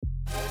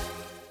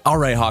All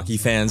right, hockey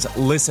fans,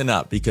 listen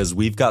up because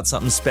we've got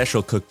something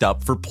special cooked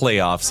up for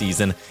playoff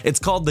season. It's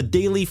called the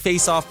Daily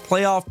Face-Off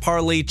Playoff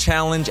Parlay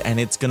Challenge, and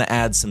it's going to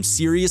add some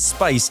serious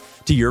spice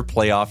to your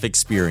playoff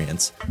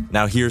experience.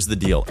 Now, here's the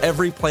deal.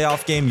 Every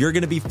playoff game, you're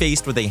going to be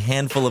faced with a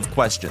handful of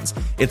questions.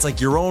 It's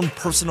like your own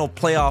personal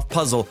playoff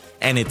puzzle,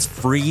 and it's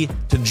free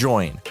to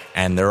join.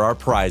 And there are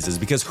prizes,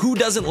 because who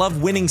doesn't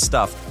love winning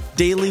stuff?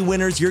 Daily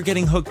winners, you're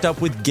getting hooked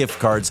up with gift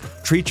cards.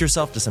 Treat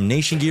yourself to some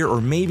Nation gear or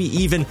maybe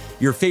even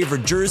your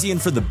favorite jersey.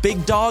 And for the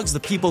big dogs, the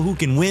people who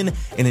can win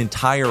an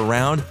entire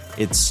round,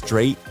 it's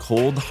straight,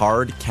 cold,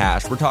 hard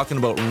cash. We're talking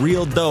about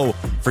real dough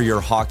for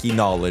your hockey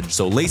knowledge.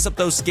 So lace up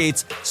those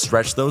skates,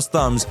 stretch those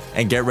thumbs,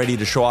 and get ready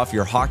to show off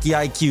your hockey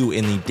IQ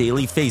in the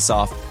Daily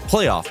Face-Off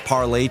Playoff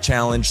Parlay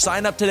Challenge.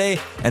 Sign up today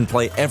and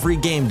play every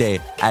game day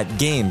at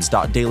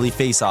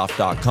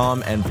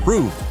games.dailyfaceoff.com and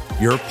prove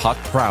your puck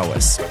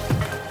prowess.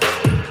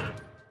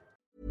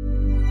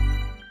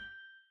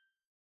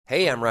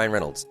 Hey, I'm Ryan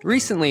Reynolds.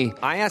 Recently,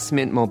 I asked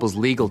Mint Mobile's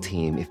legal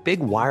team if big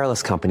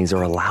wireless companies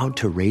are allowed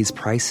to raise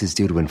prices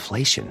due to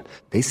inflation.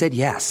 They said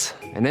yes.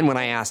 And then when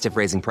I asked if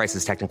raising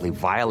prices technically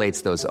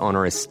violates those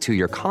onerous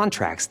two-year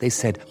contracts, they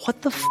said,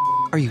 "What the f***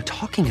 are you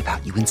talking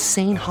about, you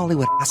insane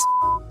Hollywood ass?"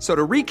 So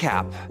to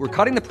recap, we're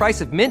cutting the price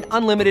of Mint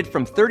Unlimited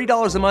from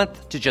 $30 a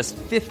month to just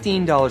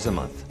 $15 a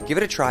month. Give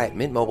it a try at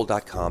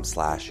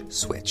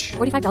mintmobile.com/switch.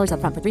 $45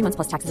 up front for 3 months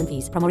plus taxes and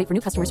fees. Promo rate for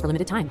new customers for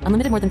limited time.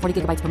 Unlimited more than 40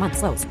 gigabytes per month.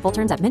 Slows full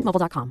terms at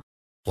mintmobile.com.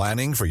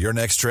 Planning for your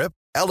next trip?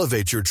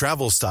 Elevate your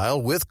travel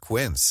style with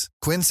Quince.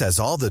 Quince has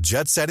all the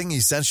jet-setting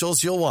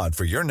essentials you'll want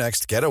for your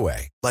next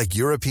getaway, like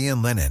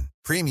European linen,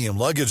 premium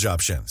luggage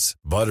options,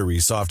 buttery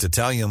soft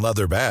Italian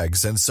leather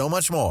bags, and so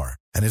much more.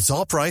 And it's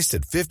all priced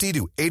at 50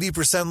 to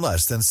 80%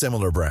 less than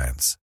similar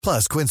brands.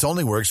 Plus, Quince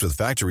only works with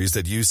factories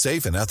that use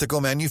safe and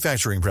ethical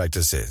manufacturing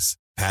practices.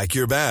 Pack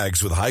your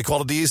bags with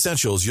high-quality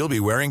essentials you'll be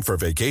wearing for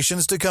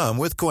vacations to come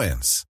with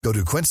Quince. Go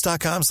to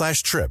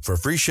quince.com/trip for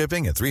free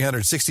shipping and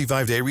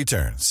 365-day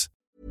returns.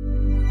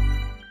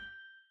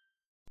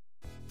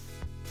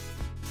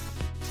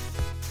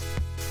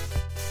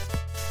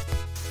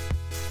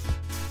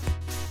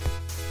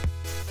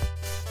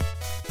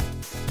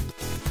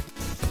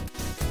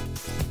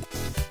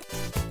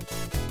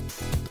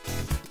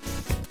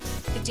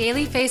 The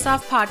Daily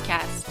Face-Off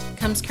podcast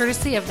comes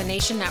courtesy of the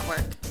Nation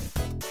Network.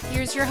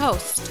 Here's your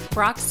host,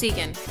 Brock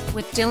Segan,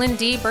 with Dylan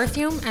D.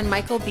 Berthium and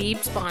Michael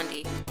Beebs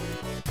Bondy.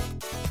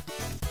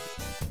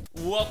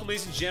 Welcome,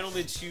 ladies and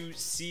gentlemen, to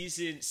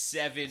Season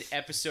 7,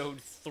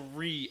 Episode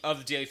 3 of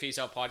the Daily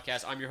Face-Off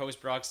podcast. I'm your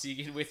host, Brock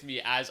Segan. With me,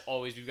 as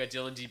always, we've got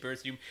Dylan D.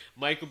 Berthium,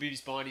 Michael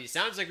Beebs Bondy.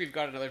 Sounds like we've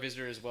got another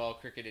visitor as well,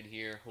 Cricket in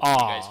here. Hopefully you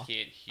guys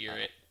can't hear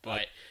it,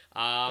 but...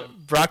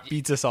 Brock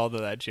beats us all to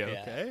that joke,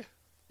 eh?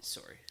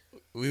 Sorry.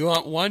 We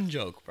want one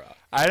joke, bro.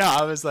 I know.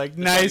 I was like,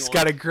 nice.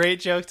 Got a great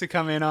joke to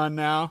come in on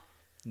now.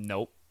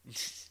 Nope.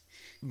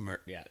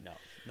 Yeah, no.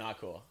 Not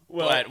cool.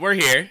 Well, but we're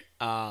here.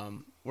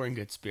 We're in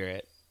good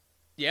spirit.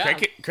 Yeah.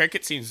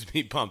 Cricket seems to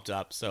be pumped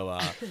up, so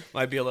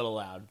might be a little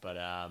loud. But,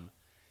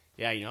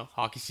 yeah,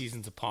 hockey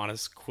season's upon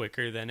us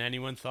quicker than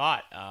anyone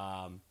thought.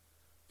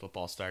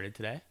 Football started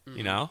today,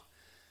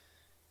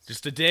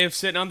 Just a day of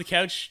sitting on the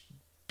couch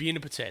being a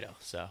potato.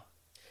 So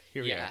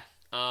here we are.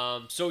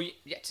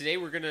 Today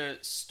we're going to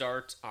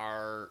start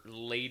our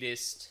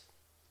latest,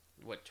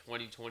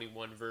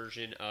 2021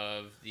 version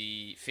of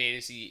the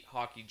Fantasy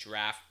Hockey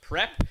Draft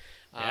Prep.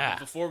 But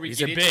before we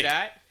get into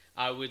that,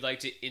 I would like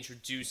to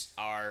introduce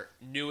our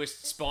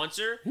newest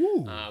sponsor.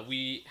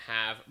 We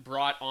have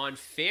brought on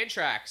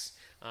Fantrax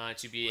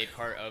to be a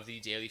part of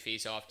the Daily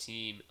Face-Off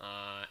team.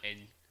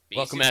 And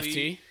welcome,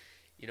 FT.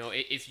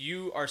 If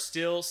you are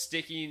still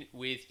sticking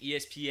with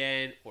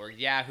ESPN or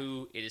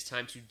Yahoo, it is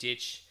time to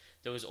ditch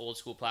those old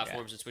school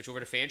platforms and switch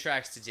over to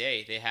Fantrax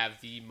today. They have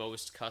the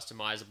most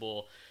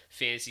customizable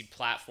fantasy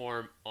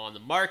platform on the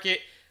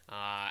market.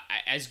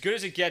 As good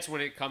as it gets when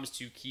it comes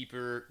to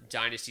keeper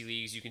dynasty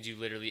leagues, you can do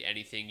literally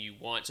anything you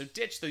want. So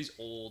ditch these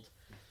old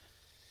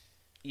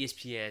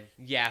ESPN,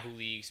 Yahoo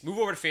leagues. Move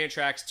over to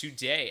Fantrax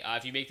today.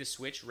 If you make the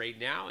switch right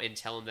now and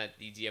tell them that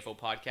the DFO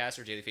podcast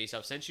or Daily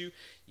Faceoff sent you,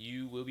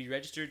 you will be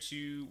registered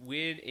to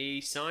win a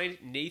signed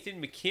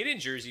Nathan McKinnon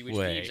jersey, which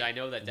means I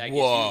know that gets you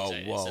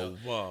excited.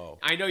 Whoa.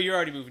 I know you're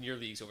already moving your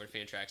leagues over to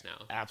Fantrax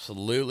now.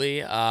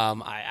 Absolutely.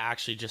 I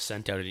actually just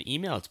sent out an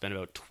email. It's been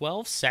about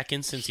 12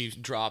 seconds since you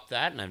dropped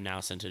that, and I've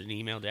now sent an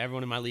email to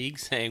everyone in my league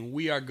saying,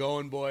 we are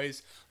going,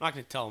 boys. I'm not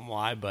going to tell them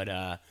why,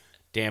 but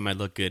damn, I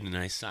look good in a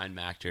nice signed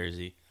Mac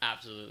jersey.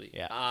 Absolutely.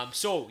 Yeah.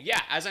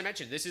 As I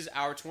mentioned, this is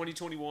our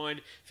 2021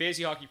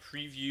 Fantasy Hockey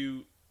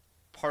Preview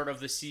part of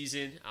the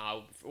season.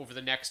 Over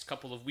the next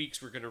couple of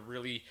weeks, we're going to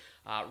really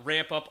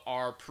ramp up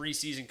our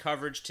preseason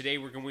coverage. Today,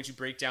 we're going to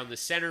break down the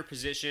center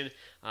position.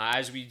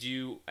 As we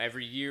do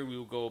every year, we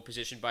will go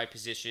position by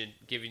position,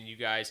 giving you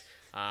guys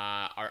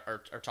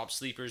our top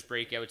sleepers,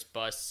 breakouts,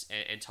 busts,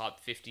 and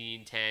top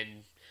 15, 10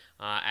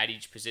 at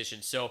each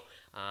position. So,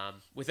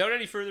 without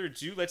any further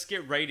ado, let's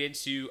get right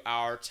into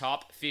our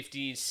top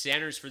 15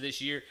 centers for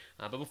this year.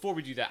 But before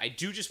we do that, I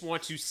do just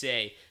want to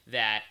say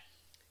that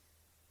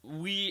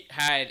we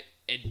had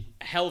a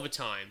hell of a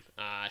time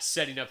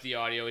setting up the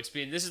audio.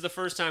 This is the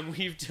first time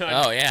we've done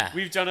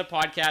a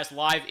podcast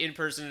live in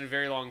person in a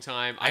very long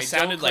time. I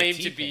don't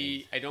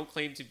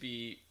claim to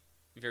be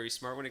very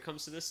smart when it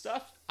comes to this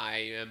stuff. I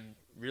am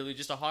really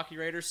just a hockey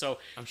writer, so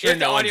I'm sure if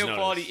the audio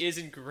quality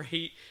isn't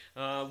great,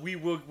 we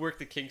will work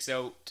the kinks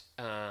out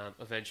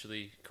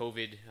eventually.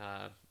 COVID,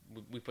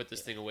 we put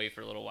this thing away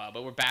for a little while,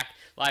 but we're back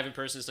live in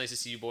person. It's nice to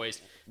see you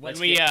boys. When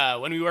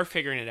we were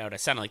figuring it out, I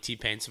sounded like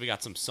T-Pain, so we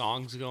got some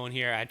songs going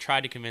here. I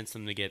tried to convince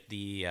them to get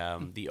the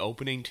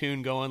opening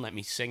tune going, let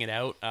me sing it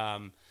out,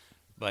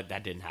 but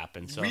that didn't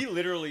happen. So we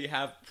literally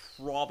have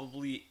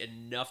probably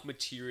enough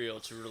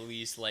material to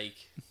release like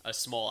a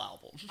small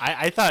album.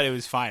 I thought it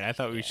was fine. I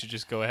thought we should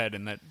just go ahead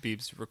and let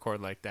Beebs record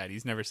like that.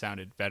 He's never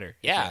sounded better.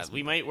 Yeah,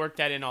 we might work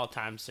that in all the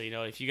time. So,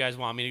 if you guys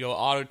want me to go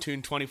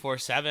auto-tune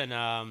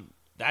 24/7,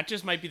 that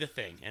just might be the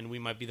thing, and we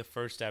might be the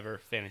first ever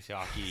fantasy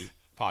hockey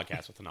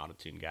podcast with an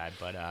auto-tune guy.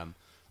 But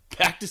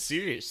back to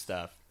serious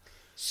stuff.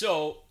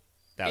 So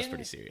that was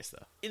pretty serious,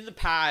 though. In the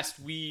past,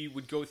 we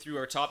would go through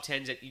our top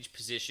 10s at each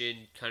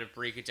position, kind of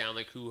break it down,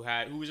 like who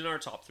was in our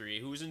top 3,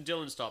 who was in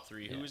Dylan's top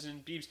 3, who was in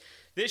Beebs.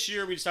 This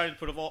year, we decided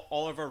to put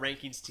all of our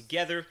rankings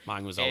together.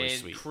 Mine was always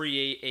sweet. And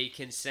create a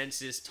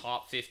consensus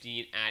top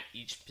 15 at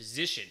each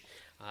position.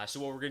 So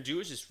what we're going to do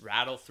is just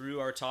rattle through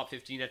our top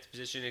 15 at the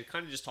position and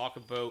kind of just talk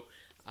about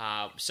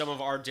some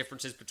of our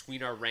differences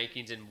between our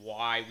rankings and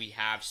why we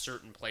have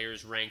certain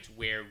players ranked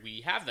where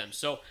we have them.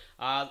 So,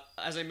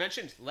 as I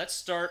mentioned, let's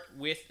start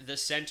with the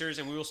centers,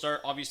 and we will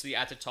start obviously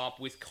at the top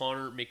with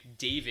Connor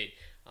McDavid.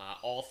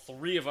 All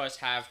 3 of us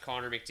have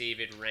Connor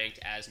McDavid ranked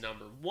as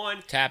number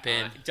 1. Tap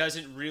in. It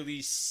doesn't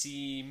really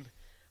seem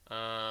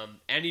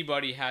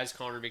anybody has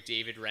Connor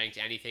McDavid ranked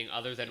anything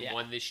other than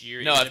 1 this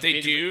year. No, if they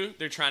do,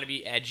 they're trying to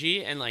be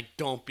edgy, and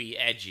don't be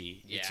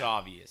edgy. Yeah. It's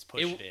obvious.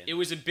 Push it in. It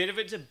was a bit of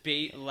a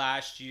debate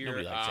last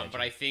year,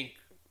 but I think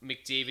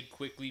McDavid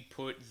quickly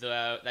put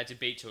that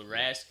debate to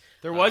rest.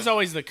 There was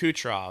always the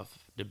Kucherov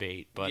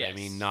debate, but I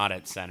mean, not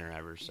at center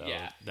ever. So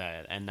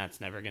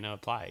that's never going to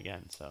apply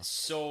again.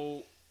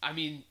 So I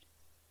mean,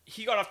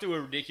 he got off to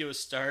a ridiculous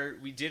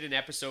start. We did an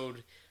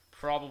episode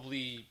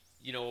probably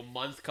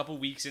a couple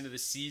weeks into the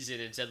season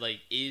and said,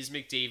 is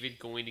McDavid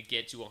going to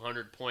get to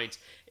 100 points?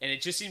 And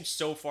it just seemed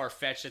so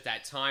far-fetched at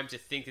that time to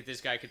think that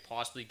this guy could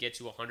possibly get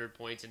to 100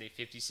 points in a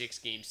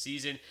 56-game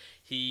season.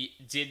 He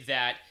did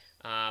that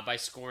by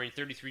scoring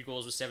 33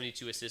 goals with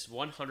 72 assists,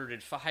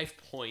 105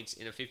 points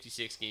in a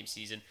 56-game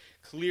season.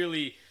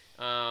 Clearly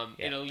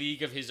in a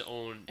league of his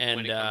own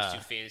when it comes to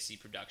fantasy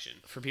production.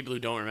 For people who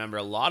don't remember,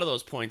 a lot of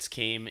those points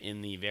came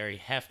in the very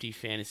hefty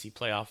fantasy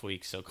playoff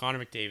week. So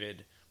Connor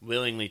McDavid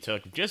willingly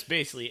took just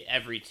basically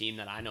every team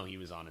that I know he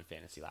was on in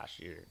fantasy last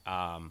year.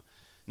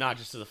 Not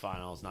just to the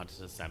finals, not just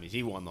to the semis.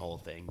 He won the whole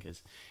thing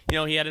because,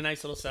 he had a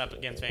nice little setup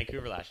against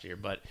Vancouver last year.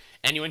 But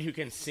anyone who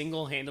can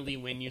single-handedly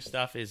win you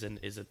stuff is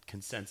a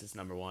consensus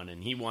number 1.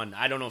 And he won.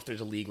 I don't know if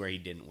there's a league where he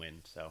didn't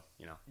win. So,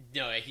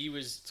 No, he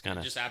was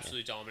just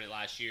absolutely dominant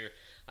last year,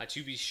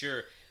 to be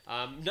sure.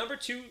 Number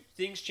 2,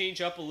 things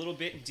change up a little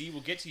bit. And D,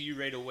 we'll get to you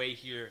right away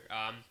here.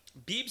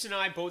 Beebs and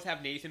I both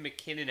have Nathan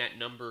McKinnon at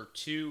number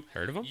 2.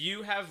 Heard of him?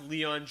 You have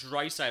Leon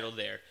Draisaitl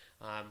there.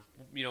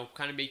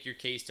 Kind of make your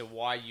case to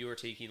why you are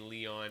taking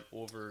Leon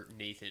over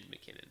Nathan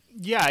McKinnon.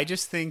 Yeah, I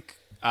just think,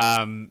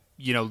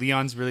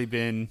 Leon's really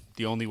been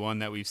the only one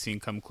that we've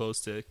seen come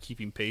close to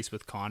keeping pace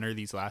with Connor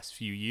these last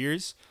few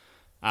years.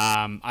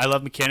 I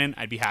love McKinnon.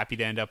 I'd be happy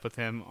to end up with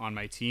him on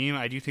my team.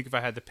 I do think if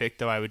I had the pick,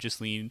 though, I would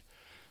just lean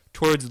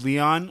towards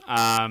Leon.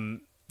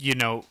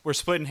 We're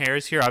splitting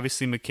hairs here.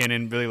 Obviously,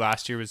 McKinnon really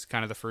last year was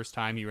kind of the first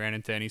time he ran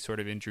into any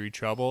sort of injury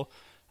trouble.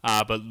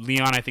 But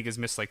Leon, I think, has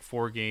missed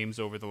 4 games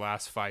over the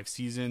last 5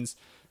 seasons.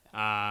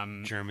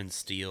 German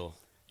steel.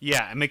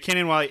 Yeah,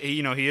 McKinnon, while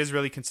he is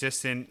really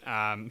consistent,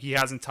 he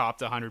hasn't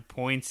topped 100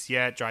 points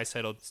yet.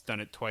 Draisaitl's done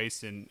it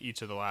twice in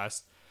each of the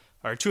last,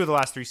 or 2 of the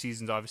last 3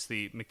 seasons.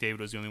 Obviously, McDavid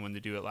was the only one to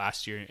do it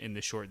last year in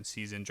the shortened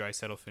season.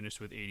 Draisaitl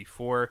finished with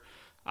 84.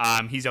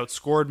 He's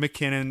outscored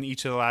McKinnon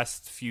each of the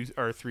last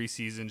 3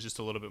 seasons, just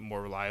a little bit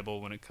more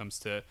reliable when it comes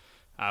to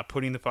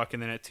putting the puck in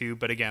the net too.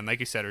 But again, like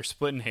you said, we're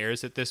splitting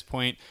hairs at this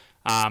point.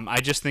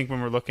 I just think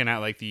when we're looking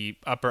at the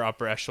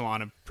upper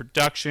echelon of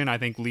production, I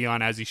think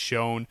Leon, as he's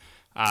shown,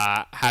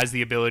 has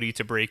the ability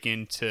to break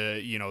into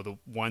the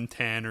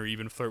 110 or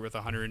even flirt with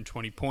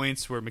 120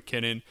 points, where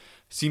McKinnon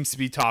seems to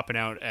be topping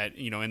out at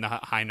in the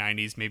high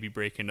 90s, maybe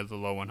break into the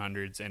low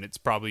 100s, and it's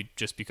probably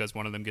just because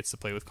one of them gets to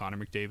play with Connor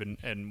McDavid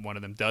and one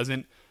of them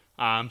doesn't.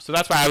 So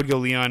that's why I would go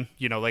Leon.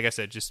 Like I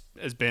said, just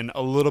has been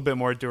a little bit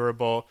more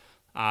durable.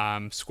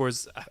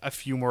 Scores a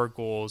few more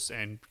goals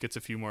and gets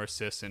a few more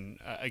assists, and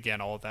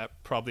again, all of that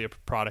probably a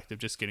product of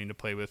just getting to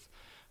play with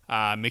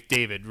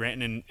McDavid.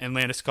 Rantanen and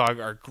Landeskog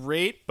are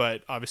great,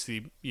 but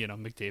obviously,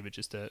 McDavid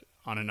just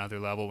on another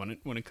level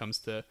when it comes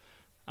to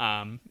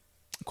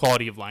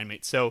quality of line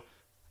mates. So,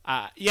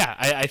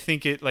 I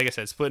think it, like I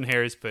said, splitting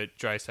hairs, but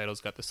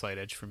Draisaitl's got the slight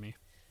edge for me.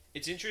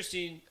 It's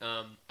interesting.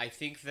 I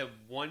think the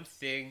one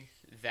thing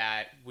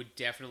that would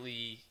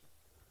definitely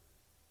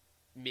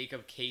make a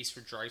case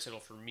for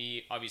Draisaitl for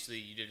me. Obviously,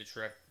 you did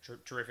a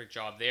terrific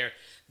job there.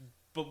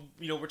 But,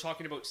 we're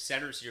talking about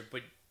centers here.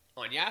 But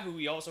on Yahoo,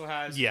 he also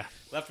has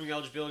left-wing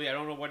eligibility. I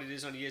don't know what it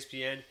is on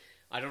ESPN.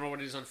 I don't know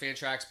what it is on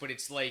Fantrax. But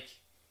it's like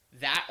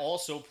that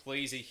also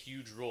plays a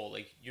huge role.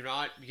 Like,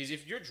 because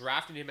if you're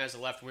drafting him as a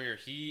left-winger,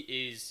 he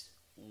is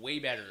way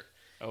better.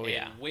 Oh,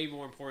 yeah. Way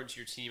more important to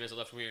your team as a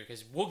left winger,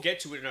 because we'll get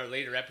to it in our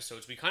later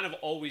episodes. We kind of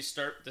always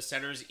start the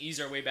centers, ease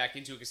our way back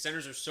into it, because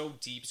centers are so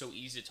deep, so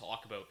easy to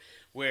talk about.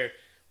 Where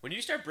when you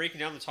start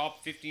breaking down the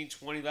top 15,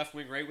 20 left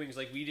wing, right wings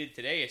like we did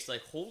today, it's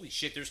like, holy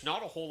shit, there's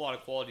not a whole lot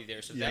of quality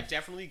there. So that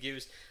definitely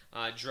gives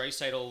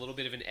Draisaitl a little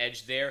bit of an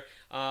edge there.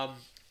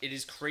 It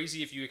is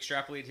crazy if you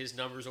extrapolate his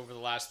numbers over the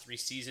last 3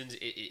 seasons.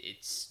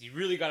 It's you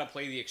really got to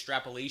play the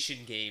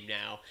extrapolation game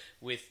now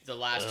with the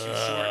last 2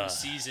 shortened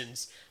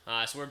seasons.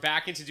 So we're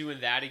back into doing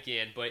that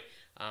again. But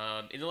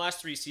in the last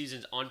 3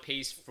 seasons, on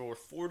pace for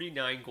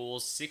 49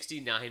 goals,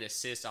 69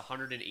 assists,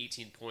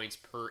 118 points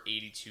per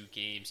 82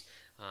 games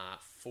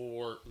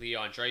for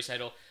Leon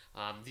Draisaitl.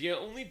 The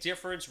only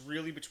difference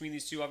really between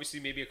these two, obviously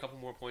maybe a couple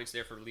more points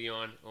there for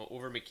Leon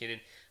over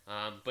McKinnon.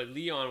 But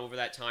Leon over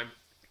that time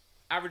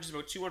averages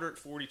about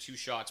 242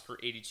 shots per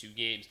 82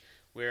 games,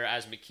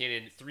 whereas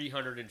McKinnon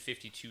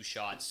 352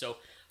 shots. So,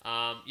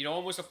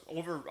 almost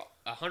over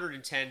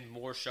 110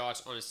 more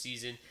shots on a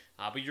season.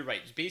 But you're right,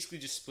 it's basically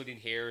just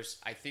splitting hairs.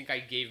 I think I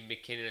gave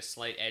McKinnon a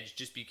slight edge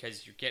just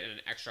because you're getting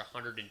an extra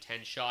 110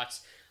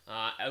 shots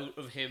out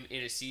of him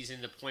in a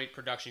season. The point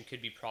production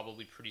could be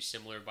probably pretty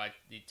similar by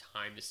the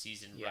time the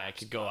season wraps. Yeah, it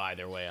could go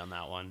either way on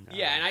that one.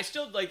 Yeah, and I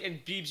still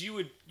and Beebs,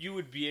 you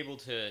would be able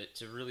to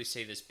really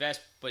say this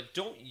best, but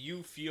don't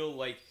you feel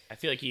like... I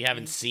feel like you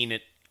haven't seen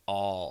it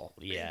all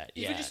yet.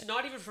 Even just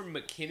not even from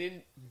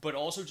McKinnon, but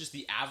also just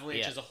the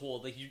Avalanche as a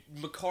whole. Like,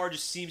 Makar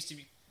just seems to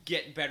be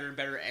getting better and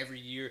better every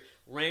year.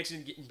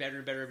 Rantanen getting better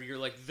and better every year.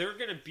 Like, they're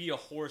going to be a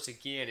horse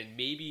again, and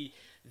maybe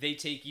they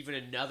take even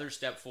another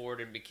step forward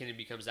and McKinnon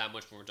becomes that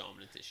much more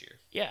dominant this year.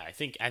 Yeah, I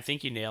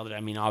think you nailed it. I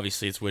mean,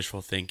 obviously it's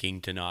wishful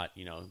thinking to not,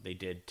 they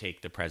did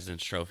take the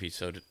President's Trophy,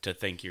 so to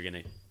think you're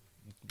going to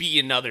be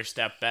another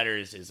step better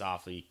is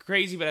awfully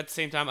crazy. But at the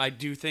same time, I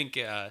do think,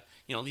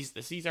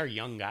 these are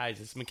young guys.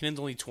 McKinnon's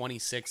only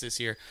 26 this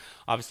year.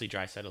 Obviously,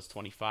 Draisaitl's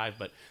 25,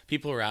 but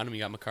people around him,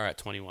 you got Makar at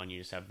 21. You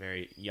just have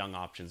very young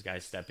options,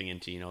 guys stepping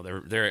into,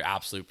 their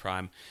absolute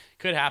prime.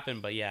 Could happen,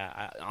 but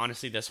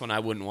honestly, this one I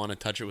wouldn't want to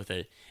touch it with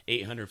a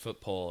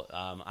 800-foot pole.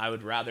 I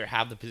would rather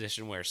have the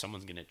position where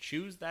someone's going to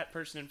choose that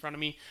person in front of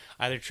me,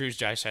 either choose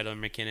Draisaitl or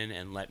McKinnon,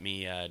 and let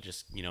me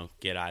just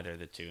get either of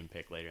the two and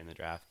pick later in the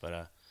draft.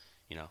 But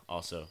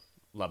also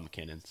love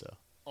McKinnon. So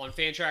on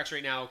Fantrax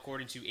right now,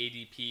 according to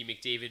ADP,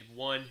 McDavid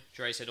 1,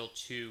 Draisaitl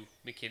 2,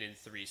 McKinnon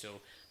 3. So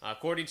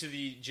according to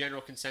the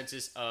general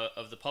consensus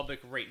of the public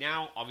right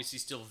now, obviously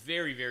still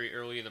very, very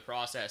early in the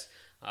process,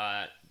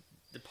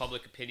 the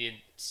public opinion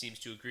seems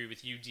to agree with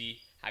UD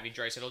having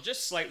Draisaitl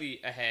just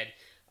slightly ahead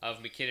of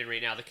McKinnon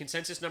right now. The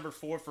consensus number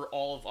 4 for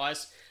all of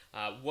us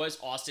was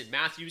Austin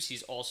Matthews.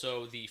 He's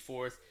also the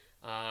 4th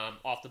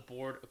off the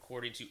board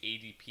according to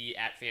ADP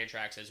at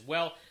Fantrax as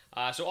well.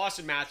 So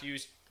Austin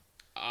Matthews,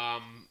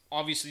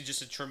 obviously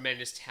just a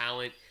tremendous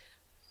talent.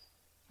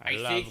 I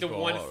think the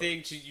one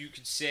thing you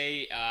could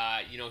say,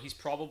 he's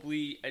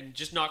probably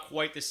just not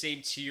quite the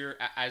same tier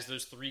as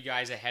those 3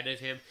 guys ahead of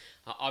him.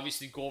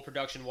 Obviously, goal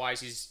production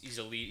wise, he's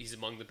elite. He's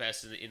among the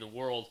best in the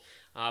world.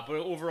 But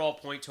overall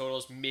point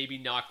totals, maybe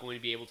not going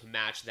to be able to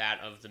match that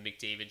of the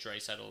McDavid,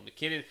 Draisaitl, and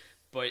McKinnon.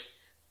 But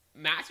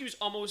Matthews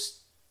almost,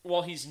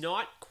 while he's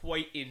not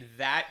quite in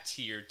that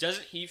tier,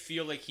 doesn't he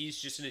feel like he's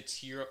just in a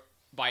tier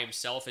by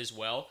himself as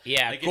well?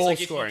 Yeah, like, goal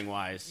scoring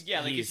wise.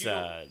 Yeah, like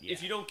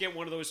if you don't get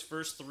one of those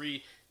first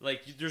 3,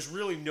 like there's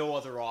really no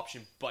other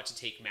option but to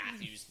take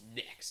Matthews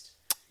next.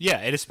 Yeah,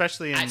 and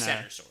especially in at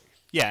center, sorry.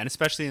 Yeah, and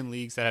especially in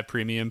leagues that have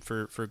premium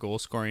for goal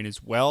scoring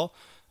as well.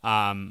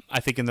 I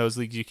think in those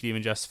leagues you could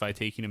even justify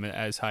taking him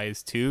as high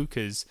as 2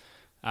 because,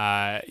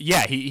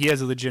 he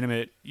has a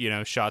legitimate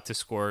shot to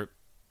score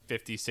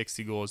 50,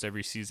 60 goals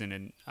every season,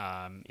 and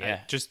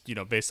just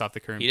based off the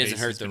current. He doesn't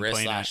pace hurt the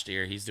wrist last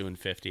year. He's doing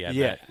 50. I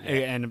bet.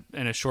 And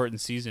a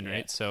shortened season,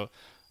 right? So,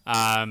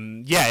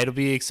 it'll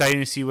be exciting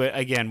to see what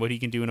he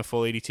can do in a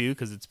full 82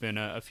 because it's been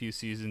a few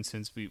seasons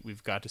since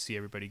we've got to see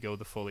everybody go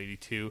the full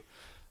 82.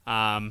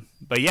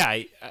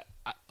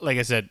 Like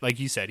I said, like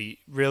you said, he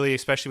really,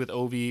 especially with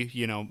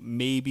Ovi,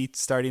 maybe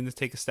starting to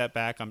take a step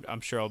back. I'm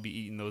sure I'll be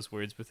eating those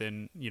words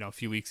within a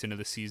few weeks into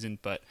the season,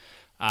 but.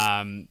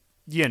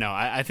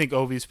 I think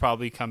Ovi's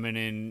probably coming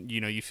in,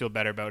 you feel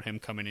better about him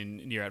coming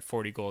in near at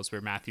 40 goals,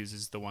 where Matthews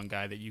is the one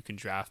guy that you can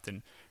draft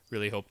and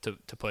really hope to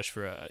push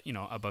for,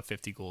 above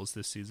 50 goals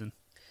this season.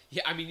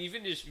 Yeah, I mean,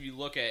 even if you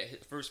look at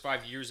the first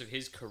 5 years of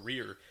his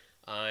career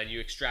and you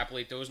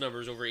extrapolate those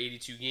numbers over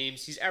 82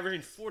 games, he's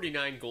averaging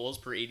 49 goals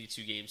per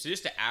 82 games. So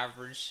just to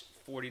average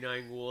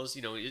 49 goals,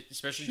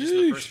 especially just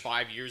in the first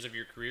 5 years of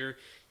your career,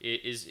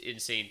 is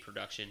insane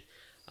production.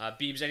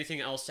 Beebs,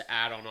 anything else to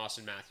add on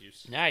Austin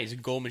Matthews? Yeah, he's a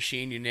goal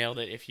machine. You nailed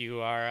it. If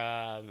you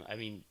are,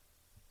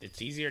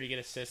 it's easier to get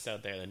assists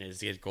out there than it is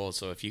to get goals.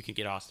 So if you can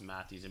get Austin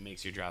Matthews, it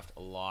makes your draft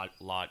a lot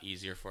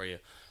easier for you.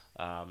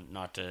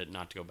 Not to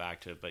go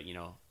back to it, but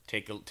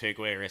take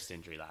away a wrist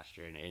injury last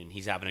year, and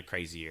he's having a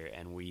crazy year,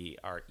 and we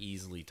are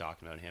easily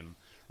talking about him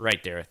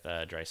right there with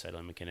Draisaitl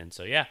and McKinnon.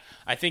 So yeah,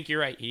 I think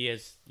you're right. He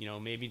is,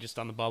 maybe just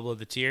on the bubble of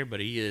the tier, but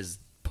he is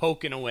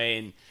poking away,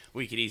 and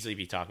we could easily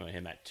be talking about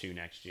him at 2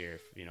 next year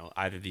if,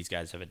 either of these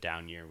guys have a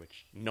down year,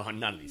 which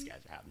none of these guys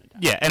are having a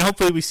down year. Yeah, and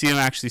hopefully we see him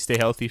actually stay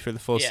healthy for the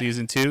full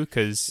season too,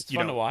 because it's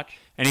fun to watch.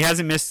 And he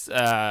hasn't missed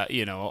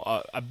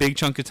a big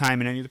chunk of time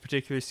in any of the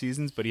particular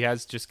seasons, but he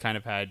has just kind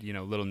of had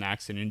little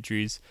knacks and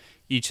injuries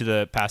each of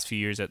the past few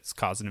years that's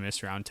causing him to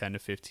miss around 10 to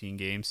 15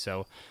 games.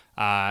 So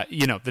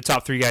the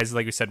top 3 guys,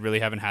 like we said, really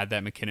haven't had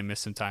that. McKinnon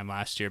missed some time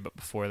last year, but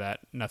before that,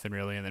 nothing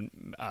really. And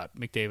then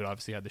McDavid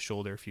obviously had the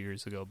shoulder a few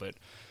years ago, but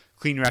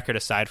clean record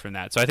aside from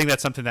that. So I think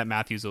that's something that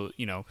Matthews will,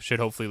 should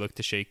hopefully look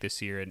to shake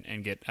this year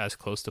and get as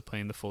close to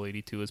playing the full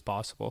 82 as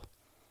possible.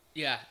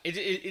 Yeah, it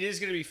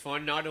is going to be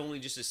fun, not only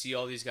just to see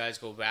all these guys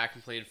go back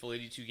and play in full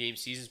 82-game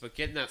seasons, but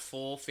getting that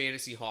full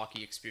fantasy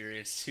hockey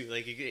experience too.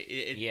 Like,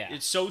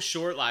 it's so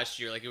short last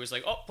year. Like, it was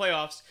like,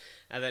 playoffs,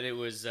 and then it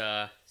was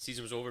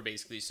season was over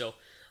basically. So,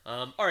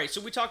 all right, so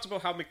we talked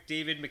about how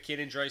McDavid,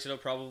 McKinnon, Draisaitl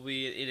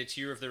probably in a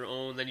tier of their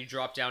own. Then you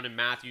drop down to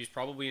Matthews,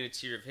 probably in a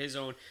tier of his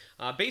own.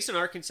 Based on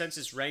our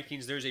consensus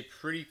rankings, there's a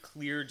pretty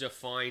clear,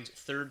 defined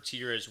third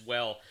tier as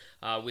well,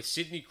 with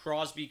Sidney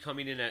Crosby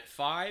coming in at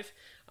 5.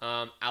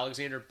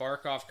 Alexander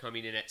Barkov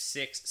coming in at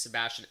 6,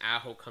 Sebastian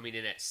Aho coming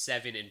in at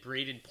 7, and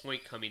Braden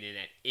Point coming in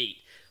at 8.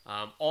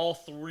 All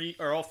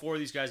 4 of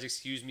these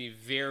guys,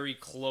 very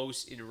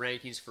close in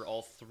rankings for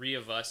all 3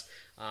 of us.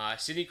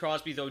 Sidney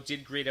Crosby, though,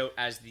 did grade out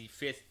as the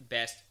 5th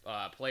best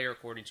player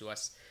according to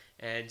us.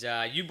 And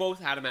you both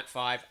had him at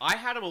 5. I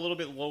had him a little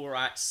bit lower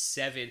at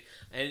 7.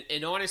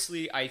 And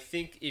honestly, I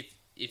think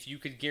if you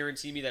could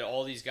guarantee me that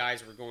all these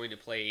guys were going to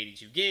play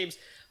 82 games,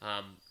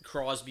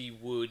 Crosby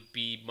would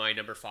be my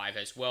number 5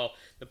 as well.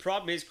 The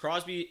problem is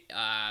Crosby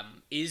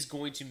is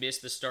going to miss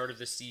the start of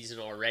the season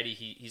already.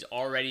 He's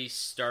already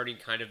starting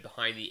kind of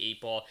behind the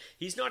 8 ball.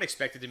 He's not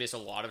expected to miss a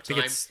lot of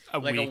time,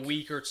 a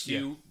week or 2.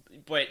 Yeah.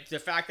 But the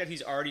fact that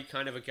he's already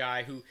kind of a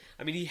guy who,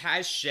 he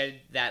has shed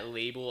that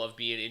label of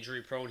being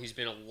injury prone. He's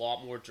been a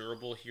lot more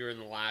durable here in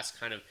the last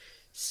kind of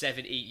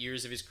 7-8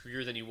 years of his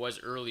career than he was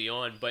early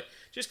on, but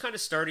just kind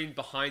of starting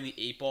behind the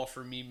 8 ball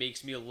for me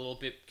makes me a little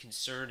bit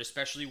concerned,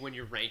 especially when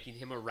you're ranking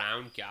him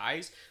around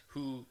guys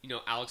who,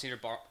 Alexander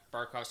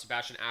Barkov,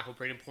 Sebastian Aho,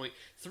 Braden Point,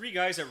 3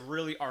 guys that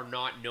really are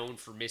not known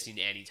for missing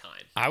any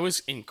time. I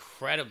was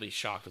incredibly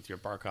shocked with your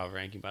Barkov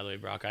ranking, by the way,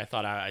 Brock. I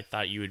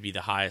thought you would be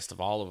the highest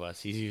of all of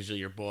us. He's usually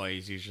your boy.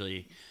 He's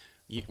usually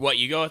what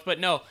you go with, but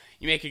no,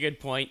 you make a good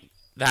point.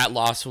 That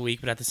lost a week,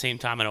 but at the same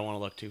time, I don't want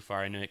to look too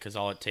far into it because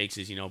all it takes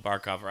is,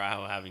 Barkov or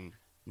Aho having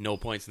no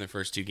points in their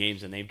first 2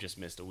 games, and they've just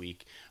missed a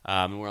week.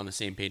 And we're on the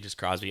same page as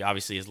Crosby.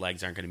 Obviously, his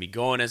legs aren't going to be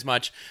going as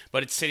much,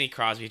 but it's Sidney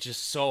Crosby. It's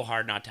just so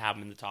hard not to have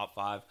him in the top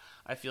 5.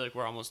 I feel like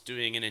we're almost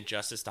doing an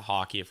injustice to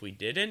hockey if we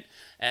didn't,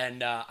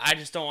 and I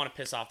just don't want to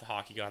piss off the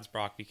hockey gods,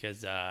 Brock,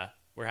 because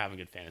we're having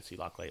good fantasy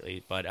luck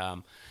lately. But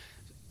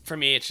for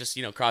me, it's just,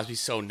 Crosby's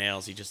so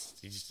nails. He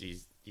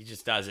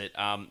just does it.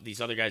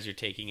 These other guys you're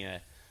taking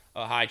a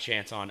high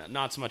chance on,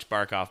 not so much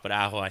Barkov, but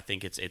Aho. I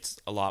think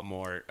it's a lot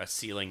more a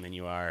ceiling than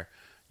you are,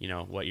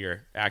 what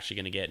you're actually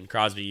going to get. And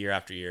Crosby year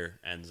after year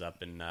ends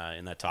up in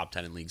that top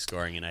 10 in league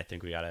scoring, and I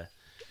think we gotta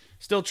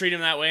still treat him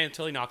that way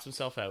until he knocks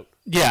himself out.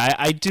 Yeah,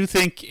 I do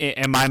think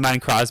in my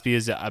mind Crosby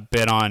is a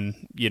bit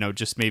on,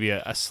 just maybe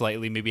a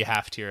slightly, maybe a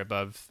half tier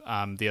above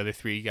the other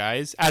 3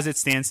 guys as it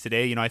stands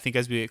today. I think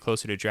as we get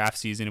closer to draft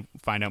season,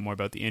 find out more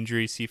about the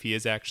injuries, see if he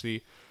is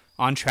actually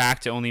on track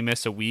to only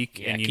miss a week.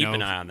 Yeah, and keep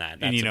an eye on that.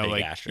 That's a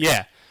big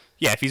asterisk.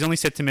 Yeah, if he's only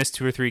set to miss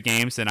 2 or 3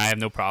 games, then I have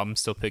no problem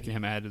still picking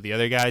him ahead of the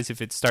other guys.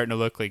 If it's starting to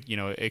look like,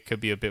 it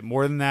could be a bit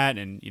more than that,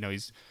 and,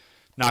 he's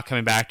not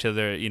coming back to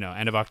the,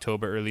 end of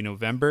October, early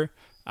November,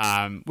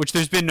 which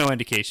there's been no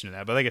indication of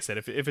that. But like I said,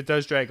 if it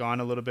does drag on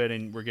a little bit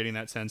and we're getting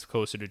that sense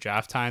closer to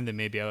draft time, then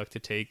maybe I look to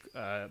take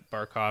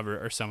Barkov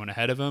or someone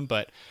ahead of him.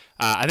 But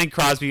I think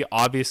Crosby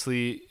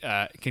obviously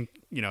can,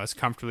 has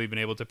comfortably been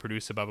able to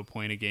produce above a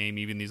point a game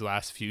even these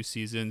last few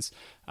seasons.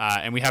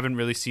 And we haven't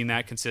really seen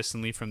that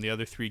consistently from the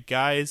other 3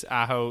 guys.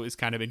 Aho has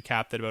kind of been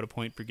capped at about a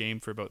point per game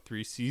for about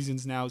 3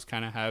 seasons now. Has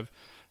kind of have,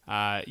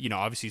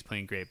 obviously he's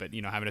playing great, but,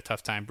 having a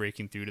tough time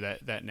breaking through to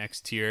that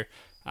next tier.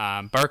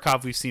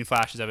 Barkov, we've seen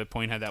flashes of it.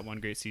 Point had that one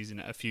great season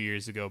a few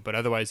years ago, but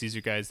otherwise these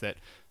are guys that,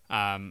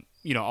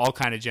 all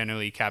kind of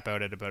generally cap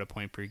out at about a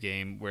point per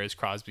game, whereas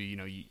Crosby,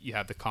 you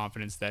have the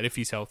confidence that if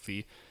he's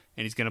healthy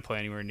and he's going to play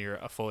anywhere near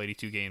a full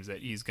 82 games, that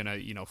he's going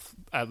to,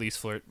 at least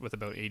flirt with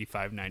about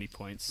 85, 90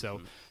 points.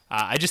 So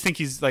I just think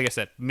he's, like I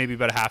said, maybe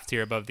about a half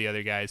tier above the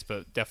other guys,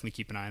 but definitely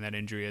keep an eye on that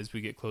injury as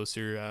we get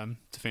closer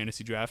to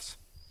fantasy drafts.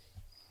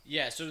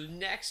 Yeah, so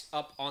next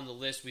up on the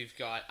list, we've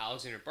got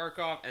Alexander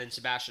Barkov and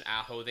Sebastian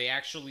Aho. They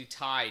actually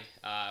tied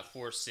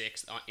for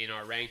 6th in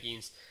our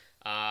rankings.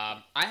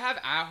 I have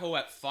Aho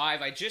at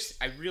 5. I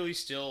really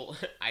still,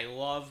 I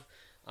love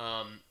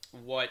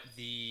what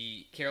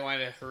the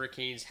Carolina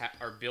Hurricanes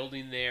are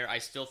building there. I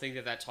still think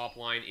that top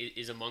line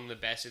is among the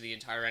best in the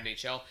entire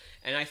NHL.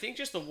 And I think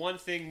just the one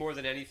thing more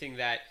than anything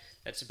that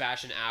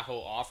Sebastian Aho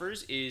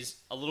offers is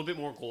a little bit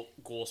more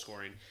goal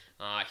scoring.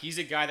 He's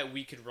a guy that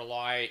you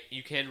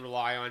can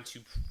rely on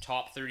to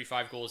top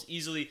 35 goals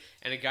easily,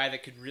 and a guy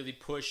that could really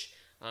push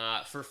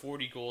for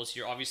 40 goals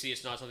here. Obviously,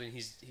 it's not something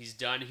he's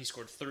done. He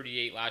scored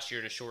 38 last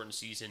year in a shortened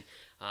season.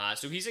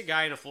 So he's a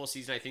guy in a full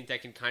season, I think,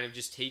 that can kind of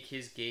just take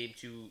his game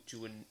to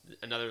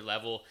another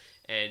level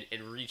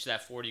and reach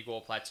that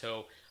 40-goal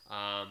plateau.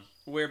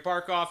 Where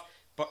Barkov,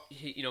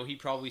 he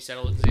probably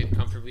settles in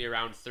comfortably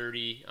around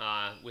 30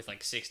 with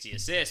like 60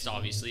 assists,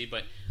 obviously.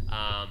 But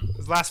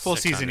his last full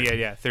season, he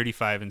had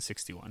 35 and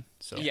 61.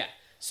 So yeah.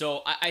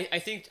 So I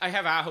think I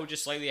have Aho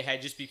just slightly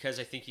ahead just because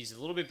I think he's a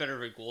little bit better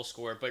of a goal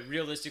scorer. But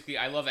realistically,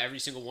 I love every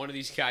single one of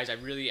these guys. I'm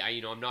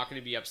not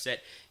going to be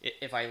upset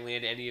if I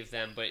land any of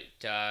them. But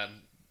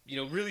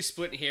really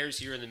splitting hairs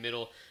here in the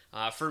middle.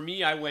 For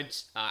me, I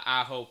went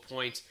Aho,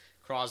 Point,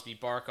 Crosby,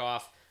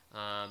 Barkov.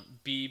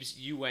 Beebs,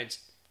 you went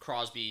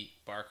Crosby,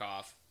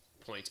 Barkov,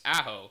 Point,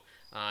 Aho.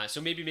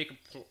 So maybe make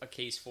a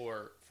case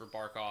for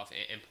Barkov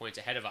and Points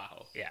ahead of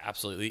Aho. Yeah,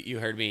 absolutely. You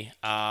heard me.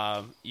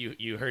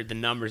 You heard the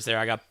numbers there.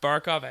 I got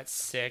Barkov at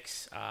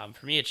 6.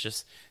 For me,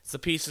 it's the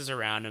pieces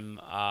around him.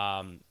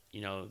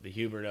 The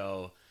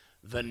Huberdeau,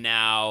 the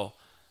now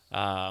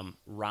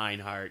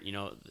Reinhart.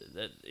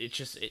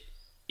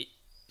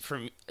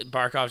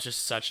 Barkov's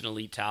just such an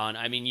elite talent.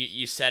 I mean,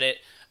 you said it.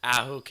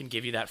 Aho can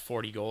give you that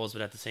 40 goals,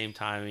 but at the same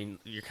time, I mean,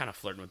 you're kind of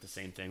flirting with the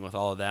same thing with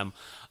all of them.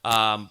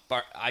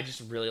 I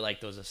just really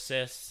like those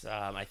assists.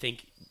 I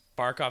think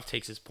Barkov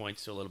takes his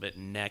points to a little bit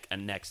a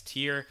next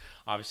tier.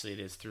 Obviously, it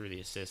is through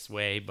the assist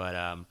way, but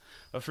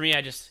for me,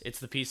 it's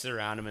the pieces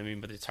around him. I mean,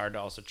 but it's hard to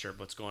also chirp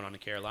what's going on in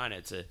Carolina.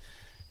 It's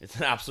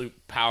an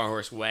absolute power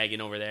horse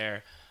wagon over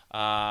there.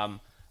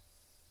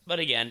 But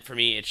again, for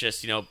me, it's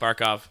just,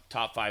 Barkov,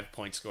 top 5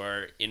 point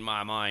scorer in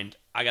my mind.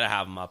 I got to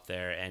have him up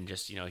there. And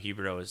just,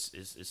 Huberdeau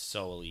is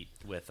so elite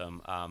with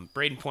him.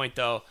 Braden Point,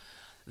 though,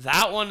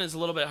 that one is a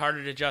little bit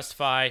harder to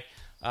justify.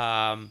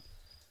 But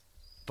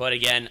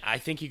again, I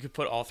think you could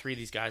put all three of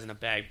these guys in a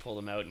bag, pull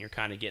them out, and you're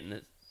kind of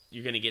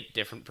you're going to get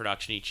different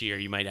production each year.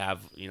 You might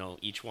have,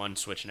 each one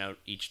switching out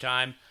each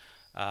time.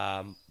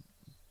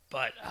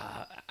 But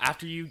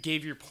after you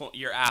gave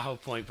your Aho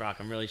point, Brock,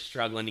 I'm really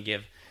struggling to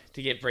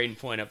get Braden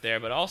Point up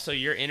there, but also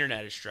your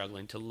internet is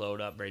struggling to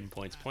load up Braden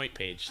Point's point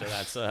page, so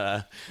that's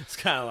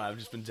kind of why I've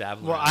just been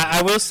dabbling. Well,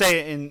 I will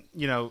say,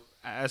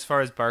 as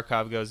far as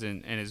Barkov goes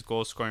and his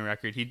goal scoring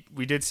record,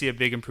 we did see a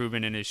big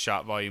improvement in his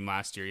shot volume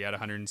last year. He had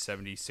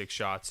 176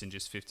 shots in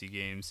just 50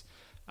 games,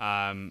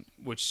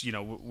 which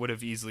would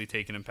have easily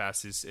taken him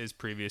past his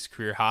previous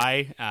career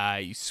high.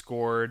 He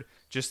scored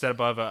just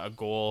above a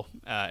goal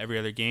every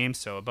other game,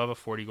 so above a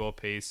 40-goal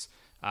pace.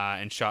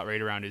 And shot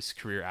right around his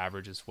career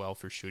average as well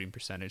for shooting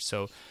percentage.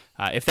 So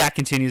if that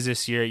continues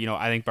this year,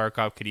 I think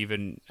Barkov could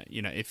even,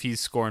 if he's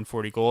scoring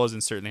 40 goals,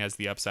 and certainly has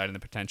the upside and the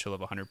potential of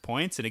 100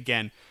 points. And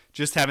again,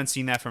 just haven't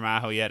seen that from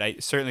Aho yet. I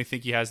certainly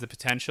think he has the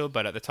potential,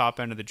 but at the top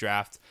end of the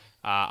draft,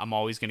 I'm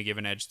always going to give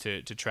an edge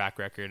to track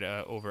record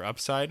over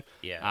upside.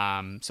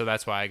 Yeah. So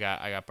that's why I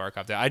got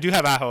Barkov there. I do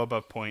have Aho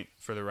above Point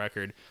for the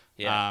record.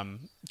 Yeah.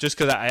 Just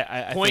because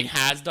I Point think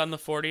has done the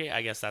 40.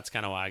 I guess that's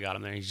kind of why I got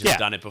him there. He's just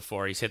done it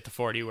before. He's hit the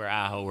 40. Where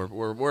Aho,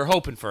 we're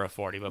hoping for a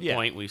 40, but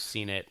Point, we've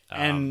seen it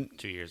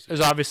 2 years ago.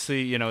 There's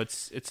obviously,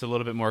 it's a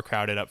little bit more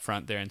crowded up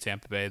front there in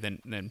Tampa Bay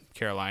than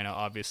Carolina,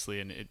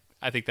 obviously, and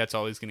I think that's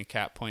always going to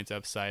cap Point's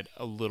upside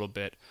a little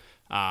bit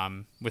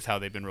with how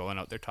they've been rolling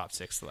out their top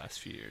 6 the last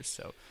few years.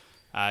 So.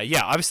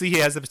 Obviously he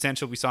has the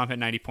potential. We saw him hit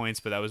 90 points,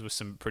 but that was with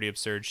some pretty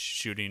absurd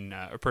shooting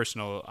or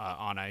personal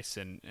on ice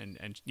and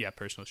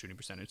personal shooting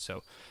percentage.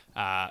 So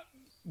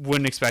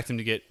wouldn't expect him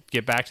to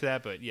get back to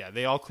that, but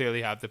they all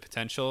clearly have the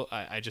potential.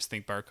 I just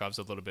think Barkov's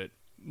a little bit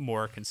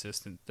more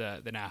consistent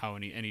than Aho,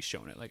 and he's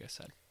shown it, like I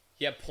said.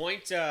 Yeah,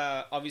 Point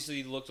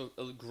obviously looked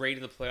great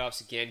in the playoffs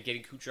again.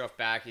 Getting Kucherov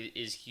back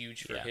is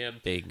huge for him.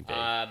 Big.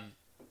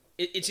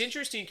 It's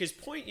interesting because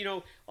Point,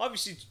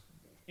 obviously,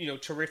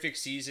 terrific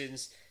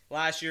seasons.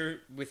 Last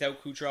year,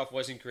 without Kucherov,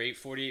 wasn't great.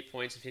 48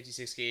 points in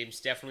 56 games.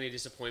 Definitely a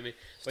disappointment.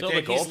 Still,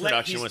 the goal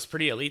production was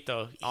pretty elite,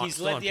 though. He's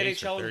led the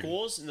NHL in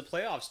goals in the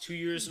playoffs 2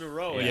 years in a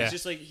row. And Yeah. it's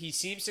just like he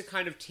seems to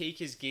kind of take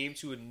his game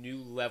to a new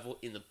level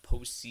in the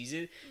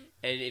postseason.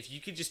 And if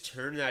you could just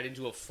turn that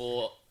into a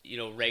full,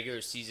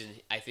 regular season,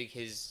 I think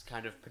his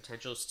kind of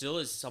potential still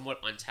is somewhat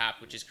untapped,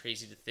 which is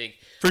crazy to think.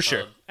 For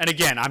sure. And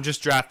again, I'm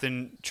just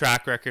drafting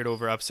track record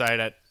over upside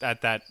at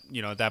that,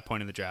 at that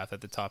point in the draft,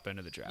 at the top end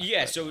of the draft.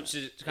 Yeah, so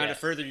to kind of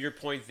further your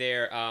point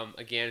there,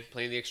 again,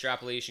 playing the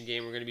extrapolation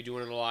game, we're going to be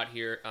doing it a lot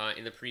here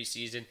in the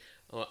preseason.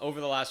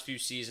 Over the last few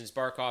seasons,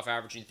 Barkov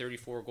averaging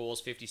 34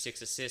 goals,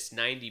 56 assists,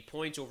 90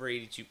 points over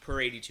 82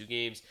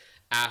 games.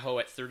 Aho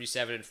at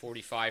 37 and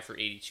 45 for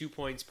 82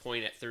 points.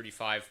 Point at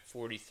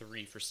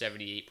 35-43 for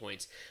 78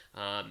 points.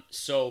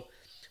 So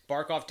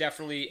Barkov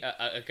definitely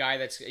a guy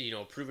that's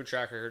a proven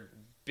track record,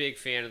 big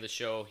fan of the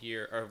show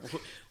here, or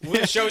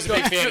the show's a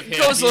big fan of him.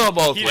 Goes a little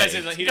both He ways.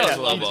 doesn't Goes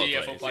a love little the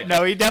both TFO ways. podcast.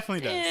 No, he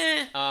definitely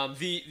does.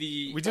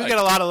 We We do get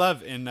a lot of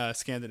love in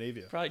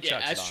Scandinavia. Probably Yeah,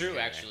 chucks it that's on true,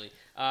 there. actually.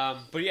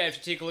 But yeah, if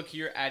you take a look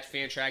here at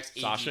Fantrax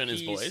ADPs, Sasha and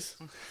his boys.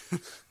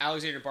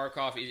 Alexander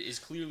Barkov is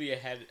clearly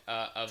ahead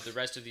of the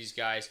rest of these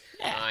guys.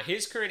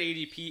 His current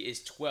ADP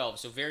is 12,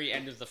 so very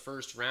end of the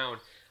first round.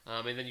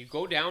 And then you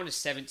go down to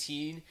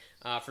 17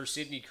 for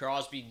Sidney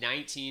Crosby,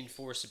 19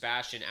 for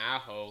Sebastian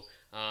Aho,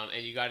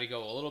 and you got to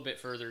go a little bit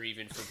further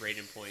even for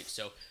Braden Point.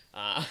 So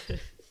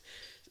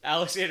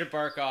Alexander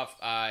Barkov,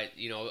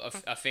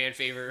 a fan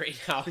favorite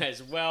right now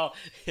as well.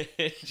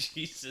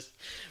 Jesus,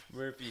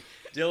 Murphy.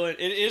 Dylan,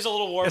 it is a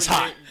little warm. It's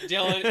hot.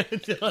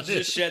 Dylan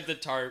just shed the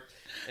tarp.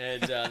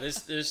 And this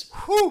this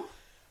podcast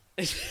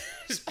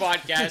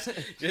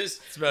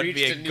just It's about to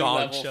be reached a new gong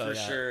level show. for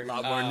Yeah. sure. A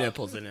lot more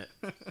nipples in it.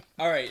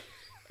 All right.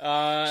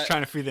 Just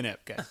trying to free the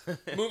nip, guys.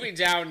 Moving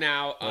down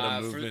now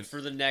a movement.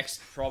 for the next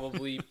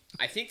probably.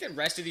 I think the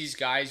rest of these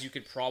guys you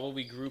could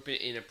probably group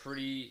it in a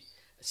pretty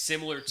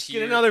similar tier.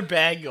 Get another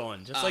bag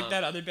going, just like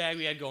that other bag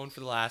we had going for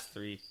the last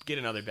three. Get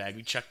another bag.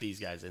 We chuck these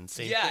guys in.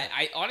 Same Yeah, thing.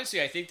 I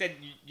honestly I think that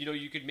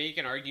you could make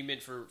an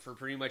argument for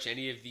pretty much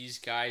any of these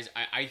guys.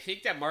 I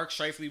think that Mark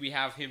Scheifele, we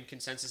have him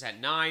consensus at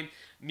 9,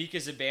 Mika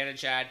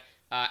Zibanejad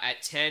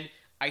at 10.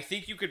 I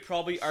think you could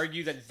probably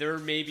argue that they're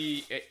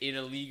maybe in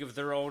a league of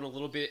their own, a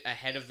little bit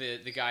ahead of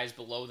the guys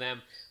below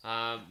them,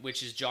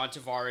 which is John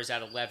Tavares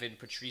at 11,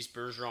 Patrice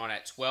Bergeron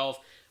at 12.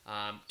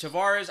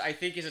 Tavares, I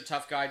think, is a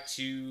tough guy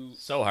to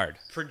So hard.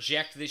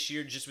 project this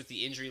year just with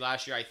the injury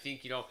last year. I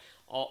think,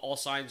 all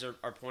signs are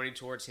pointing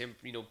towards him,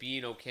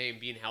 being okay and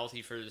being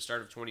healthy for the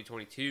start of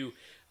 2022.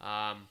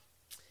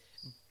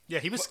 Yeah,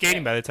 he was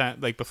skating by the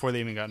time, before they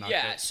even got knocked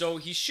Yeah, out. so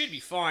he should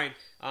be fine.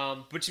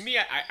 But to me,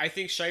 I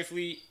think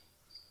Scheifele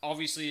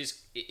obviously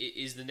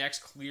is the next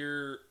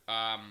clear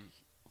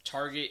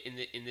target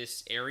in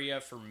this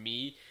area for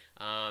me.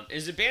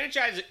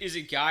 Zibanejad is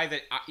a guy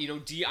that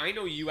D, I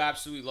know you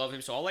absolutely love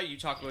him, so I'll let you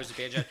talk about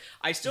Zibanejad.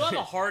 I still have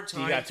a hard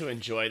time. You got to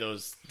enjoy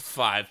those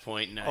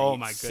 5.9. Oh,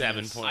 my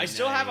goodness. 7.9. I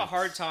still have a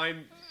hard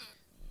time.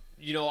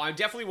 I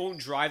definitely won't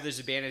drive the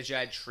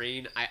Zibanejad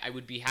train. I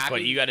would be happy.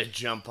 But you got to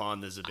jump on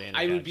the Zibanejad.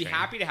 I would be train.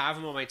 happy to have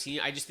him on my team.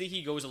 I just think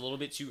he goes a little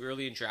bit too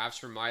early in drafts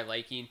for my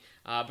liking.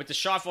 But the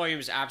shot volume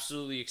is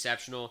absolutely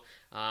exceptional.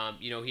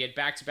 He had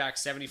back-to-back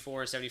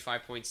 74 and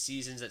 75-point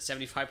seasons. That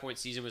 75-point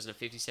season was in a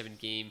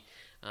 57-game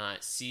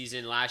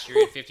season. Last year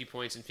he had 50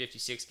 points in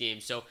 56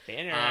 games. So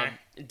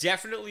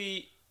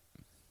definitely,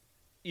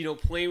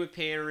 playing with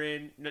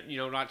Panarin,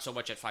 not so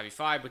much at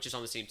 5v5, but just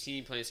on the same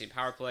team, playing the same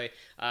power play.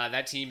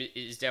 That team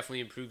is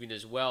definitely improving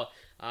as well.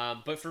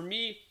 But for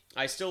me,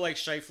 I still like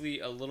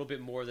Scheifele a little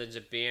bit more than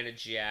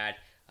Zibanejad.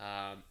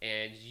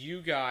 And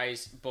you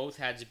guys both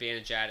had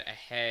Zibanejad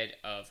ahead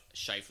of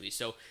Scheifele.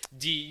 So,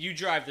 D, you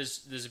drive the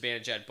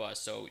Zibanejad bus.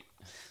 So,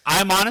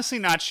 I'm honestly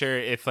not sure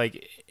if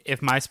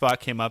my spot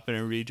came up in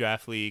a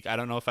redraft league, I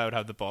don't know if I would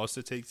have the balls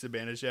to take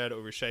Zibanejad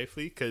over Scheifele,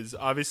 because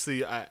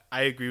obviously I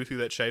agree with you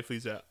that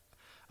Scheifele's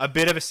a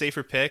bit of a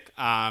safer pick.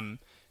 And,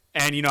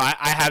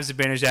 I have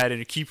Zibanejad in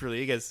a keeper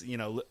league, as,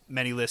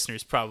 many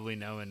listeners probably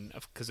know, and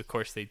because of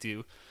course they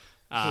do.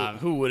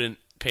 Who wouldn't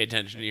pay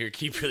attention to your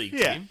keeper league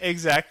Yeah, team?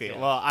 exactly. Yeah.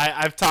 Well,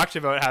 I've talked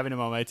about having him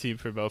on my team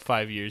for about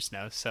 5 years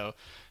now, so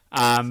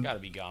It's got to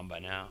be gone by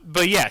now.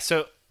 But yeah,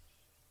 so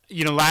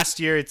last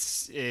year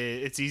it's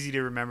easy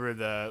to remember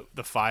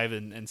the 5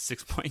 and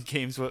 6 point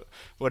games,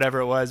 whatever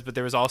it was. But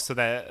there was also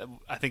that,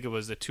 I think it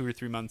was a 2 or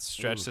 3 month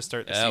stretch to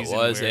start the season.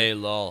 That was where, a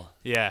lull.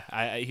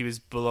 Yeah, he was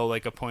below a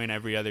point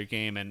every other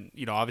game, and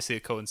obviously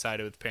it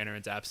coincided with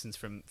Panarin's absence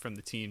from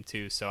the team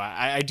too. So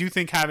I do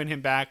think having him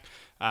back,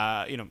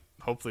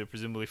 hopefully or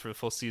presumably for the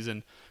full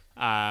season,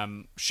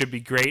 should be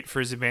great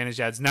for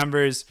Zibanejad's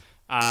numbers.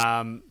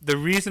 The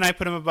reason I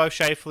put him above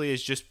Scheifele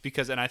is just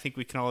because, and I think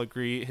we can all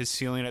agree, his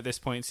ceiling at this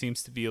point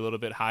seems to be a little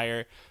bit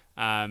higher.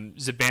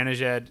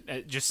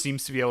 Zibanejad just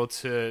seems to be able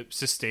to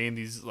sustain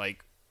these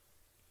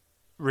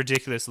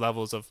ridiculous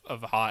levels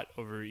of hot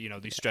over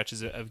these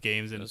stretches of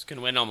games, and Those can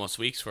win almost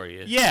weeks for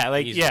you. yeah,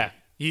 Easily. yeah.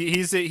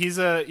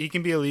 He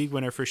can be a league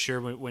winner for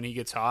sure when he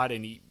gets hot,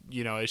 and he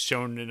has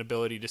shown an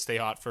ability to stay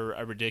hot for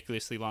a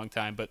ridiculously long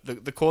time. But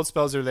the cold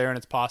spells are there, and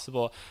it's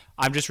possible.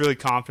 I'm just really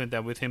confident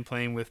that with him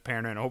playing with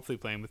Panarin, hopefully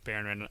playing with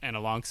Panarin and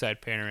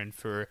alongside Panarin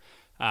for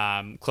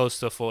close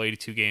to a full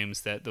 82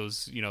 games, that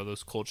those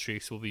cold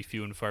streaks will be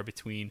few and far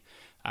between.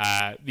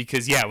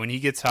 Because when he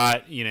gets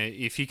hot,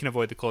 if he can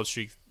avoid the cold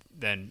streak,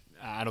 then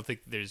I don't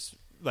think there's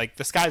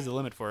the sky's the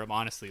limit for him.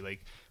 Honestly,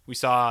 we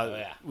saw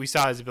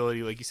his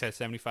ability, like you said,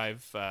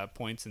 75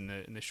 points in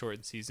the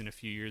shortened season a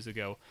few years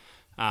ago.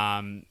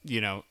 90,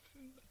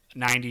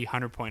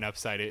 100-point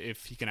upside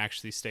if he can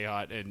actually stay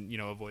hot and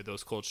avoid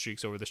those cold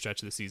streaks over the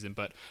stretch of the season.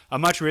 But a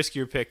much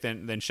riskier pick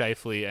than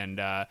Scheifele, and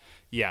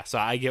so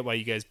I get why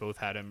you guys both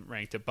had him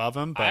ranked above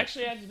him. But I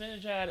actually had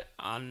Zibanejad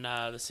on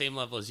the same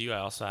level as you. I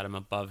also had him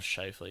above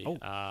Scheifele.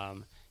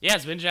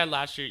 Zibanejad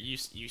last year,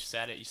 you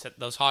said it. You said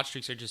those hot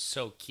streaks are just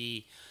so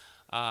key.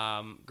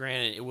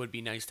 Granted, it would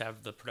be nice to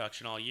have the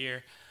production all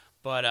year,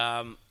 But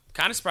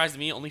kind of surprised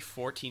me, only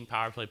 14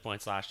 power play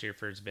points last year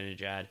for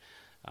Zibanejad.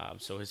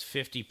 So his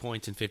 50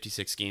 points in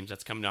 56 games,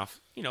 that's coming off,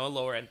 a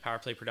lower end power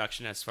play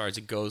production as far as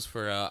it goes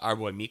for our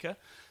boy Mika.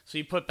 So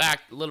you put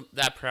back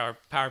that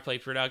power play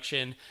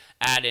production,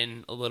 add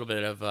in a little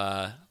bit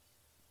of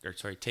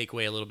take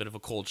away a little bit of a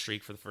cold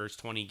streak for the first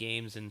 20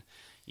 games, and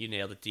you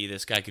nailed it, D.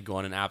 This guy could go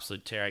on an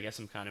absolute tear. I guess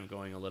I'm kind of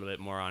going a little bit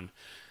more on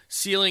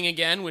ceiling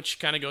again, which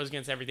kind of goes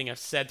against everything I've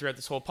said throughout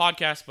this whole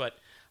podcast, but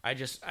I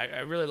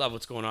really love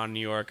what's going on in New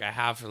York. I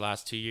have for the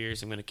last 2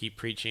 years. I'm going to keep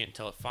preaching it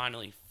until it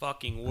finally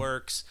fucking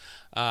works.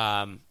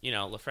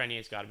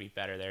 Lafreniere's got to be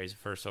better there. He's a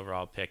first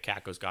overall pick.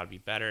 Kakko's got to be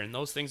better, and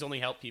those things only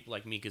help people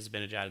like Mika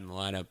Zibanejad in the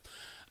lineup.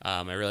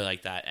 I really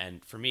like that,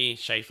 and for me,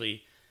 Scheifele,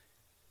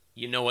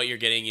 you know what you're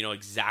getting. You know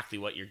exactly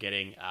what you're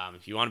getting.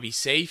 If you want to be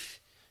safe,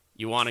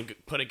 you want to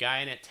put a guy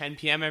in at 10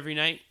 p.m. every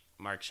night,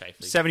 Mark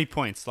Scheifele. 70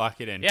 points,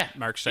 lock it in. Yeah,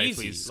 Mark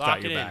Scheifele's lock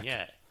got your it back. in.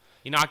 Yeah,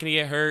 you're not going to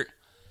get hurt.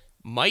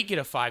 Might get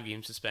a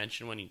 5-game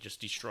suspension when he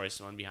just destroys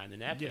someone behind the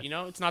net. But,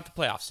 it's not the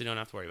playoffs, so you don't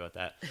have to worry about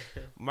that.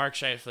 Mark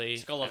Scheifele,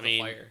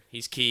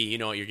 he's key. You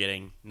know what you're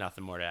getting.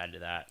 Nothing more to add to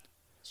that.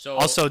 So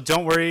also,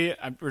 don't worry.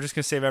 We're just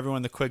going to save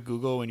everyone the quick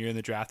Google when you're in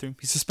the draft room.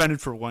 He's suspended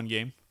for 1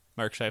 game,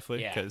 Mark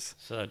Scheifele.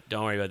 So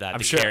don't worry about that.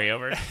 I'm sure, carry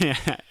over. Yeah,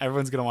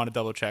 everyone's going to want to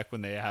double check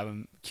when they have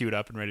him queued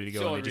up and ready to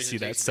go, and they just see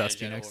that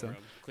Susky next to him.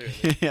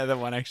 Yeah, that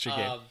one extra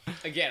game.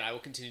 Again, I will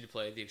continue to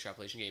play the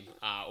extrapolation game.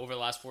 Over the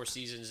last 4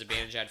 seasons,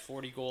 Zibanejad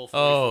 40 goal,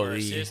 44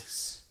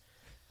 assists,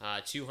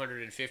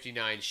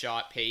 259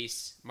 shot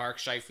pace. Mark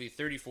Scheifele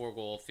 34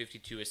 goal,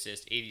 52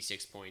 assists,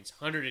 86 points,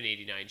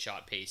 189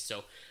 shot pace.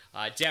 So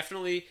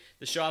definitely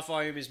the shot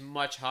volume is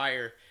much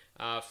higher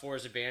for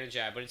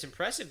Zibanejad, but it's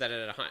impressive that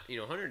at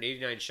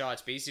 189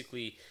 shots,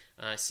 basically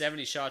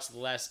 70 shots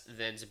less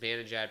than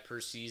Zibanejad per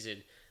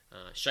season.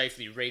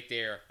 Scheifele right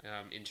there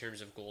in terms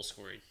of goal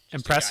scoring. Just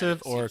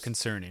impressive or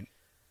concerning?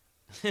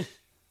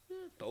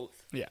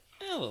 Both. Yeah.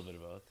 A little bit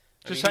of both.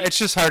 It's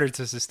just harder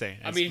to sustain.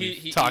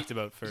 He talked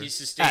about for he's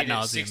sustained ad a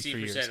nauseam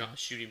 60%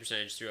 shooting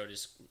percentage throughout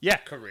his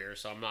career,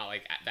 so I'm not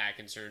like that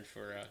concerned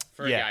for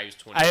a guy who's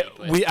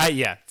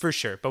 20. For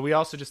sure. But we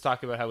also just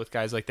talked about how with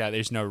guys like that,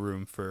 there's no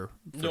room for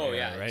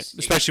error, right?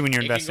 Especially when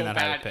you're investing in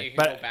that high pick. It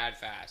can go bad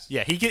fast.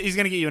 Yeah, he's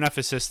going to get you enough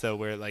assists though,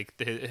 where like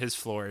his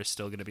floor is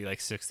still going to be like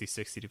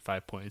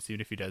 65 points,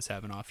 even if he does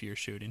have an off year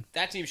shooting.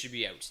 That team should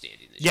be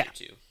outstanding this year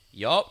too.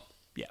 Yup.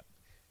 Yeah.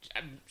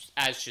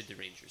 As should the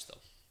Rangers though.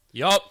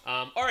 Yup.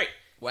 All right.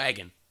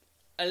 Wagon.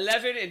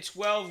 11 and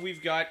 12,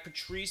 we've got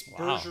Patrice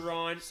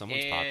Bergeron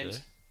Someone's and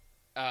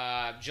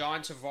popular.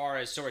 John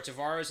Tavares. Sorry,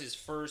 Tavares is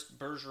first,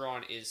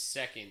 Bergeron is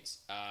second,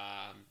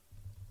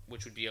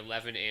 which would be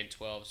 11 and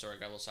 12. Sorry, I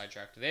got a little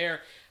sidetracked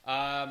there.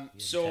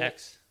 So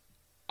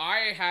I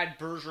had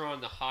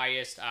Bergeron the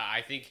highest.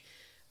 I think,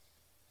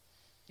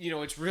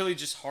 it's really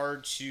just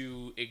hard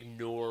to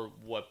ignore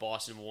what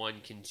Boston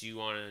 1 can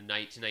do on a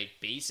night-to-night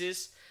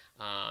basis.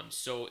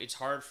 So it's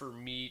hard for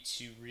me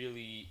to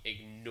really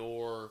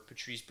ignore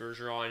Patrice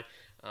Bergeron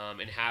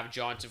and have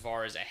John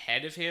Tavares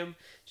ahead of him,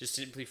 just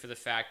simply for the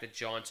fact that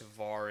John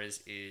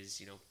Tavares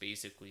is,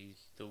 basically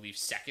the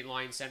Leafs' second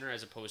line center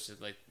as opposed to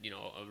a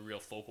real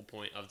focal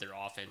point of their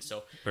offense.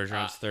 So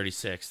Bergeron's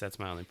 36. That's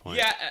my only point.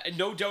 Yeah,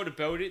 no doubt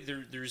about it.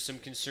 There's some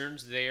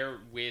concerns there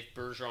with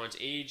Bergeron's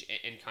age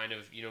and kind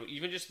of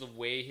even just the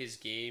way his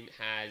game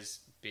has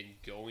been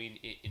going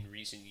in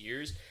recent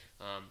years.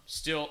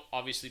 Still,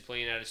 obviously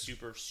playing at a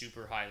super,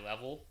 super high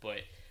level,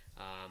 but...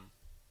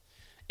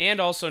 And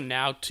also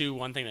now, too,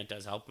 one thing that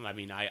does help him,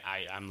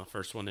 I'm the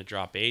first one to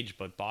drop age,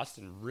 but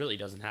Boston really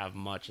doesn't have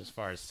much as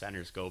far as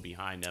centers go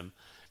behind him.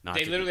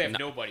 They literally have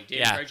nobody.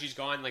 David Krejci's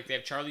gone. They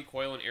have Charlie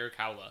Coyle and Eric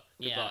Howla.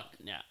 Good luck.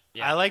 Yeah.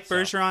 I like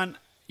Bergeron.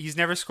 He's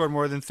never scored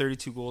more than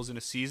 32 goals in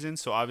a season,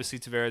 so obviously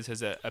Tavares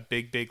has a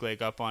big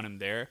leg up on him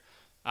there.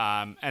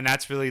 And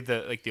that's really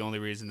the only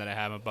reason that I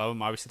have him above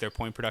him. Obviously, their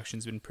point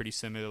production's been pretty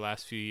similar the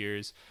last few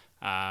years.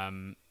 I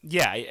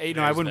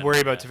wouldn't worry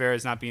about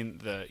Tavares not being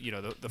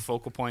the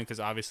focal point because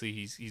obviously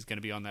he's going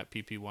to be on that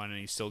PP1 and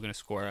he's still going to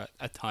score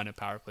a ton of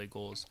power play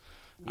goals.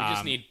 We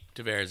just need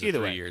Tavares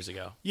 3 years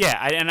ago. Yeah,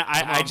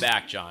 I'm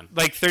back, John.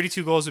 Like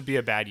 32 goals would be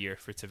a bad year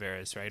for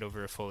Tavares, right?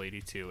 Over a full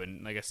 82,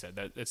 and like I said,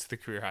 that's the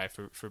career high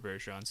for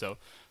Bergeron. So.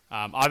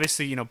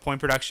 Obviously,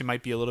 point production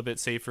might be a little bit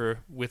safer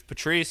with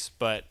Patrice,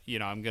 but,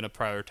 I'm going to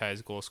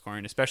prioritize goal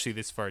scoring, especially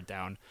this far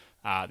down.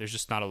 There's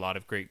just not a lot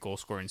of great goal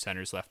scoring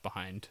centers left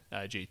behind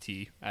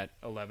JT at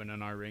 11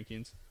 in our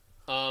rankings.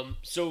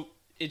 So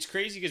it's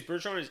crazy because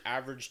Bergeron has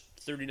averaged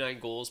 39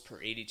 goals per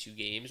 82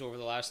 games over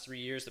the last 3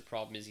 years. The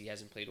problem is he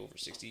hasn't played over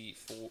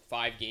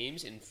 65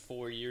 games in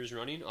 4 years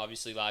running.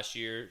 Obviously, last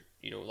year,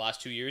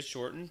 last 2 years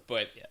shortened,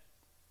 but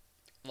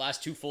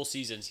last 2 full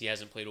seasons, he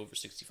hasn't played over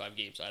 65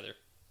 games either.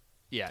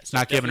 Yeah, it's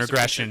not giving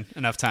regression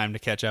enough time to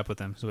catch up with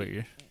him. Is what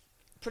you're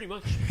pretty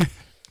much.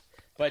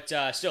 But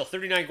still,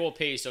 39 goal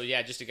pace. So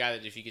yeah, just a guy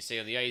that if he could stay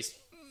on the ice,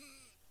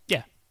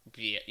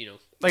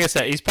 like I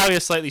said, he's probably a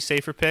slightly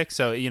safer pick.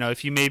 So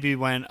if you maybe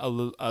went a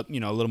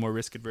little more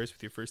risk adverse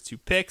with your first 2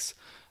 picks,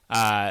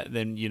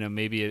 then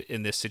maybe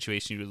in this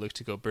situation you would look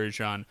to go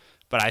Bergeron.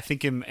 But I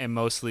think in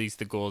most leagues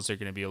the goals are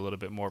going to be a little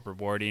bit more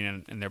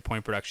rewarding, and their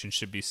point production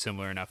should be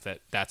similar enough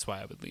that's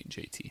why I would lean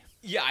JT.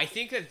 Yeah, I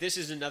think that this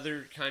is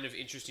another kind of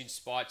interesting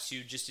spot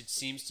too. Just it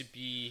seems to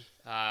be.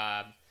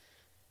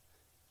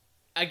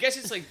 I guess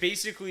it's like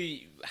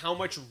basically how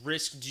much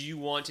risk do you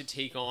want to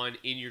take on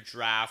in your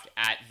draft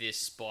at this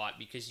spot?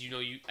 Because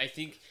I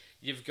think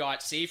you've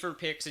got safer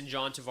picks in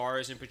John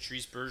Tavares and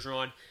Patrice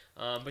Bergeron,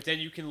 but then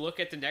you can look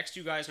at the next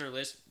two guys on our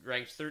list,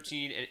 ranked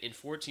 13 and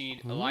 14,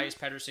 Elias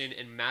Pettersson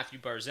and Matthew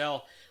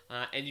Barzal,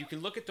 and you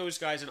can look at those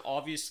guys, and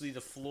obviously the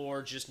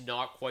floor just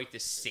not quite the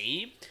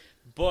same,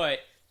 but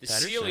the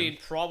ceiling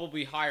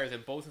probably higher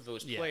than both of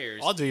those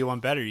players. I'll do you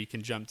one better. You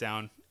can jump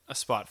down a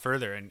spot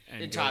further and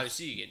Tyler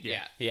Seguin,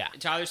 yeah. And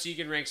Tyler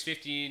Seguin ranks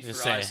 15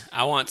 for us.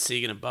 I want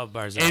Seguin above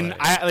Barzal. And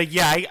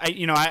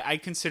I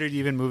considered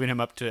even moving him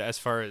up to as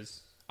far as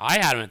I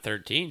had him at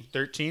 13.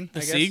 13, the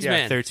Siegs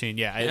man. 13.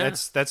 Yeah,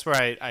 that's where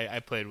I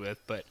played with.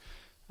 But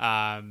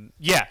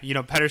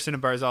Pettersson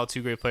and Barzal,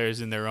 two great players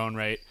in their own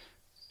right.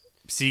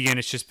 Seguin,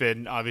 it's just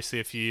been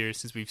obviously a few years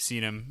since we've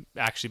seen him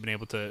actually been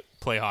able to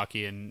play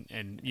hockey,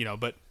 and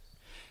but.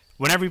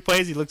 Whenever he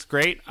plays, he looks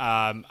great.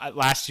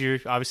 Last year,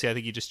 obviously, I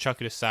think he just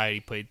chucked it aside. He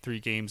played 3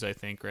 games, I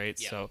think, right?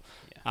 Yeah.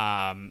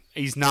 So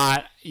he's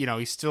not,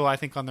 he's still, I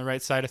think, on the right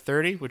side of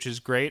 30, which is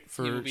great.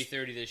 He will be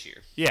 30 this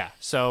year. Yeah.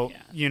 So,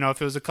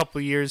 if it was a couple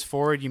of years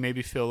forward, you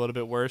maybe feel a little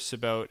bit worse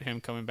about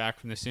him coming back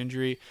from this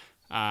injury.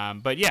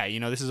 But,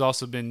 this has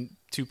also been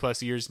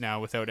 2+ years now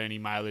without any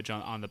mileage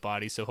on the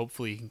body. So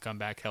hopefully he can come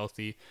back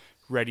healthy,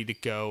 ready to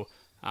go.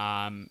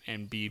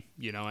 And be,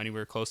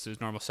 anywhere close to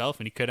his normal self,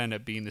 and he could end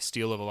up being the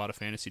steal of a lot of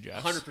fantasy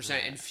drafts.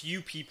 100%, and few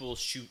people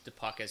shoot the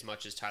puck as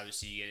much as Tyler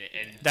Seguin.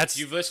 And if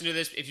you've listened to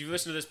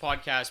this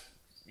podcast,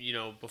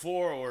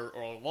 before or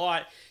a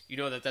lot,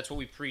 that's what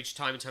we preach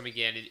time and time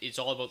again. It's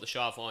all about the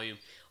shot volume.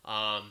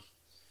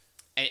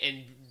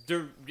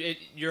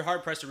 You're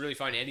hard pressed to really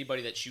find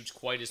anybody that shoots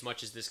quite as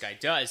much as this guy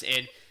does,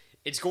 and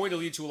it's going to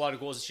lead to a lot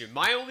of goals this year.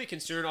 My only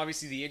concern,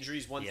 obviously, the injury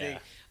is one thing.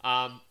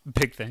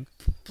 Big thing.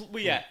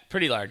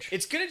 Pretty large.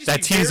 It's gonna just that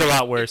be team's very, a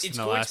lot worse than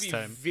the last time. It's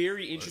going to be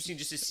very interesting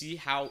just to see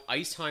how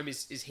ice time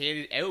is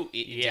handed out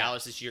in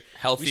Dallas this year.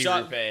 Healthy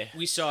Rupe.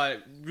 We saw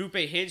Rupe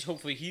Hinge.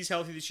 Hopefully, he's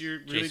healthy this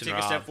year. Really Jason take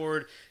Robb. a step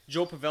forward.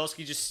 Joe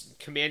Pavelski just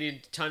commanding a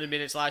ton of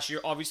minutes last year.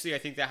 Obviously, I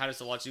think that had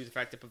a lot to do with the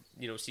fact that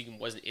Seguin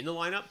wasn't in the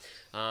lineup.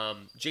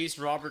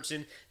 Jason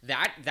Robertson.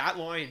 That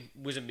line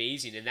was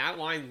amazing, and that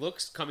line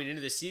looks coming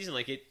into the season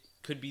like it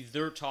could be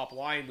their top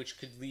line, which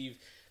could leave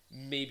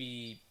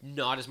maybe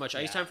not as much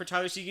ice time for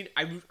Tyler Seguin.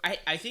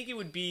 I think it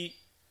would be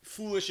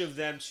foolish of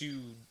them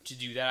to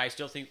do that. I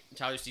still think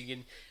Tyler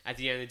Seguin, at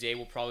the end of the day,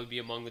 will probably be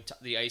among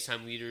the ice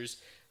time leaders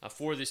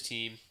for this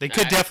team. They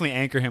could definitely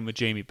anchor him with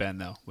Jamie Benn,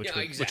 though, which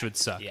would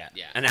suck. Yeah.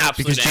 An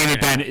absolute because Jamie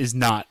anchor. Benn is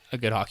not a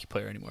good hockey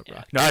player anymore,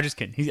 Brock. No, I'm just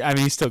kidding.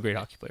 He's still a great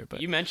hockey player. But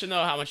you mentioned,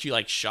 though, how much you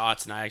like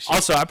shots, and I actually...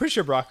 Also, I'm pretty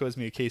sure Brock owes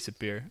me a case of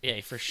beer. Yeah,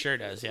 he for sure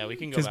does. Yeah, we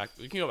can go back.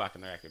 We can go back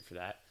on the record for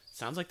that.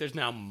 Sounds like there's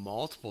now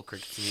multiple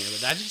crickets in here,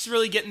 but that's just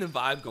really getting the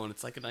vibe going.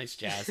 It's like a nice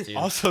jazz, dude.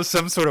 Also,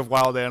 some sort of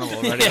wild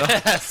animal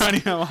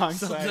running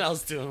alongside. Something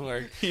else doing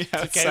work.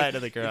 Outside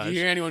of the garage. If you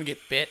hear anyone get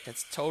bit,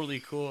 that's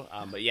totally cool.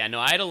 But yeah, no,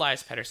 I had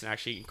Elias Pettersson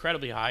actually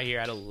incredibly high here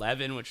at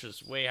 11, which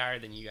was way higher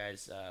than you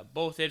guys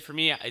both did. For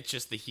me, it's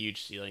just the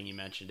huge ceiling. You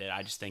mentioned it.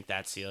 I just think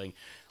that ceiling.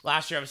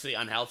 Last year, obviously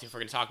unhealthy. If we're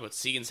going to talk about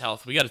Seguin's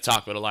health, we got to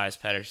talk about Elias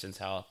Pettersson's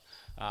health.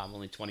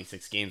 Only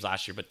 26 games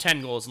last year, but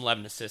 10 goals and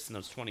 11 assists in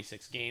those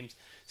 26 games.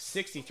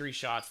 63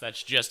 shots,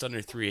 that's just under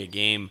 3 a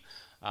game.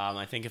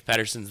 I think if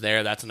Pettersson's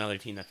there, that's another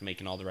team that's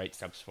making all the right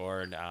steps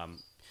forward.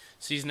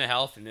 Season of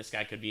health, and this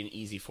guy could be an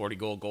easy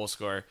 40-goal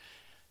scorer.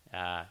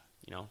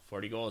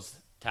 40 goals,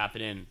 tap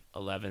it in,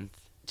 11th.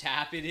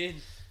 Tap it in.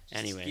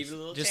 Anyways,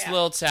 just a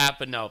little tap,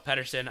 but no,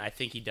 Pettersson, I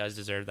think he does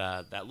deserve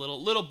that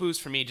little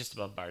boost for me, just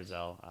above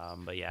Barzal.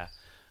 But yeah,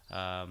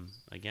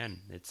 again,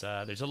 it's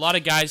there's a lot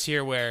of guys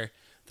here where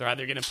they're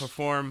either going to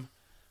perform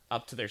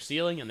up to their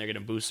ceiling and they're going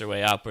to boost their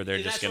way up, or they're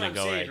just going to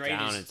go right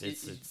down.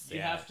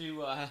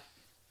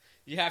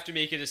 You have to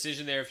make a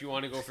decision there if you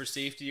want to go for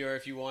safety or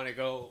if you want to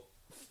go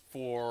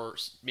for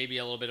maybe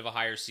a little bit of a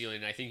higher ceiling.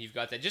 And I think you've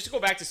got that. Just to go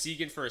back to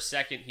Seguin for a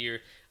second here,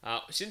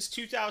 since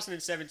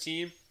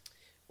 2017,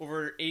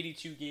 over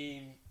 82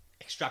 game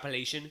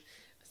extrapolation,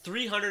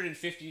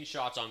 315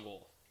 shots on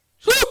goal.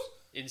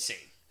 Insane.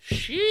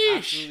 Sheesh.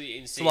 Absolutely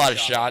insane. It's a lot of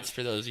shots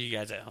for those of you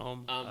guys at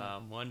home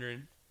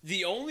wondering.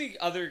 The only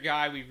other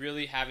guy we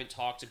really haven't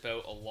talked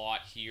about a lot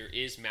here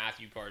is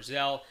Matthew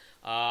Barzal.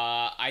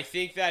 I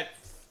think that,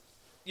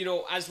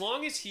 as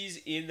long as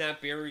he's in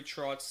that Barry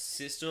Trotz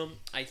system,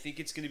 I think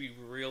it's going to be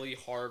really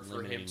hard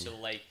for him to,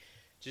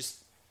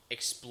 just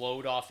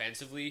explode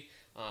offensively.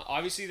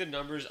 Obviously, the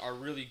numbers are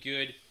really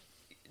good.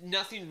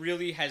 Nothing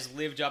really has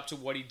lived up to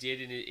what he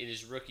did in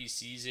his rookie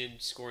season,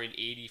 scoring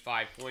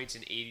 85 points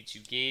in 82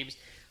 games.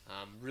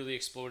 Really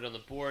exploded on the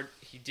board.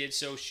 He did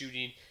so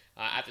shooting,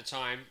 at the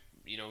time,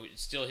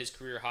 it's still his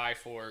career high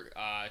for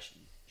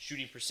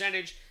shooting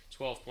percentage,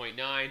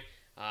 12.9.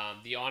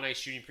 The on-ice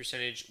shooting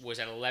percentage was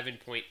at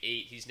 11.8.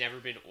 He's never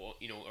been,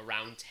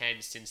 around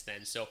 10 since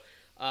then. So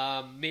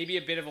maybe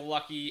a bit of a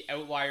lucky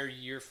outlier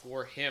year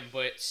for him,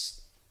 but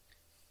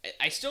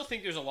I still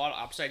think there's a lot of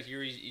upside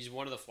here. He's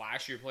one of the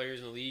flashier players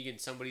in the league and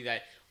somebody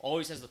that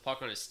always has the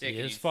puck on his stick.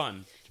 It's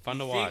fun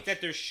to watch. I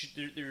think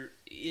that there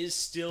is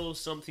still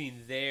something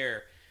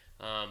there,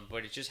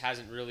 but it just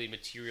hasn't really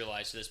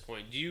materialized to this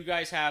point. Do you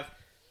guys have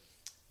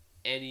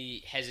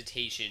any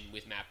hesitation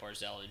with Matt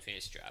Barzal in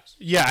fantasy drafts?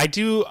 Yeah, I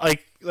do.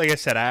 Like I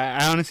said,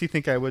 I honestly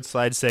think I would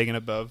slide Seguin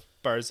above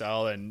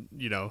Barzal, and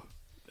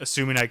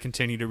assuming I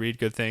continue to read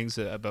good things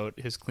about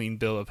his clean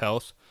bill of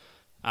health.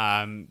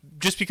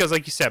 Just because,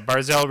 like you said,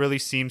 Barzal really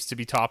seems to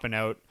be topping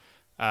out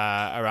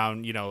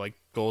around like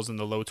goals in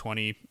the low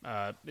 20,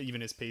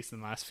 even his pace in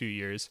the last few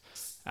years.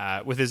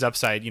 With his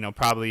upside,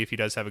 probably if he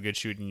does have a good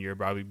shooting year,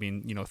 probably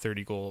being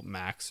 30 goal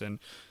max and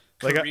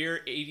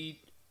career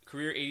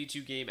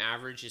 82 game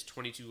average is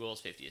 22 goals,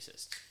 50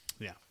 assists.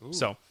 Yeah. Ooh.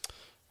 So,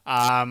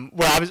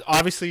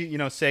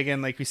 obviously,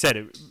 Seguin, like we said,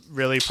 it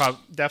really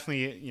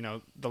definitely,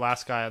 the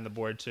last guy on the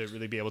board to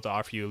really be able to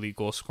offer you elite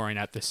goal scoring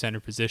at the center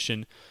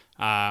position.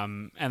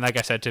 And like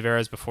I said,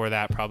 Tavares before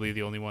that, probably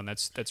the only one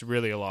that's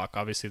really a lock.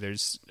 Obviously,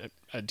 there's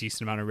a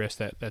decent amount of risk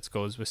that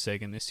goes with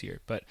Seguin this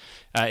year. But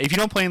if you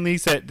don't play in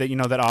leagues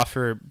that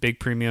offer big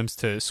premiums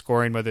to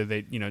scoring, whether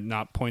they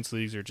not points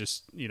leagues or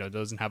just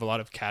doesn't have a lot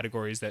of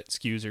categories that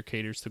skews or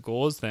caters to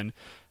goals, then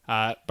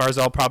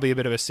Barzal probably a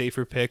bit of a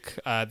safer pick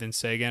than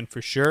Seguin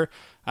for sure.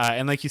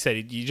 And like you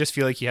said, you just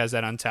feel like he has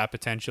that untapped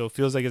potential.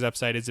 Feels like his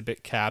upside is a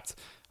bit capped.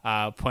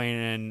 Playing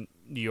in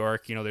New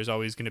York, there's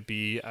always going to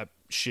be a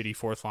shitty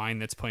fourth line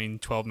that's playing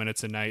 12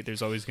 minutes a night.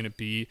 There's always going to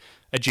be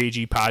a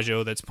JG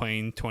Pageau that's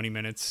playing 20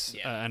 minutes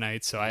a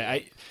night. So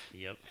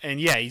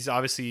he's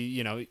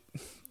obviously,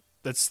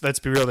 let's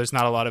be real. There's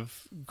not a lot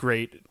of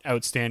great,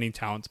 outstanding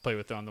talent to play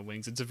with on the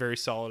wings. It's a very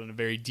solid and a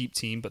very deep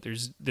team, but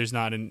there's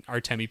not an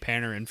Artemi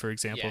Panarin, for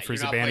example, for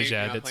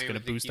Zibanejad that's going to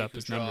boost up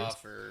his numbers.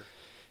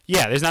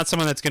 Yeah, there's not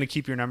someone that's going to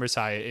keep your numbers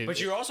high. But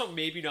you're also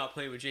maybe not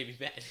playing with Jamie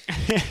Benn.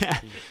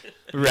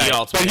 Right.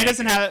 But he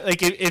doesn't have,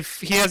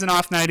 if he has an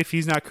off night, if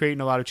he's not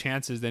creating a lot of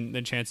chances,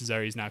 then chances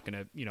are he's not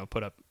going to,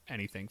 put up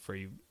anything for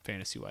you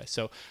fantasy-wise.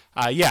 So,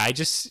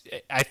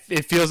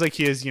 it feels like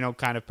he is,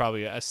 kind of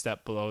probably a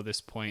step below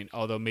this point,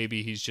 although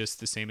maybe he's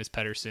just the same as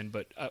Pettersson,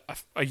 but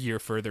a year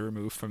further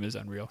removed from his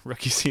unreal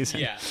rookie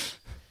season. Yeah.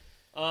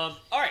 All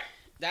right.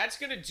 That's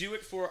going to do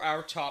it for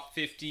our top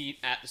 15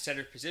 at the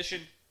center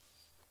position.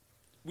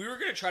 We were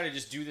going to try to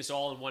just do this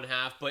all in one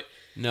half, but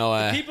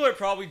the people are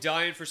probably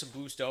dying for some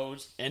Blue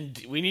Stones.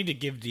 And we need to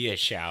give D a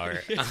shower.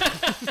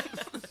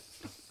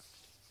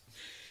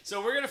 So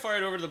we're going to fire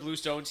it over to the Blue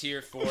Stones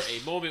here for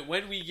a moment.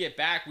 When we get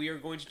back, we are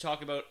going to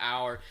talk about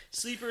our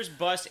sleepers,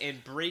 busts,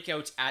 and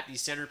breakouts at the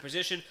center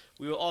position.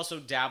 We will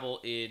also dabble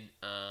in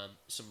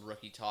some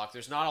rookie talk.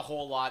 There's not a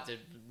whole lot to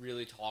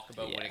really talk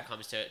about when it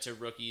comes to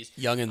rookies.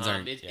 Youngins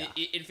aren't.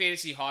 In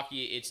fantasy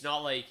hockey, it's not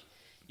like...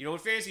 in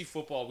fantasy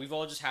football, we've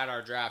all just had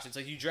our drafts. It's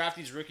like you draft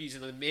these rookies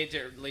in the mid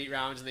to late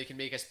rounds, and they can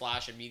make a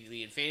splash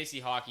immediately. In fantasy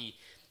hockey,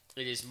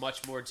 it is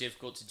much more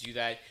difficult to do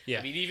that. Yeah.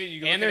 I mean, even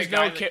you and there's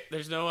no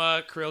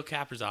Kirill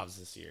Kaprizovs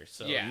this year,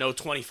 so no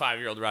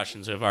 25-year-old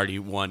Russians who have already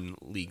won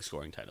league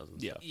scoring titles and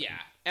stuff. Yeah,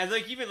 and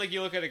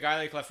you look at a guy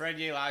like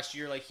Lafreniere last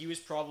year, he was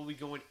probably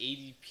going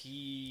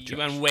ADP. He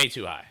went way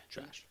too high.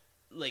 Trash.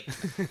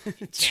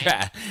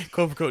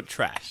 Quote unquote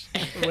trash.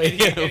 Way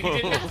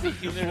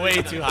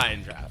too high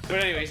in draft. But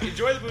anyways,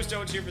 enjoy the Blue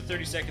Stones here for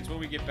 30 seconds. When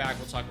we get back,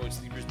 we'll talk about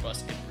sleepers,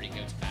 busts, and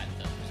breakouts at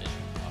the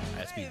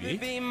position. SBB.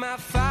 Be my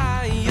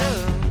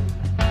fire.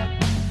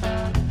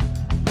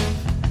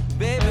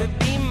 Baby,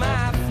 be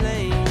my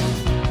flame.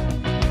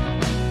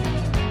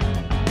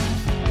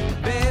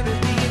 Baby,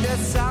 be the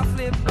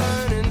softly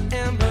burning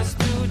embers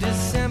through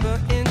December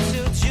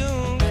into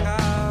June.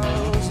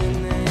 Calls your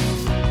name.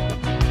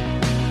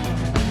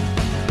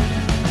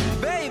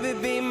 Baby,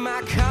 be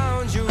my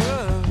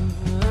conjurer.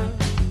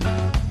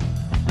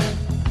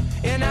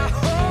 And I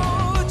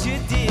hold you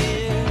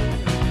dear.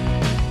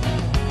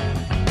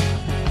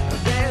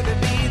 Baby,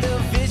 be the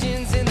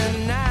visions in the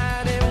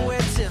night and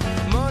wait till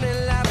morning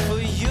light for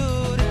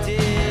you to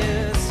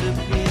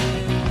disappear.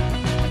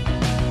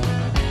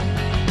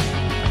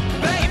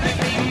 Baby,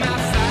 be my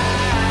fire.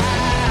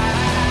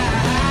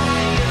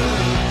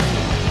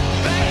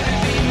 Baby,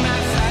 be my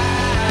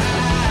fire.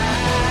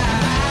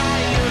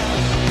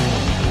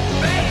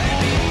 Baby,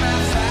 be my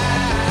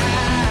fire.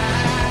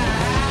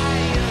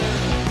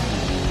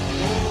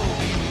 Oh,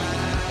 be my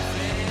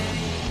flame.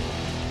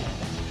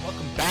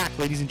 Welcome back,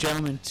 ladies and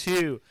gentlemen,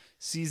 to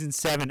Season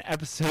 7,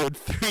 Episode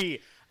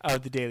 3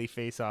 of the Daily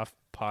Face-Off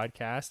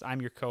podcast. I'm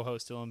your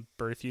co-host, Dylan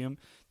Berthium.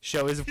 The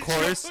show is, of I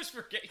course... almost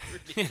forget your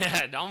name.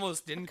 Yeah, it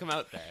almost didn't come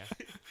out there.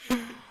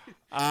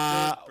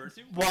 I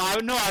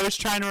was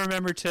trying to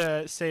remember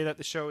to say that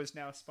the show is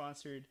now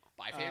sponsored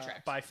By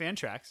Fantrax. by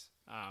Fantrax.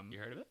 You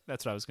heard of it?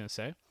 That's what I was going to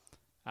say.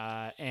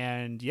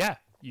 And yeah,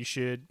 you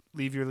should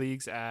leave your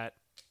leagues at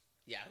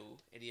Yahoo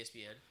and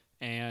ESPN.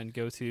 and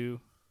go to...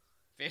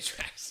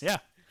 Fantrax. Yeah.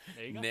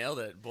 There you go. Nailed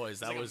it,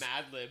 boys. It's like was a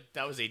Mad Lib.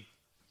 that was a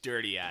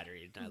dirty ad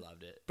read, and I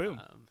loved it. Boom.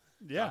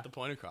 Yeah. Got the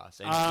point across.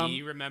 And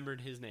he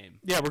remembered his name.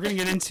 Yeah, we're going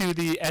to get into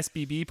the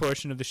SBB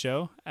portion of the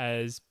show,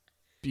 as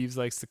Beeves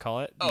likes to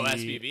call it. Oh,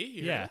 SBB?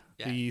 You Yeah, heard it?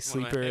 Yeah, the one of my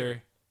sleeper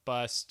favorite.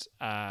 bust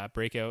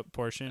breakout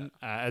portion,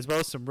 as well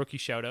as some rookie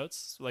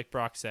shout-outs. Like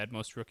Brock said,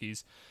 most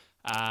rookies.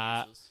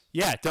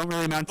 Yeah, don't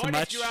really amount to But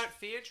much. if you're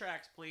at Fantrax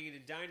playing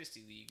in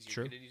dynasty leagues, you're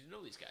True. going to need to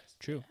know these guys.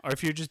 True. Or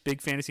if you're just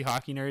big fantasy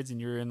hockey nerds and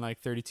you're in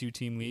like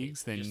 32-team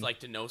leagues, then Just like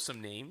to know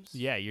some names.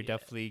 yeah, you're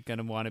definitely going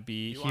to want to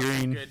be You want some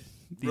hearing good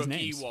these rookie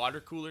names.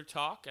 water cooler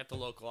talk at the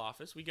local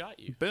office? We got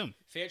you. Boom.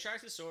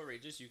 Fantrax is so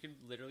outrageous. You can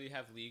literally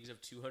have leagues of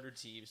 200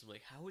 teams. I'm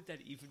like, how would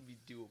that even be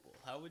doable?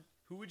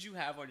 Who would you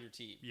have on your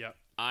team? Yep.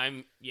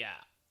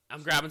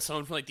 I'm grabbing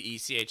someone from like the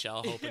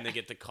ECHL, hoping to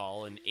get the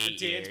call in 8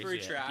 The years. Dansbury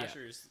Yeah.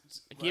 Trashers.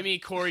 Give me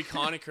Corey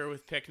Conacher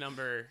with pick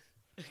number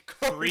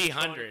Corey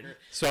 300. Conacher.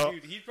 So-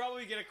 Dude, he'd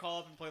probably get a call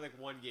up and play like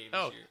one game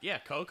Oh this year. yeah,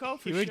 Coco.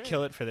 For He would sure.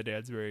 kill it for the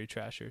Dansbury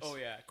Trashers. Oh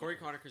yeah, Corey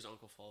Conacher's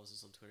uncle follows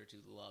us on Twitter too.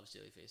 Loves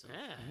Daily Face.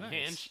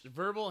 Yeah,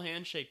 verbal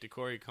handshake to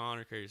Corey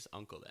Conacher's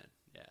uncle. Then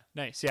yeah,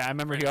 Nice. Yeah, I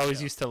remember he Friend of always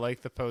the show. used to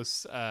like the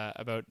posts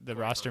about the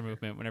roster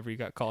movement whenever he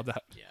got called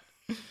up. Yeah,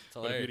 it's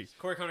hilarious.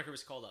 Corey Conacher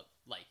was called up.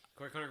 Like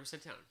Corey Conacher was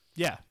sent down.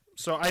 Yeah.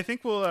 So I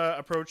think we'll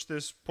approach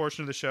this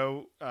portion of the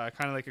show kind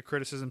of like a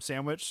criticism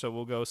sandwich. So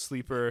we'll go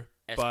sleeper,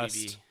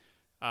 bust,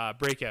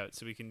 breakout.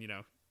 So we can,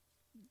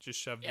 just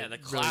shove Yeah, the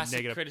really classic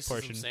negative criticism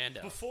portion.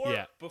 Sando. Before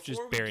Yeah, before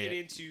just we bury get it.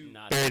 into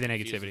Not Bury the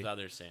confused negativity. with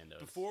other Sandos.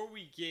 before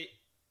we get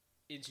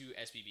into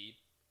SBB,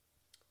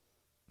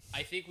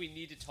 I think we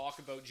need to talk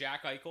about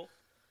Jack Eichel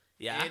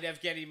yeah. and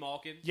Evgeny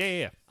Malkin.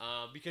 Yeah.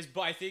 Because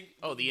I think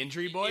The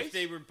injury boys? if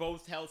they were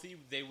both healthy,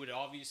 they would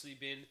obviously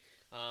been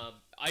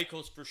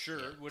Eichel's for sure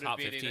would have top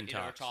been 15 in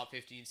our tops. top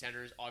 15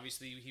 centers.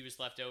 Obviously, he was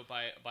left out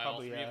by all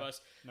Probably, three of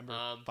us. number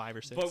 5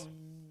 or 6. But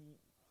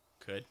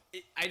Could.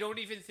 I don't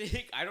even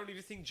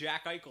think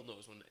Jack Eichel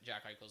knows when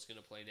Jack Eichel's going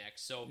to play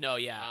next. So No,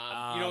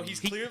 yeah. he's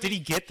He- clearly did he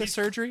get the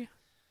surgery?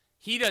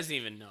 He doesn't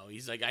even know.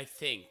 He's like, I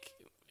think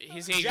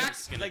his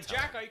agent's gonna tell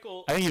Jack him.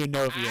 Eichel. I don't even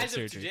know if he had as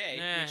of surgery. today,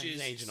 Nah, which his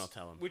is agent will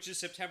tell him. which is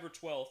September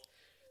 12th.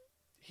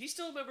 He's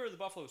still a member of the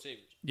Buffalo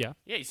Sabres, Yeah.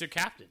 Yeah, he's their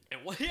captain.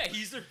 and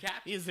he's their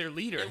captain. He is their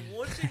leader. And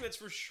one thing that's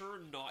for sure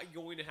not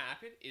going to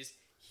happen is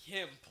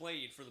him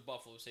playing for the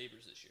Buffalo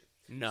Sabres this year.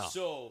 No.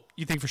 So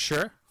You think for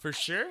sure? For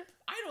sure?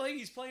 I don't think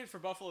he's playing for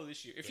Buffalo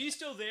this year. If he's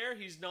still there,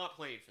 he's not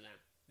playing for them.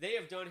 They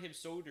have done him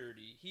so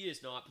dirty. He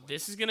is not playing.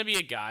 This is gonna be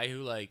a guy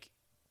who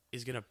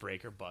is gonna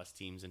break or bust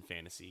teams in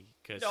fantasy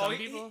because No, some he-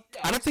 people.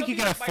 yeah, I don't think some you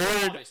can people like Michael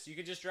afford- Thomas. You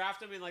can just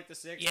draft him in like the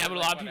 6th. Yeah, but a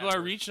lot of people are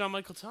reaching on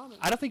Michael Thomas.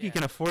 I don't think you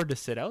can afford to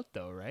sit out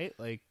though, right?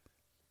 Like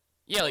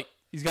Yeah,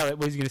 he's got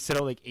what he's going to sit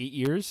out like 8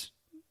 years.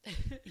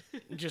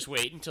 just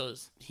wait until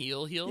his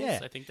heel heals.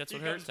 Yeah. I think that's He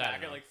what comes hurts. I back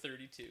don't at know. like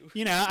 32.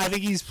 I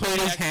think he's played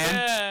his hand.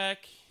 Jack.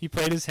 He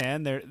played his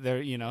hand. They're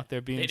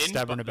they're being They didn't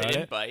stubborn bu- about they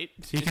didn't it. bite.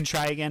 He can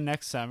try again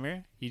next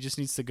summer. He just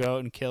needs to go out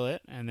and kill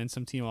it, and then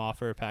some team will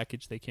offer a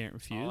package they can't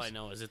refuse. All I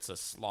know is it's a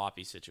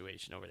sloppy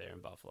situation over there in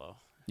Buffalo.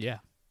 Yeah.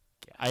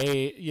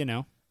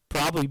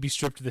 Probably be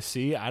stripped to the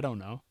sea. I don't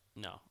know.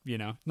 No.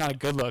 Not a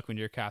good look when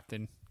your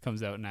captain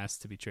comes out and asks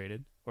to be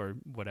traded or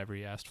whatever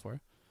he asked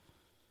for,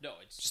 No,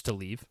 it's just to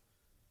leave.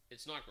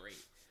 it's not great.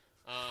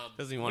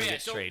 Doesn't he want but to yeah,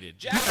 get so traded?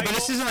 Jack But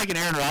this Eichel- isn't like an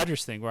Aaron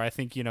Rodgers thing where I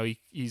think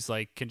he's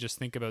like can just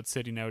think about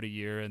sitting out a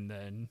year and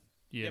then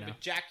but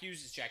Jack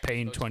Hughes is Jack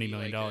paying Hughes supposed to $20 be,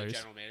 million. Like,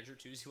 general manager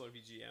too. Does he want to be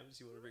GM? Does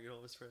he want to bring in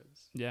all his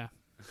friends? yeah.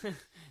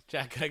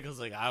 Jack Eichel's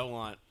like, I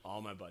want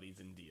all my buddies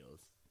in deals.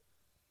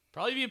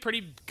 Probably be a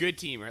pretty good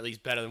team, or at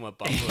least better than what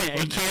Buffalo.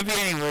 It can't be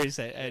any worse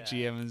at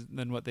GM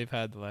than what they've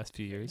had the last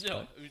few years. No,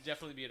 but- it would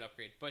definitely be an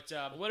upgrade. But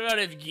What about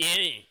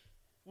Evgeny?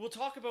 we'll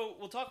talk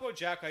about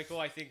Jack Eichel.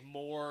 I think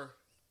more.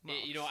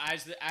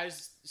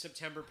 As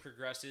September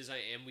progresses,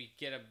 and we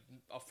get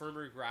a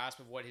firmer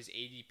grasp of what his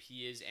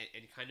ADP is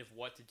and kind of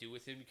what to do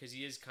with him, because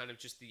he is kind of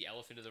just the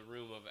elephant in the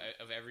room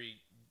of every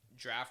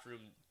draft room,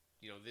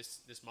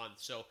 this month.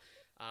 So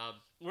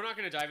we're not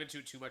going to dive into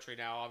it too much right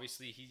now.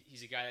 Obviously,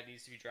 he's a guy that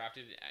needs to be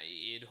drafted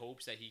in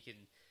hopes that he can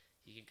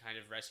kind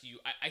of rescue you.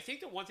 I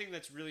think the one thing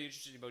that's really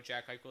interesting about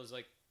Jack Eichel is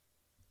like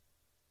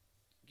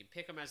you can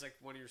pick him as like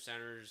one of your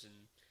centers, and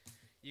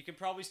you can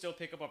probably still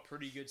pick up a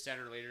pretty good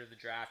center later in the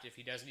draft if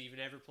he doesn't even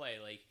ever play.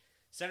 Like,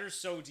 center's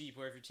so deep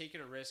where if you're taking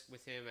a risk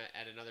with him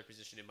at another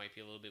position, it might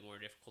be a little bit more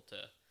difficult to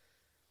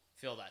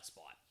fill that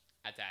spot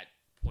at that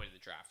point in the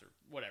draft or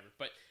whatever.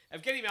 But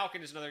Evgeny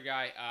Malkin is another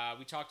guy.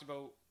 We talked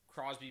about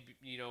Crosby,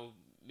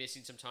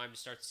 missing some time to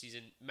start the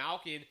season.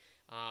 Malkin,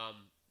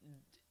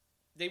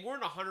 they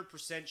weren't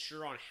 100%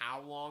 sure on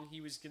how long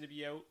he was going to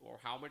be out or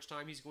how much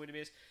time he's going to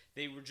miss.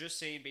 They were just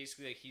saying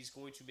basically that he's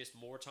going to miss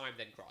more time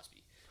than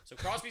Crosby. So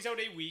Crosby's out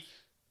a week.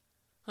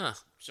 Huh.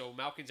 So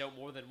Malkin's out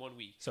more than 1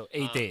 week. So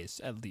 8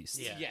 days at least.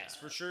 Yeah. Yes,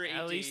 for sure.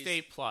 At least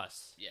 8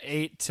 plus. Yes.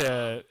 8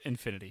 to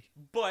infinity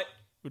But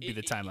would be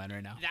the timeline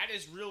right now. That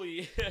is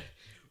really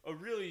a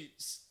really,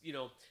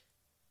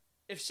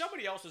 if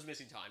somebody else was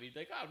missing time, you'd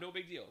be like, oh, no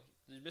big deal.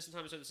 They're missing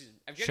time to start the season.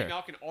 Evgeny Sure.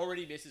 Malkin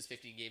already misses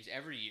 15 games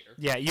every year.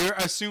 Yeah, you're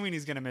assuming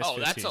he's going to miss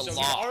 15. that's a So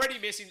lot. he's already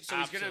missing. So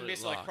he's going to Absolute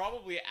miss lock. like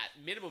probably at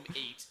minimum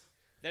 8.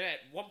 Then at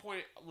one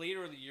point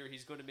later in the year,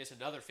 he's going to miss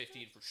another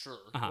 15 for sure.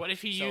 What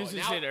if he So uses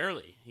now- it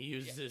early? He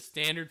uses his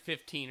standard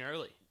 15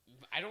 early.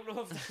 I don't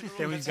know if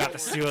Then we've that's got how the it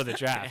steal works. of the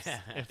draft,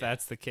 if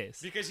that's the case.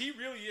 Because he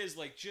really is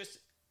like just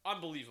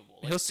unbelievable.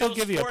 Like, He'll still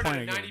give you a scoring point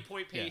at a game.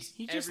 90-point Yeah. pace.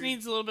 He just every-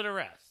 needs a little bit of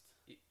rest.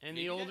 And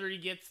Maybe the that- older he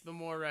gets, the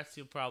more rest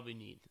he'll probably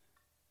need.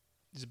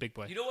 He's a big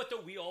boy. You know what though?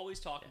 We always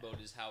talk about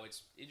is how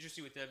it's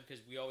interesting with them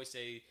because we always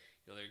say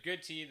they're a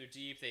good team, they're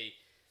deep,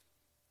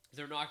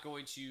 they're not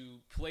going to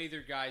play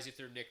their guys if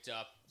they're nicked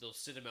up. They'll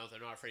sit them out. They're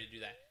not afraid to do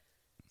that.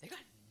 They got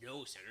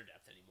no center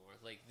depth anymore.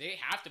 Like they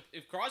have to.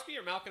 If Crosby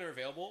or Malkin are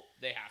available,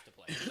 they have to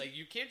play. Like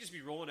you can't just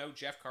be rolling out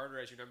Jeff Carter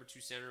as your number 2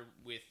 center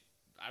with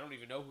I don't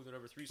even know who the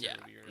number 3 center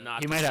will be. Right now.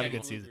 not He the might have a same good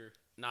old- season.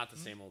 Not the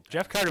same old.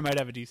 Jeff Carter might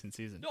have a decent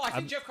season. No, I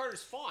think Jeff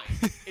Carter's fine.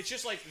 It's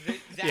just like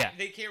Yeah.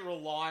 they can't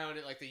rely on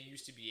it like they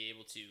used to be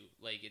able to.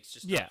 Like it's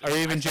just Yeah, not or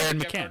there. even I still Jared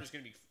think Jeff McCann. Carter's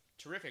going to be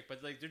terrific,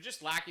 but like they're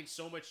just lacking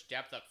so much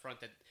depth up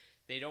front that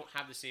they don't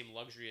have the same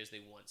luxury as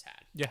they once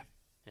had. Yeah.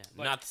 Yeah,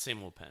 But- not the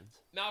same old Pens.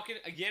 Malkin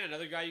again,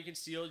 another guy you can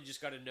steal. You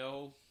just got to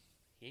know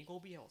he ain't gonna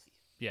be healthy.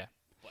 Yeah.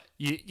 But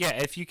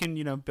If you can,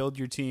 build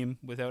your team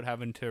without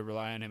having to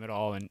rely on him at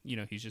all, and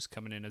he's just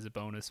coming in as a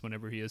bonus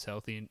whenever he is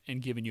healthy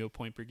and giving you a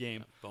point per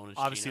game. Bonus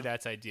Obviously, Gino.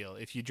 that's ideal.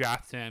 If you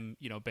draft him,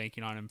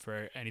 banking on him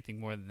for anything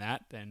more than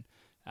that, then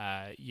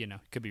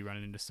could be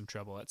running into some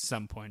trouble at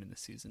some point in the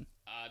season.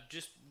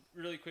 just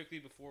really quickly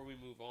before we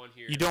move on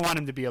here, You don't want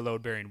him to be a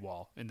load-bearing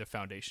wall in the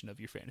foundation of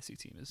your fantasy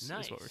team. Is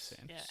what we're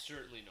saying. Yeah.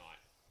 certainly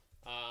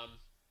not.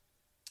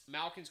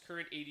 Malkin's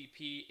current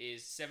ADP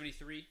is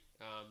 73.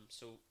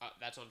 So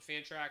that's on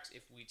Fantrax.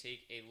 If we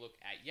take a look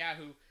at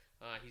Yahoo,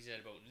 he's at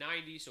about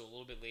 90, so a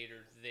little bit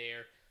later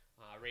there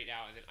right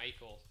now. And then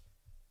Eichel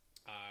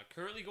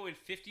currently going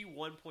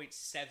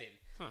 51.7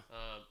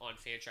 on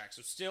Fantrax.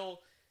 So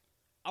still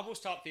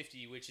almost top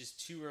 50, which is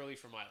too early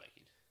for my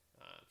liking.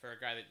 For a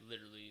guy that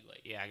literally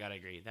Yeah, I gotta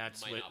agree.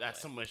 That's Might not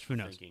that's play. some wishful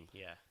knows? thinking.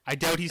 Yeah. I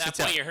doubt he That sits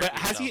point out. you're But hurting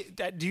has he?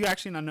 yourself. Do you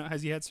actually not know?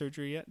 Has he had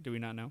surgery yet? Do we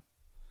not know?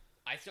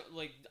 I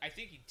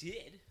think he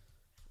did.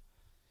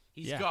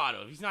 He's Yeah. got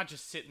to. He's not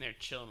just sitting there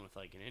chilling with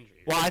like an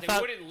injury. Well, I They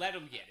thought wouldn't let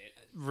him get it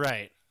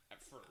right.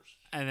 at first.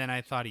 And then I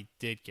thought he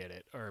did get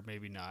it, or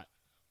maybe not.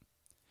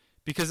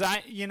 Because I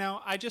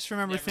just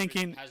remember Never been-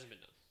 thinking, hasn't been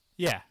done.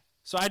 yeah.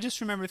 So I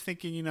just remember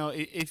thinking,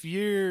 if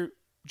you're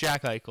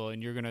Jack Eichel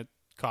and you're going to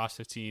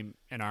cost a team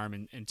an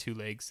arm and 2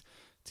 legs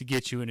to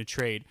get you in a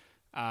trade,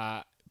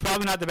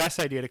 probably not the best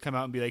idea to come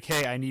out and be like,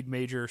 hey, I need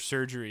major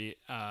surgery,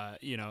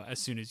 as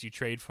soon as you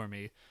trade for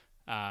me.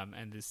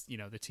 And this,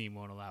 the team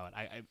won't allow it.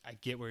 I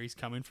get where he's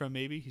coming from.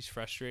 Maybe he's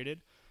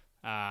frustrated.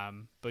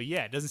 But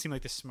yeah, it doesn't seem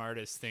like the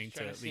smartest thing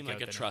Trying to to seem leak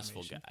like out a that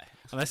trustful information. guy.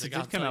 Unless Like, it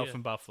I'll did come tell out you.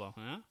 from Buffalo,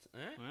 huh?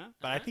 Yeah.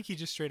 But I think he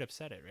just straight up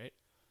said it, right?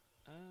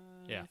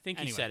 Yeah. I think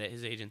he Anyway. said it.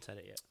 His agent said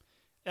it. Yeah.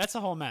 That's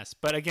a whole mess.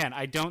 But again,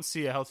 I don't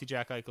see a healthy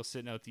Jack Eichel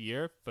sitting out the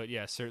year. But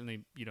yeah,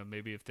 certainly,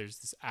 maybe if there's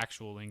this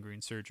actual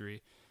lingering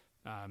surgery,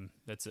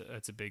 that's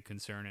a big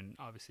concern and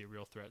obviously a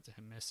real threat to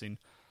him missing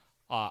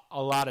a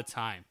lot of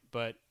time.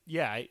 But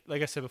yeah,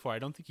 like I said before, I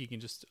don't think he can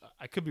just.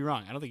 I could be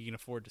wrong. I don't think he can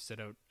afford to sit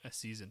out a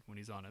season when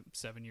he's on a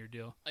 7-year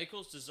deal.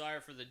 Eichel's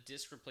desire for the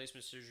disc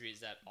replacement surgery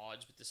is at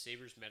odds with the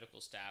Sabres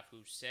medical staff,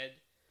 who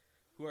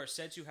are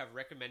said to have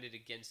recommended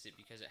against it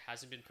because it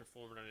hasn't been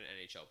performed on an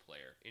NHL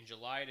player. In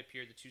July, it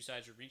appeared the two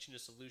sides were reaching a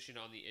solution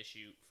on the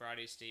issue.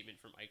 Friday's statement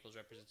from Eichel's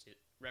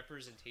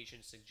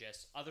representation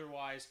suggests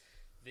otherwise.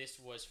 This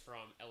was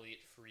from Elliot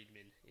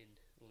Friedman in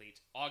late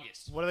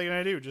August. What are they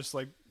gonna do? Just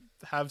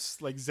have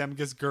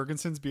Zemgus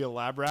Girgensons be a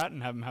lab rat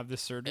and have him have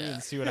this surgery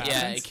and see what happens?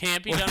 Yeah, it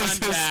can't be What done on is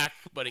this? Jack,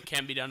 but it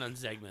can be done on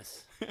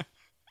Zegmus.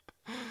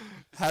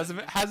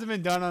 Hasn't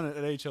been done on an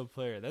NHL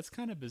player. That's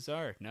kind of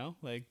bizarre. No,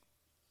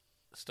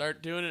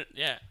 Start doing it.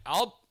 Yeah,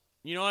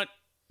 You know what?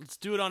 Let's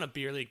do it on a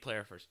beer league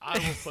player first. I'll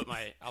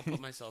put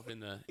myself in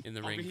the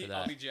ring for I'll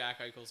that. be Jack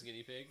Eichel's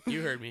guinea pig.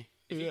 You heard me.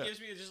 If Yeah. he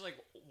gives me just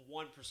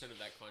 1% of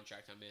that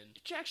contract, I'm in.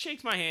 Jack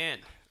shakes my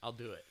hand. I'll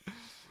do it.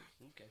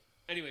 Okay.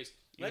 Anyways,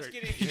 You let's heard-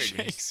 get you into heard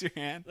me. shakes your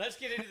hand. Let's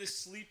get into the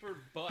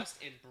sleeper bust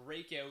and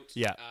breakout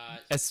Yeah.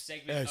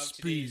 segment of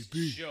today's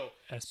show.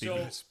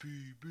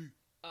 SPB.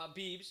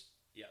 Beebs.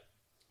 Yeah.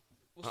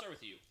 We'll start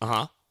with you. Uh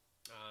huh.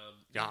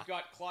 You've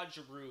got Claude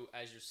Giroux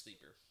as your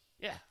sleeper.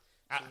 Yeah.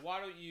 So why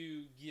don't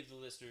you give the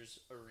listeners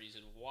a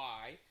reason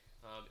why?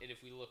 And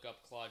if we look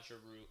up Claude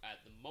Giroux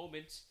at the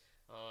moment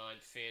on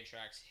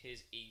Fantrax,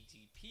 his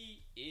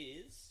ADP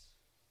is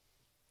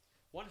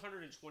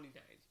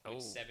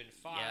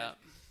 129.75, yeah.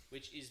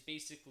 which is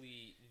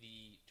basically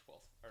the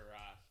 12th or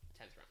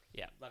 10th round.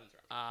 Yeah. 11th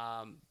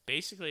round.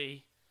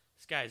 Basically,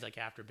 this guy's like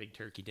after big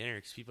turkey dinner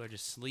because people are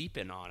just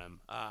sleeping on him.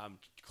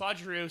 Claude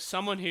Giroux,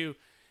 someone who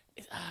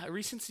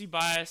recency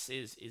bias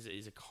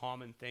is a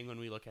common thing when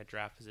we look at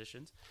draft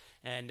positions,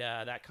 and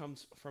that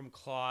comes from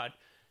Claude.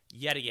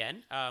 yet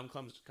again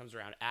comes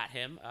around at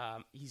him.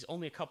 He's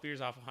only a couple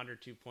years off a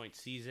 102-point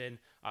season.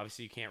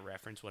 Obviously, you can't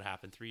reference what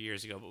happened 3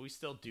 years ago, but we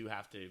still do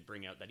have to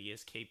bring out that he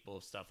is capable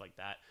of stuff like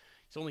that.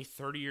 He's only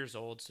 30 years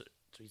old, so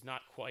he's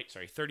not quite,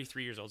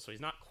 33 years old, so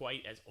he's not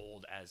quite as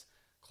old as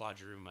Claude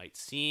Giroux might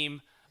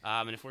seem.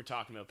 And if we're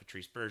talking about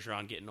Patrice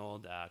Bergeron getting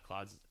old,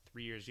 Claude's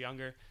 3 years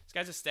younger. This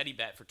guy's a steady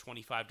bet for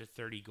 25 to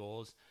 30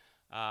 goals.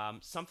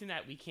 Something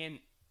that we can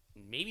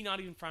maybe not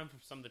even find from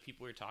some of the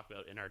people we were talking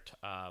about in our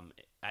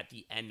at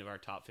the end of our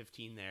top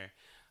 15 there.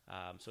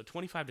 So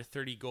 25 to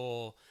 30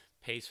 goal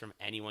pace from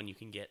anyone you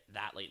can get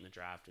that late in the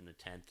draft in the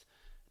 10th,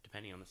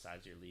 depending on the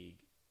size of your league,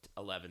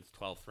 11th,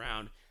 12th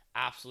round.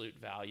 Absolute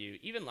value.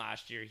 Even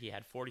last year, he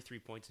had 43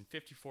 points in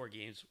 54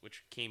 games,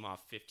 which came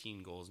off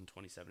 15 goals and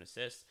 27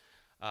 assists.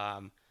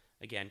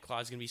 Again,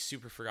 Claude's going to be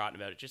super forgotten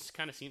about. It just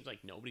kind of seems like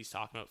nobody's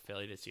talking about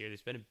Philly this year.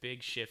 There's been a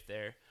big shift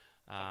there.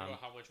 Talk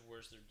about how much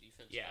worse their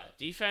defense got.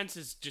 Defense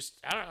is just,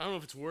 I don't know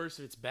if it's worse,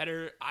 if it's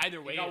better.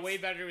 Either way, it got way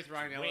better with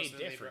Ryan Ellis than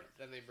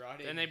they brought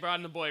in. Then they brought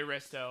in the boy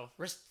Risto.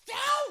 Risto!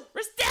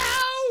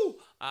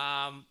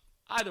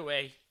 Either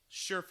way,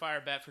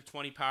 surefire bet for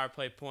 20 power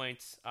play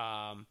points.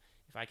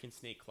 If I can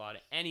snake Claude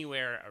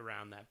anywhere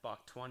around that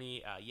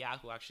 $120,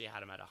 Yahoo actually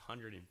had him at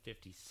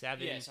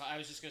 157. Yeah, so I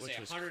was just going to say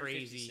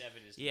 157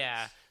 is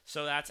nice.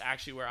 So that's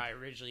actually where I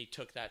originally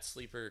took that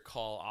sleeper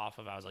call off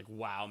of. I was like,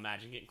 wow,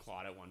 imagine getting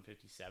Claude at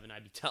 157.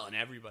 I'd be telling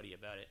everybody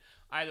about it.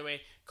 Either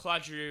way,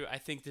 Claude Giroux, I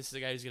think this is a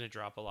guy who's going to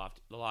drop a lot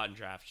in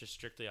drafts just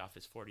strictly off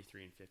his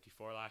 43 and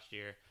 54 last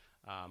year.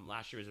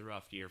 Last year was a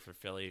rough year for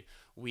Philly.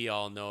 We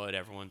all know it.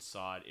 Everyone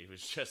saw it. It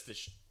was just a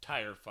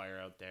tire fire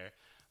out there.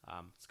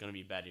 It's going to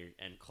be better,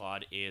 and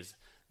Claude is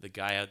the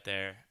guy out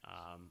there.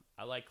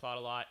 I like Claude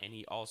a lot, and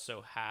he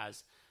also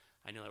has,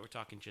 I know that we're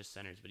talking just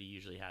centers, but he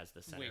usually has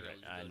the center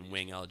and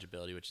wing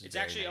eligibility, which is it's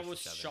actually nice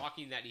almost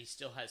shocking that he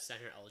still has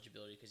center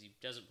eligibility because he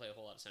doesn't play a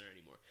whole lot of center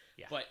anymore.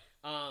 Yeah. But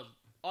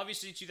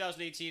obviously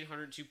 2018,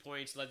 102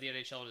 points, led the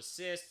NHL in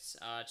assists.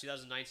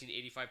 2019,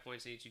 85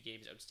 points, 82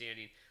 games,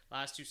 outstanding.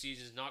 Last 2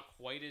 seasons, not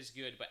quite as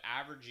good, but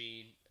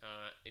averaging,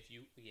 if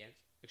you, again,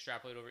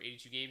 extrapolate over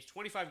 82 games,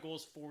 25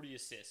 goals, 40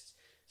 assists.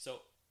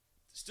 So,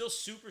 still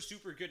super,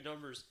 super good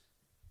numbers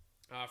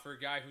for a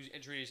guy who's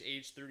entering his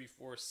age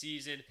 34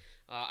 season.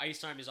 Ice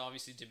time has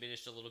obviously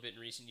diminished a little bit in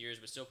recent years,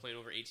 but still playing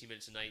over 18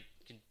 minutes a night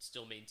can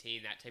still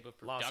maintain that type of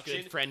production. Lost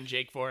good friend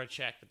Jake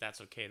Voracek, but that's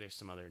okay. There's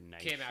some other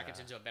nice... Cam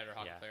Atkinson's a better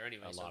hockey player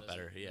anyway, a lot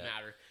better,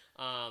 matter.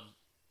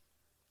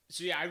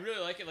 So yeah, I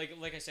really like it.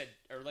 Like I said,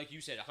 or like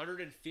you said,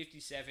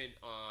 157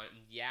 on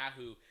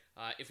Yahoo.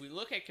 If we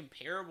look at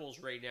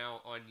comparables right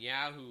now on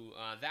Yahoo,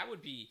 that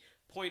would be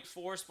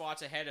 0.4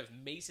 spots ahead of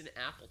Mason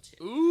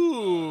Appleton.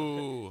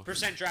 Ooh.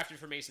 Percent drafted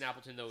for Mason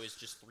Appleton, though, is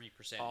just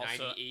 3%.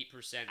 Also,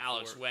 98%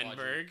 Alex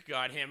Wenberg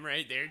got him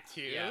right there,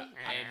 too. Yeah.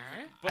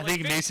 I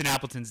think Mason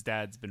Appleton's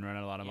dad's been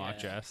running a lot of mock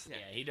drafts. Yeah,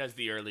 he does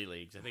the early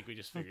leagues. I think we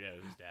just figured out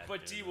whose dad.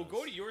 But D, we'll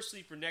go to your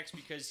sleeper next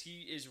because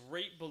he is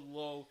right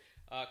below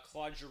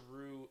Claude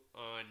Giroux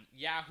on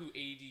Yahoo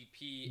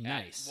ADP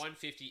at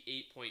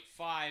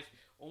 158.5,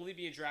 only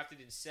being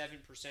drafted in 7%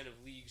 of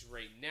leagues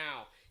right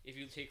now. If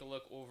you take a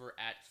look over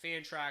at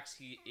Fantrax,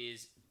 he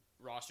is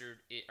rostered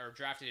or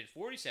drafted in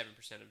 47%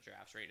 of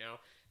drafts right now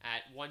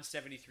at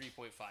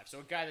 173.5. So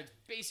a guy that's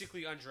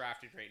basically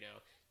undrafted right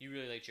now. You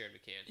really like Jared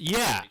McCann.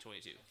 Yeah.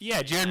 2022.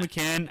 Yeah, Jared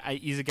McCann,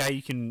 he's a guy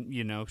you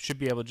can, should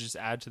be able to just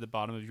add to the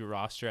bottom of your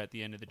roster at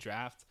the end of the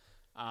draft.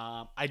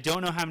 I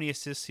don't know how many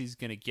assists he's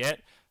going to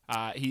get.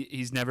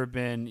 He's never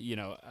been,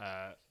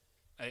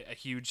 a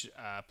huge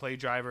play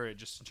driver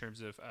just in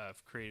terms of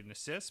creating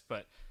assists,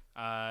 but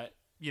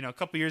a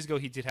couple years ago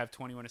he did have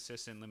 21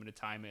 assists in limited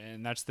time,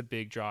 and that's the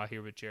big draw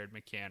here with Jared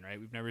McCann, right?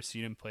 We've never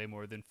seen him play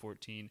more than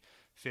 14,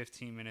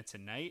 15 minutes a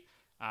night,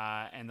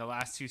 and the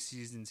last 2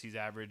 seasons he's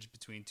averaged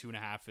between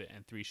 2.5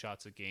 and 3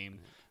 shots a game.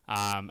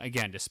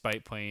 Again,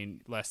 despite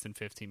playing less than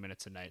 15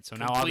 minutes a night, so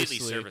now completely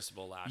obviously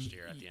serviceable last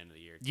year at the end of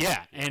the year.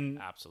 Yeah, and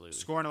absolutely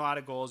scoring a lot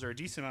of goals or a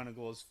decent amount of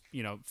goals.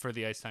 For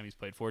the ice time he's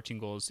played, 14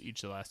 goals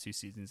each of the last 2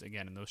 seasons.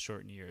 Again, in those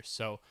shortened years.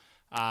 So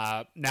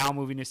now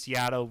moving to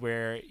Seattle,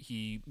 where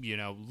he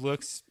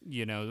looks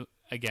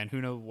again,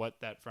 who knows what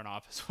that front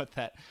office, what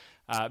that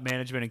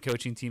management and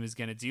coaching team is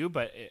going to do,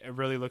 but it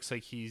really looks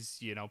like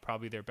he's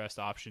probably their best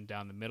option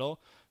down the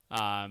middle.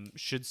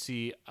 Should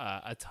see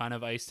a ton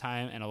of ice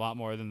time and a lot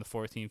more than the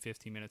 14,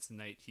 15 minutes a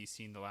night he's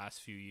seen the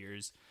last few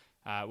years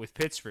with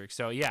Pittsburgh.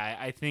 So, yeah,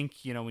 I think,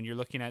 when you're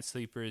looking at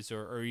sleepers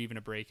or even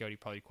a breakout, he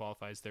probably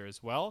qualifies there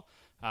as well.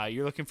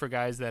 You're looking for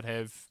guys that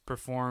have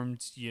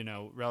performed,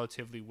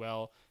 relatively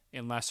well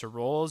in lesser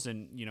roles,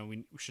 and,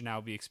 we should now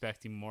be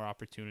expecting more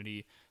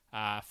opportunity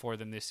for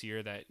them this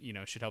year that,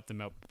 should help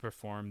them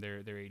outperform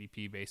their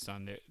ADP based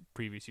on the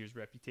previous year's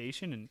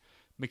reputation. And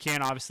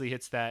McCann obviously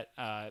hits that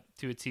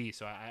to a T.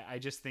 So I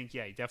just think, he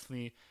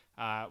definitely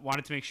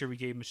wanted to make sure we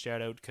gave him a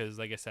shout out because,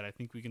 like I said, I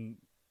think we can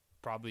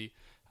probably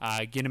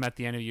get him at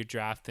the end of your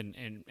draft and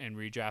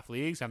redraft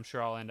leagues. I'm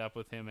sure I'll end up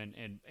with him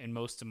in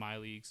most of my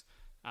leagues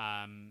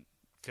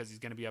because he's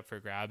going to be up for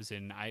grabs,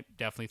 and I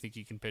definitely think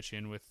he can pitch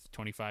in with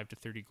 25 to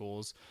 30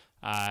 goals.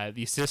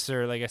 The assists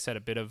are, like I said,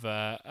 a bit of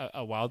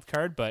a wild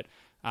card, but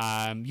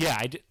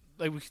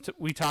like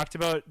we talked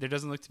about, there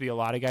doesn't look to be a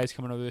lot of guys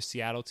coming over the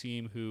Seattle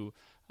team who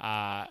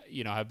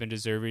have been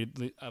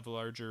deserving of a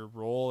larger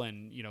role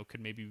and, could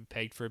maybe be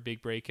pegged for a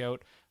big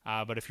breakout.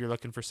 But if you're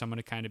looking for someone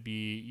to kind of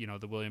be,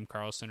 the William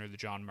Karlsson or the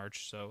John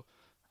March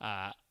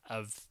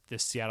of the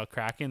Seattle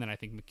Kraken, then I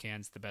think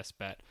McCann's the best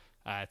bet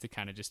to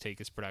kind of just take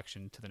his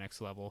production to the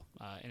next level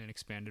in an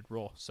expanded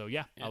role. So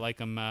I like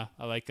him.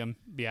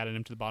 Be adding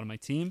him to the bottom of my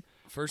team.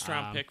 First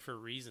round pick for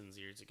reasons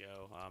years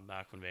ago,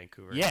 back when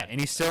Vancouver. Yeah, and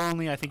he's still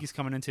I think he's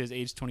coming into his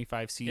age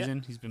 25 season.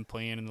 Yeah. He's been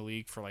playing in the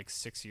league for like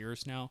 6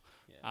 years now.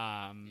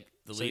 Yeah.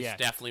 The Leafs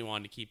definitely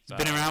wanted to keep. He's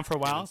been around for a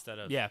while.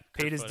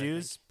 Paid his Kerfoot,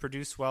 dues,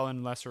 produced well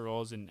in lesser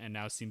roles, and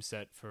now seems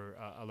set for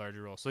a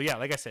larger role. So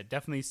like I said,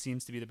 definitely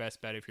seems to be the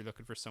best bet if you're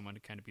looking for someone to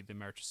kind of be the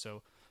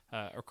Marchessault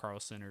or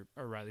Karlsson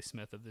or Riley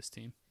Smith of this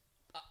team.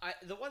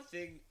 The one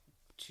thing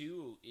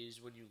too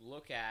is when you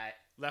look at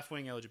left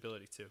wing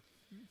eligibility too.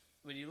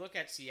 When you look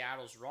at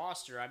Seattle's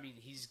roster, I mean,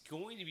 he's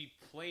going to be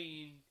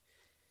playing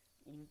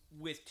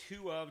with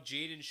two of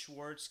Jaden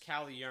Schwartz,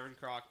 Calle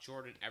Jarnkrok,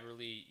 Jordan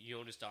Eberle,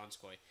 Jonas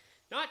Donskoy.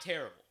 Not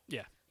terrible.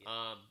 Yeah.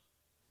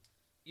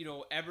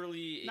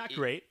 Eberle not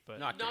great,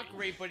 but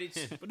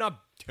it's but not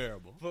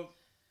terrible. But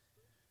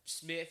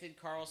Smith and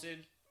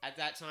Karlsson at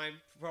that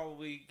time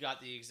probably got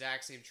the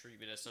exact same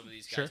treatment as some of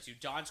these guys too.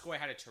 Donskoy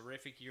had a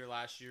terrific year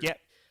last year. Yep.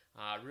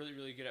 Really,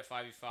 really good at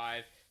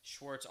 5v5.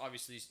 Schwartz,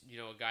 obviously,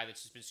 a guy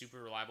that's just been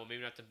super reliable.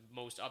 Maybe not the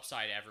most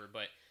upside ever,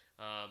 but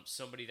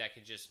somebody that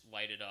can just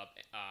light it up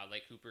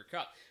like Cooper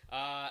Kupp.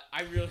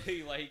 I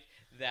really like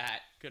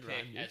that good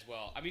pick run, as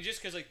well. I mean,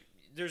 just because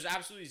there's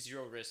absolutely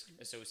zero risk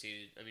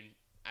associated. I mean,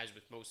 as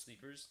with most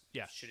sleepers,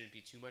 shouldn't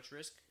be too much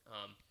risk.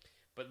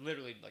 But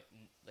literally, like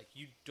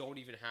you don't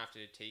even have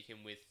to take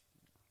him with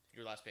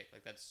your last pick.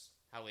 Like that's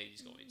how late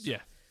he's going. So,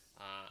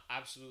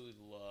 absolutely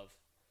love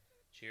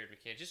Jared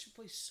McCann. Just to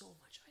play so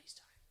much ice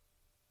time.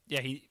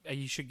 Yeah,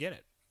 he should get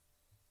it.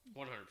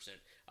 100%.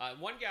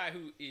 One guy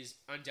who is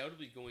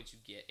undoubtedly going to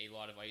get a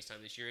lot of ice time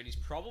this year, and he's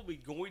probably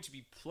going to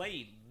be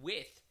playing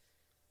with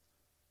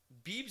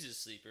Beebs'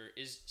 sleeper,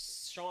 is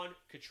Sean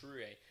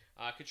Couturier.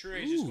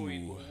 Couturier is just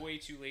going way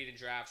too late in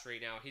drafts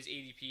right now. His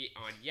ADP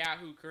on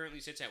Yahoo currently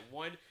sits at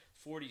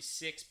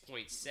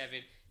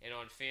 146.7, and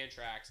on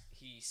Fantrax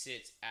he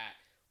sits at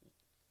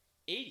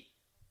 80.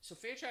 So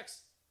Fantrax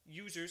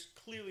users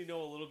clearly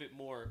know a little bit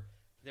more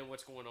than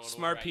what's going on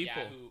Smart over at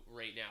people. Yahoo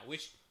right now,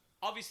 which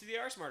obviously they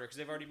are smarter because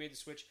they've already made the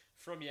switch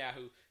from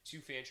Yahoo to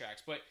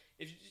Fantrax. But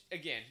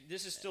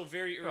this is still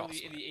very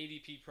early in the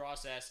ADP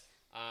process.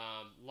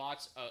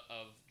 Lots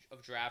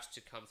of drafts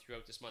to come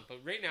throughout this month.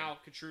 But right now,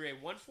 Couturier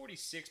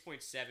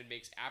 146.7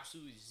 makes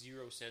absolutely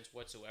zero sense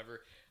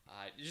whatsoever.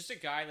 Just a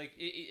guy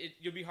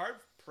you'll be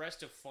hard pressed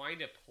to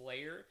find a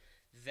player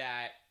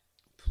that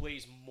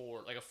plays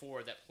more, like a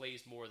forward that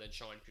plays more than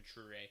Sean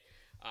Couturier.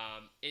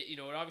 It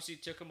obviously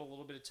took him a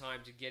little bit of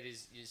time to get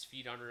his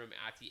feet under him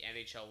at the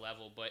NHL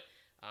level, but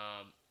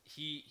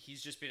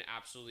he's just been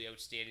absolutely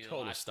outstanding in the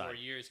last 4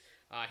 years.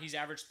 He's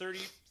averaged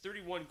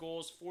 31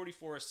 goals,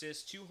 44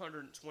 assists,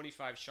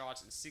 225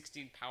 shots, and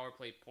 16 power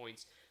play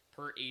points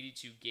per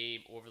 82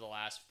 game over the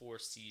last 4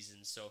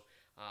 seasons. So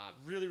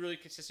really, really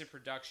consistent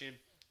production.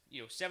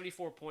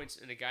 74 points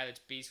in a guy that's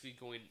basically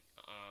going,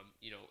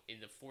 in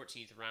the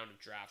 14th round of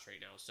drafts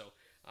right now. So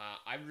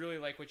I really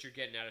like what you're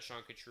getting out of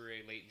Sean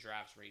Couturier late in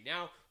drafts right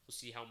now. We'll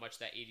see how much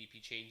that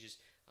ADP changes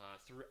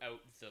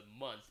throughout the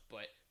month.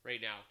 But right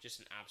now, just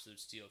an absolute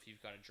steal if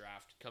you've got a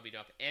draft coming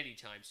up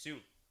anytime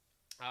soon.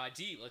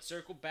 D, let's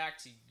circle back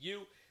to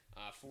you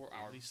for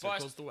our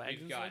bust.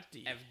 We've got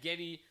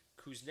Evgeny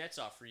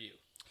Kuznetsov for you.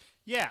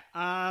 Yeah,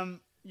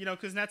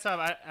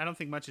 Kuznetsov, I don't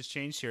think much has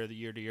changed here the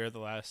year to year the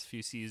last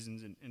few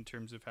seasons in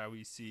terms of how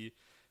we see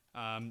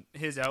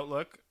his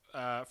outlook.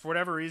 For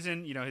whatever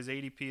reason, his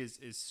ADP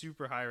is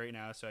super high right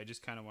now, so I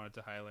just kind of wanted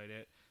to highlight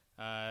it.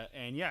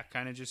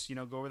 Kind of just,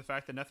 go over the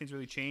fact that nothing's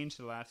really changed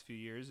the last few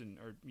years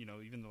or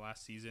even the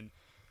last season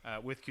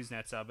with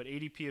Kuznetsov. But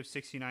ADP of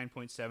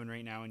 69.7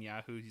 right now in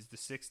Yahoo. He's the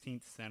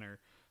 16th center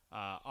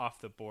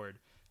off the board.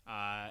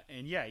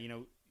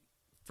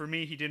 For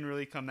me, he didn't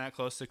really come that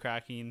close to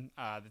cracking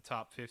the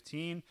top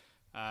 15.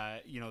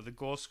 The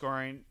goal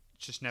scoring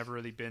just never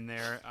really been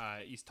there.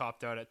 He's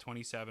topped out at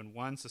 27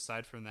 once.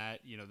 Aside from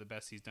that, the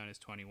best he's done is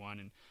 21.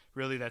 And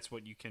really that's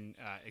what you can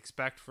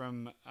expect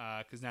from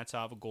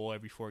Kuznetsov, a goal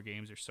every 4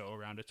 games or so,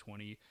 around a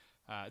 20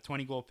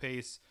 goal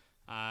pace.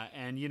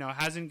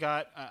 Hasn't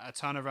got a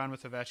ton of run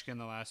with Ovechkin in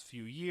the last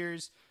few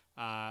years.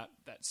 That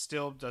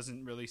still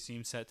doesn't really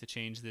seem set to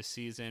change this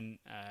season.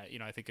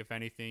 I think if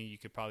anything, you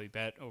could probably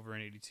bet over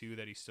an 82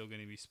 that he's still going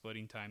to be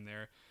splitting time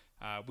there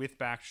with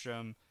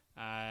Backstrom.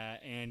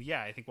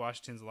 I think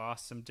Washington's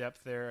lost some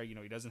depth there. He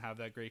doesn't have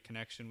that great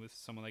connection with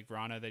someone like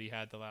Vrana that he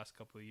had the last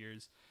couple of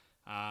years.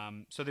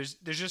 So there's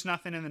just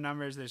nothing in the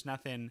numbers. There's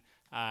nothing,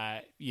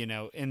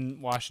 in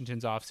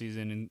Washington's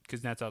offseason and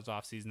Kuznetsov's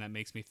offseason that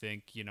makes me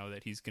think,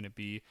 that he's going to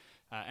be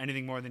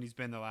anything more than he's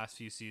been the last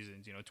few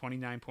seasons.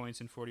 29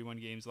 points in 41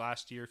 games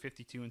last year,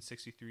 52 and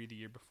 63 the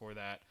year before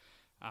that.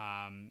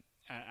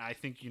 I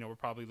think, we're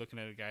probably looking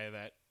at a guy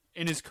that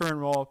in his current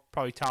role,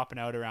 probably topping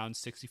out around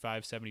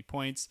 65, 70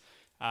 points.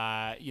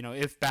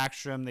 If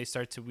Backstrom, they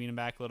start to wean him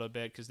back a little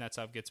bit because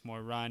Kuznetsov gets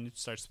more run,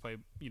 starts to play,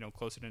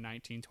 closer to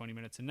 19, 20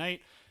 minutes a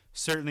night.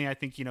 Certainly, I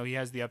think, he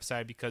has the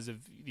upside because of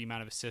the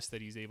amount of assists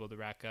that he's able to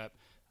rack up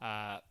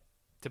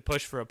to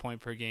push for a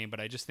point per game. But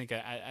I just think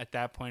at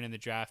that point in the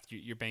draft,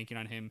 you're banking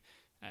on him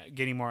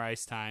getting more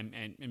ice time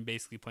and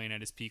basically playing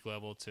at his peak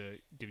level to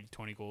give you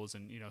 20 goals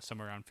and,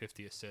 somewhere around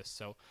 50 assists.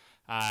 So,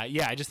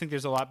 I just think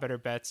there's a lot better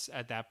bets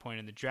at that point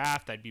in the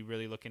draft. I'd be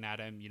really looking at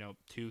him,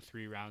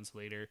 2-3 rounds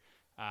later.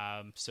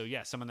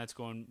 Someone that's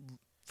going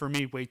for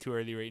me way too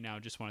early right now.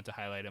 Just wanted to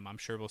highlight him. I'm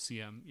sure we'll see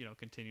him,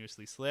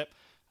 continuously slip.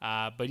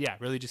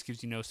 Really just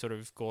gives you no sort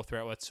of goal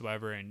threat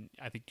whatsoever. And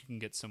I think you can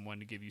get someone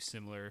to give you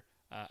similar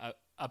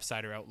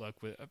upside or outlook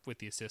with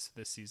the assists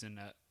this season.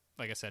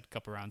 Like I said, a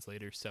couple rounds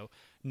later. So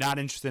not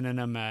interested in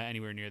him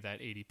anywhere near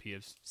that ADP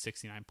of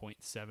 69.7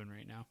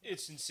 right now.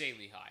 It's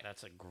insanely high.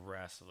 That's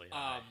aggressively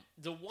high.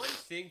 The one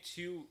thing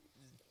too,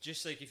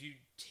 just like if you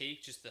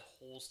take just the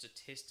whole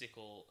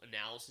statistical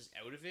analysis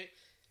out of it,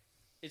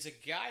 it's a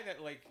guy that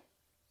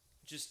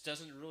just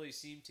doesn't really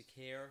seem to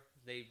care.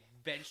 They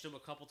benched him a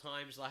couple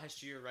times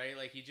last year, right?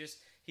 He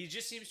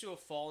just seems to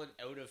have fallen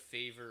out of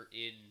favor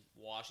in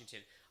Washington.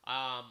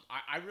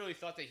 I really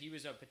thought that he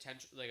was a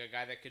potential, a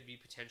guy that could be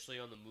potentially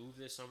on the move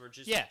this summer.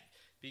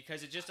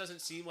 Because it just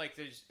doesn't seem like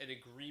there's an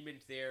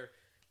agreement there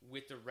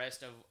with the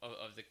rest of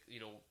the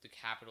the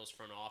Capitals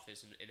front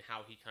office and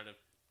how he kind of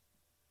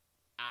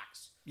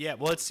acts. Yeah,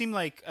 well, it seemed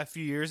like a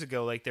few years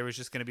ago, there was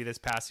just going to be this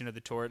passing of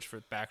the torch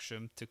for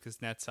Backstrom to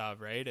Kuznetsov,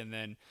 right? And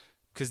then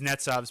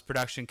Kuznetsov's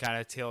production kind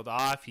of tailed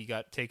off. He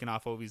got taken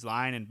off Ovi's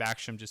line, and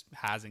Backstrom just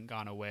hasn't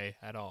gone away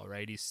at all,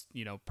 right? He's,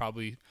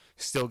 probably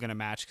still going to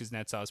match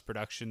Kuznetsov's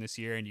production this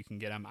year, and you can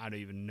get him. I don't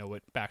even know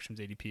what Backstrom's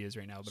ADP is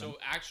right now. But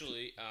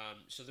actually,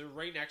 so they're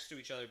right next to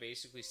each other,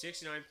 basically.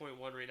 69.1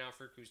 right now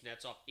for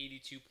Kuznetsov,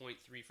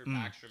 82.3 for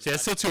Backstrom. So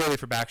that's still too early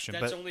for Backstrom.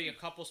 That's only a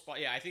couple spots.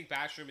 Yeah, I think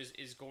Backstrom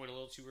is going a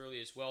little too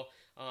early as well.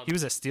 He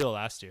was a steal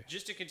last year.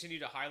 Just to continue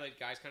to highlight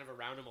guys kind of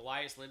around him,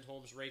 Elias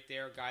Lindholm's right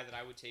there, a guy that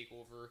I would take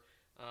over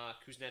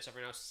Kuznetsov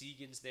right now.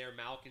 Segan's there,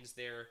 Malkin's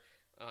there,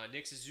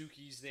 Nick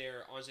Suzuki's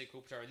there, Anze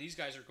Kopitar, and these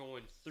guys are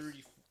going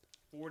 30,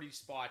 40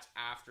 spots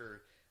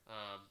after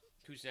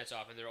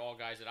Kuznetsov, and they're all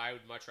guys that I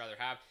would much rather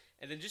have.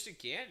 And then just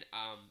again,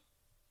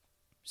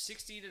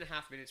 16 and a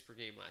half minutes per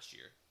game last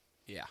year.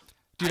 Yeah.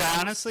 Dude,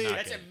 honestly,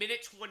 that's a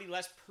minute 20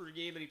 less per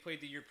game than he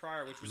played the year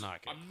prior, which was a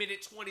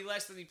minute 20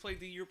 less than he played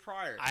the year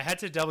prior. I had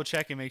to double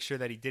check and make sure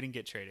that he didn't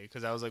get traded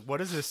because I was like,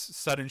 what is this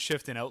sudden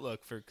shift in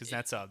outlook for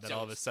Kuznetsov that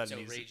all of a sudden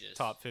he's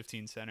top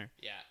 15 center?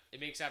 Yeah, it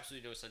makes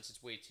absolutely no sense.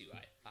 It's way too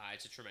high.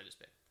 It's a tremendous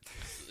pick.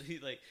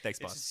 Thanks,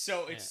 boss.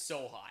 It's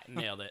so high.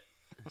 Nailed it.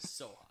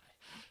 So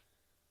high.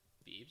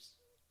 Beebs?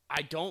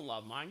 I don't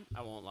love mine.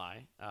 I won't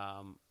lie.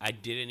 I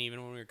didn't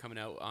even when we were coming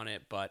out on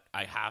it, but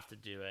I have to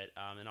do it.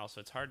 And also,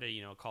 it's hard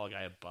to call a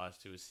guy a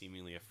bust who was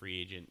seemingly a free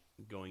agent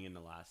going into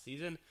last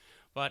season.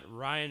 But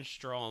Ryan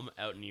Strome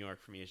out in New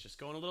York for me is just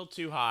going a little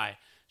too high,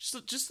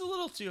 just a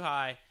little too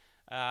high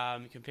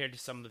compared to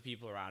some of the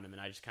people around him.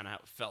 And I just kind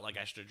of felt like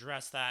I should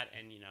address that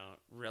and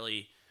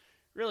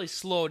really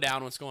slow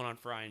down what's going on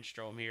for Ryan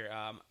Strome here.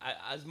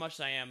 As much as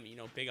I am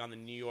big on the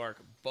New York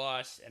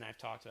bus, and I've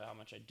talked about how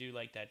much I do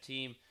like that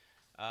team.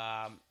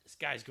 This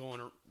guy's going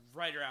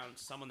right around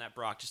someone that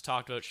Brock just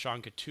talked about,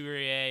 Sean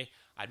Couturier.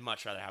 I'd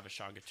much rather have a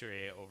Sean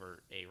Couturier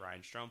over a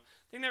Ryan Strome.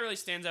 The thing that really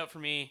stands out for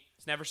me,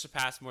 he's never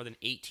surpassed more than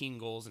 18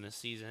 goals in a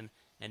season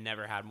and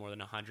never had more than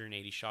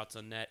 180 shots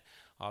on net.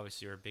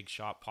 Obviously, we're a big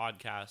shot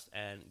podcast,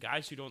 and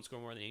guys who don't score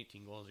more than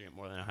 18 goals or get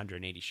more than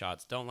 180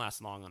 shots don't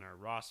last long on our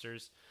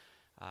rosters.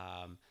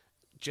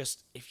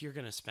 Just if you're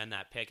going to spend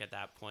that pick at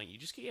that point, you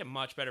just get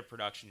much better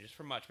production just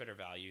for much better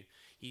value.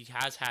 He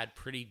has had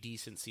pretty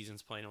decent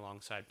seasons playing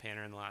alongside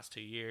Panner in the last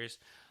 2 years.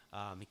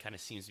 He kind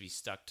of seems to be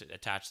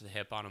attached to the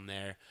hip on him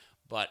there.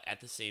 But at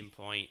the same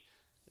point,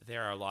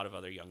 there are a lot of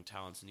other young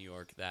talents in New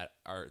York that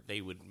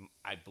they would,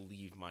 I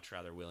believe, much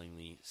rather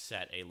willingly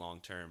set a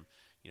long-term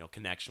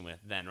connection with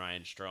than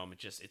Ryan Strome.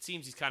 It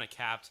seems he's kind of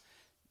capped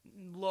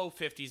low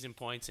 50s in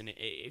points. And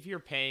if you're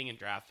paying a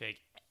draft pick,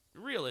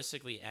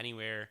 realistically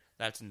anywhere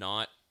that's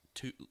not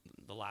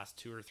the last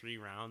 2 or 3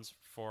 rounds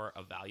for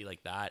a value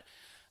like that,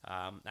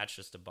 that's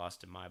just a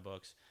bust in my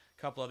books.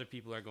 A couple other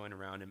people are going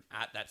around him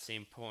at that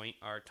same point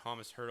are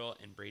Thomas Hertl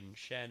and Braden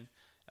Shen.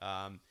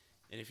 And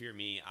if you're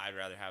me, I'd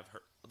rather have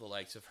the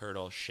likes of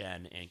Hertl,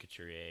 Shen, and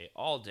Couturier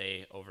all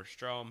day over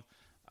Strome.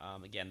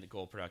 Again, the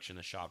goal production,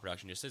 the shot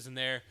production just isn't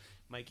there.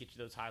 Might get you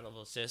those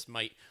high-level assists,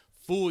 might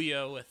fool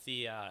you with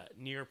the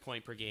near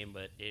point per game,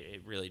 but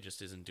it really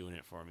just isn't doing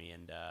it for me.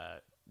 And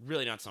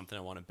really not something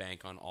I want to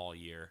bank on all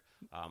year.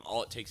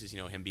 All it takes is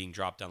him being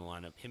dropped down the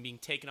lineup, him being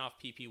taken off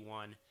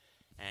PP1,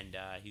 and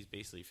he's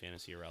basically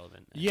fantasy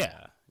irrelevant. And,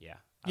 Yeah.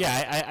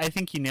 yeah. I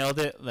think you nailed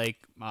it. Like,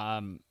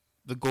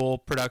 the goal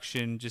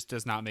production just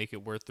does not make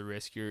it worth the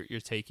risk you're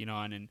taking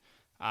on. And,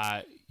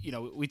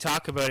 we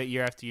talk about it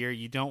year after year.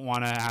 You don't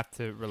want to have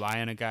to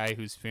rely on a guy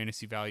whose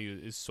fantasy value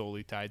is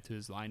solely tied to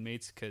his line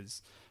mates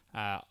because,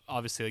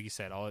 obviously, like you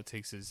said, all it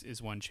takes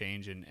is one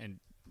change and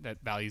that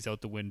value's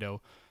out the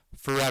window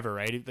forever,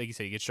 right? Like you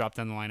said, he gets dropped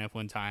down the lineup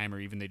one time, or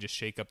even they just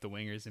shake up the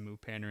wingers and move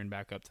Panarin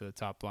back up to the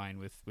top line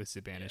with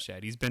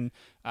Zibanejad. He's been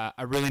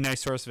a really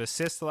nice source of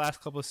assists the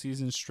last couple of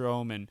seasons,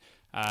 Strome, and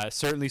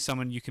certainly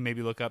someone you can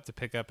maybe look up to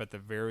pick up at the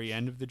very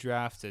end of the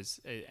draft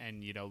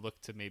and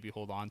look to maybe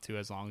hold on to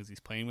as long as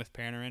he's playing with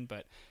Panarin.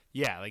 But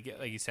yeah, like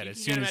you said, You as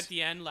can soon get him as at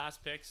the end,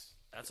 last picks.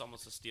 That's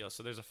almost a steal.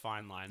 So there's a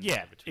fine line. yeah,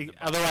 there between the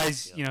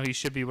otherwise, Bucks and he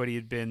should be what he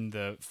had been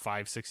the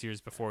 5-6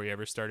 years before he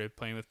ever started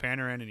playing with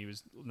Panarin, and he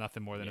was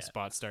nothing more than a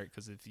spot start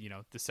because of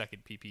the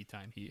second PP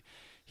time he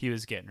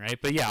was getting, right.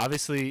 But yeah,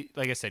 obviously,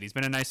 like I said, he's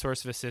been a nice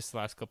source of assists the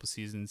last couple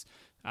seasons.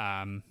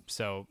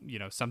 So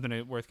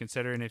something worth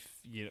considering if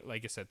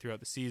like I said, throughout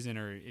the season,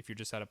 or if you're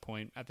just at a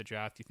point at the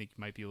draft you think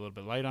you might be a little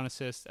bit light on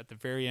assists at the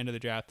very end of the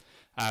draft.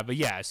 But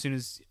yeah, as soon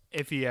as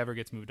if he ever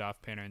gets moved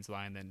off Panarin's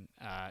line, then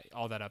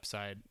all that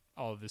upside,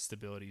 all of his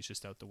stability is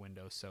just out the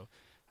window. So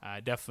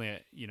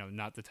definitely,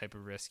 not the type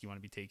of risk you want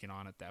to be taking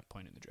on at that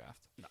point in the draft.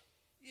 No.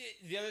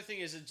 The other thing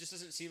is, it just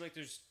doesn't seem like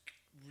there's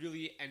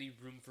really any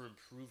room for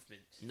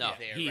improvement. No,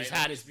 there, he's right?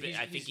 had Like,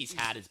 I think he's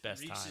had his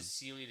best reached time. his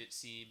ceiling, it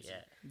seems.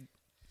 Yeah.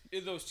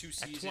 In those 2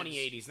 seasons. At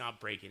 28, he's not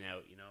breaking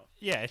out,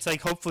 Yeah, it's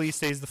like hopefully he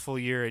stays the full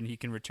year and he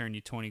can return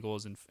you 20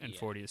 goals and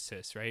 40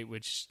 assists, right?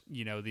 Which,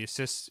 the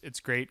assists, it's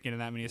great getting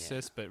that many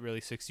assists, but really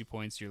 60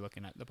 points, you're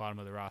looking at the bottom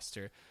of the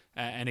roster.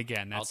 And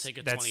again, that's, I'll take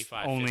a that's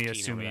 25, only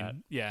 15 over that.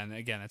 assuming, yeah, and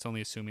again, that's only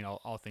assuming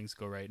all things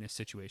go right and his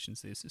situation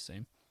stays the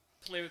same.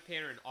 Play with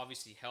Panarin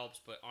obviously helps,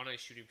 but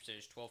on-ice shooting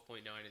percentage 12.9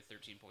 and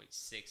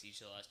 13.6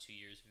 each of the last 2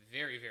 years.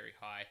 Very, very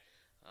high.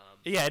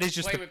 Yeah, it is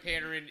just play with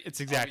Panarin. It's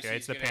exactly right.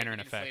 It's the gonna Panarin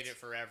inflate effect. It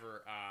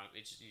forever.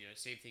 It's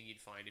same thing you'd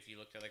find if you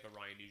looked at like a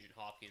Ryan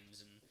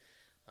Nugent-Hopkins and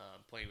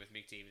playing with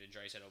McDavid and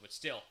Draisaitl. But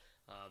still,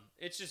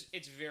 it's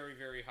very,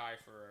 very high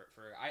for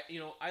I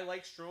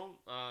like Strome.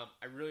 I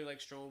really like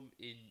Strome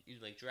in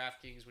like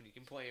DraftKings when you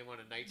can play him on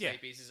a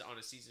night-to-night basis, on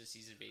a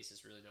season-to-season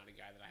basis. Really not a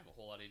guy that I have a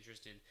whole lot of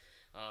interest in.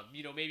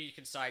 Maybe you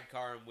can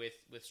sidecar him with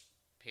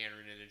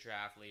Panarin in a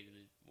draft late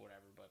in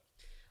whatever, but.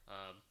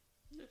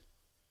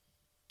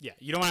 Yeah,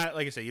 you don't want to,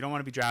 like I said, you don't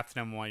want to be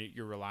drafting him while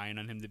you're relying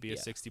on him to be a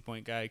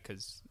 60-point guy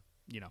because,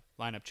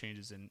 lineup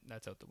changes and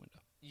that's out the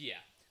window.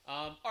 Yeah.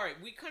 All right,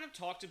 we kind of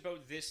talked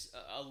about this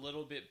a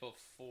little bit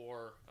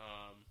before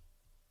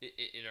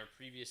in our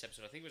previous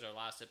episode. I think it was our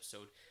last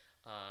episode.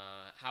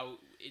 How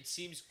it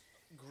seems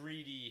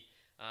greedy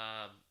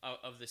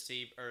of the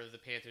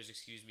Panthers, to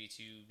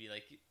be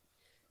like,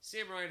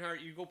 Sam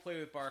Reinhart, you go play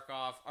with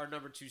Barkov. Our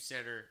number 2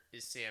 center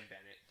is Sam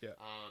Bennett. Yeah.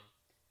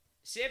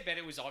 Sam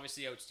Bennett was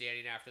obviously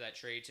outstanding after that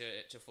trade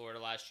to Florida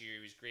last year.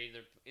 He was great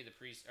in the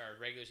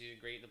regular season,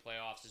 great in the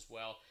playoffs as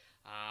well.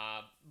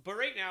 But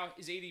right now,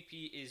 his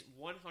ADP is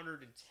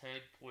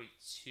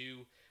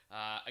 110.2.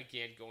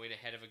 Again, going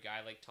ahead of a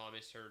guy like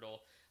Thomas Hertl.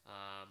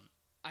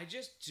 I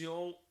just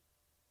don't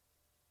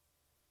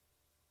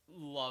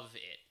love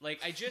it.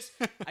 Like, I just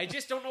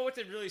don't know what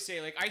to really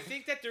say. Like, I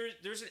think that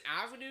there's an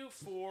avenue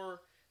for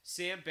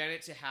Sam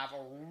Bennett to have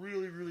a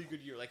really, really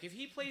good year. Like, if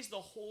he plays the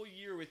whole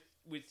year with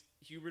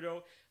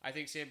Huberdeau, I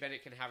think Sam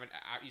Bennett can have an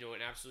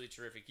absolutely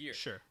terrific year.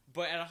 Sure.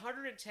 But at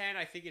 110,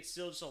 I think it's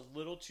still just a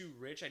little too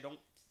rich. I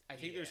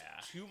think there's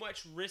too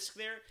much risk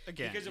there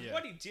because of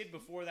what he did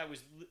before that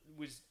was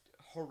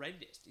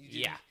horrendous.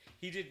 He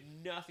did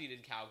nothing in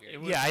Calgary.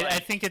 I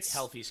think it's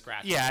healthy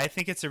scratch. Yeah, I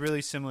think it's a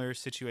really similar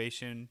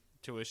situation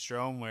to a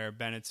Strome where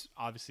Bennett's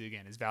obviously,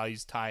 again, his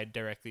value's tied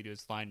directly to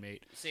his line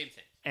mate. Same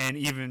thing. And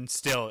even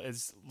still,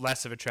 is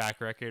less of a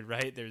track record,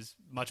 right? There's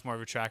much more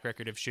of a track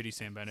record of shitty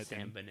Sam Bennett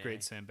than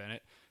great Sam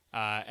Bennett.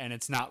 And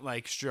it's not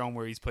like Strome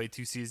where he's played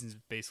 2 seasons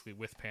basically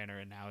with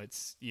Panarin, and now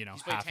it's he's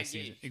half a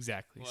season. games.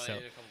 Exactly. Well, so, in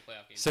a couple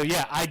playoff games. so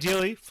yeah,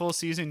 ideally full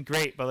season,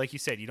 great. But like you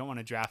said, you don't want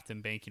to draft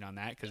him banking on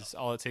that because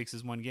all it takes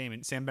is one game.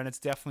 And Sam Bennett's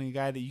definitely a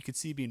guy that you could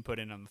see being put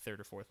in on the 3rd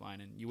or 4th line,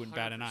 and you wouldn't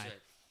bat an eye.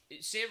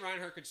 Sam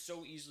Reinhart could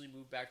so easily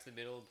move back to the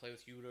middle and play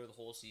with Huberdeau the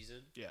whole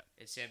season. Yeah.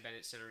 And Sam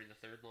Bennett centering the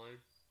 3rd line.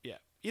 Yeah.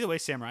 Either way,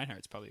 Sam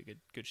Reinhart's probably a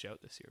good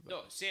shout this year. But.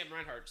 No, Sam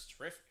Reinhart's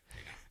terrific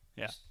right now.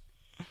 Yeah.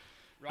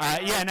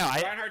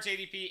 Reinhardt's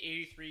ADP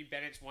 83,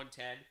 Bennett's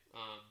 110.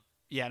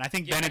 Yeah, and I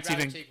think I'd Bennett's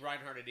rather even take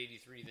Reinhart at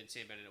 83 than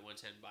Sam Bennett at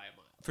 110 by a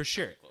mile. for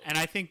sure. And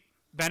I think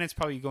Bennett's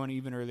probably going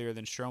even earlier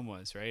than Strome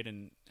was, right?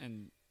 And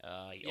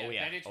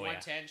Bennett's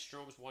 110,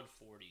 Strome's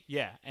 140.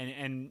 Yeah,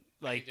 and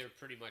I like think they're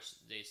pretty much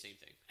the same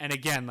thing. and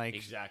again, like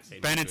Exact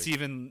same Bennett's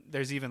situation.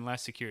 there's even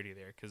less security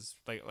there because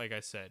like I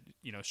said,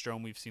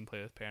 Strome we've seen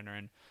play with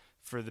Panarin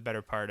for the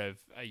better part of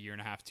a year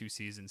and a half, 2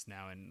 seasons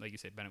now, and like you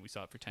said, Bennett we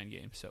saw it for 10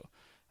 games. So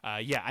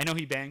I know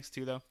he bangs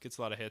too though, gets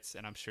a lot of hits,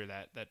 and I'm sure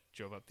that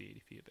drove up the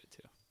ADP a bit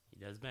too. He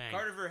does bang.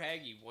 Carter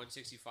Verhaeghe,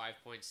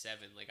 165.7.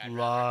 Like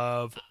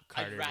I'd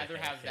Carter rather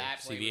have Verhaeghe. that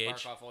play CBH. with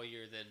Barkov all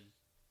year than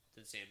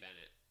Sam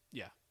Bennett.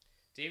 Yeah.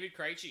 David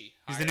Krejci.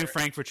 He's the new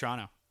Frank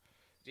Vetrano.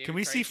 David Can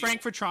we see Krejci,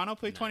 Frank Vetrano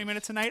play 20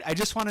 minutes a night? I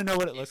just want to know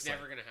what it looks It's like.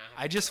 never gonna happen.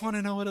 I just want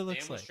to know what it They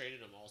looks almost like. traded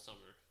him all summer.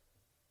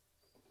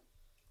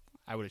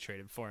 I would have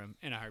traded for him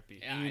in a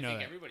heartbeat. Yeah, and you I know think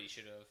that. everybody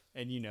should have.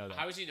 And you know that.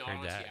 How is he not Heard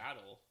on that.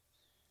 Seattle?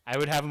 I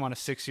would have him on a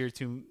 6-year,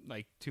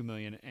 $2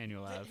 million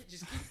annual av.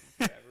 Just keep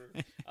him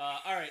forever.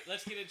 All right,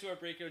 let's get into our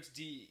breakouts.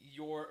 D,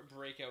 your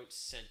breakout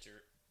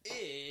center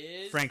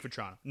is Frank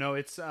Vetrano. No,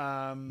 it's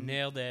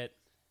Nailed it.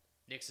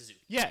 Nick Suzuki.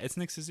 yeah, it's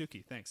Nick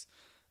Suzuki. Thanks.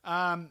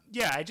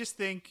 Yeah, I just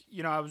think,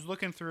 I was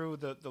looking through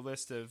the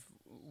list of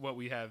what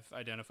we have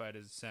identified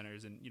as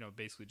centers and,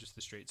 basically just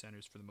the straight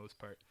centers for the most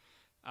part.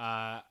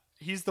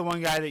 He's the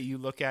one guy that you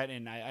look at,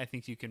 and I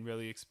think you can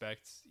really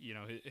expect,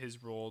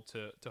 his role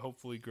to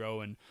hopefully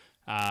grow and,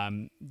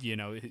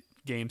 his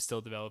game's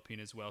still developing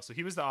as well. So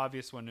he was the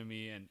obvious one to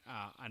me, and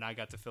I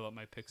got to fill up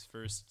my picks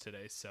first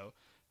today. So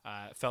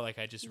it felt like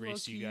I just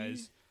raced you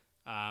guys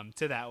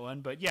to that one.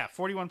 But yeah,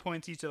 41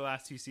 points each of the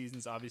last two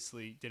seasons.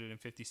 Obviously did it in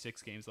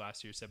 56 games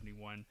last year,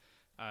 71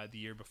 the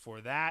year before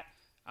that.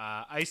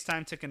 Ice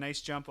time took a nice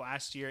jump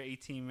last year,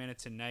 18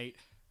 minutes a night.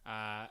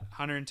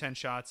 110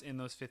 shots in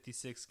those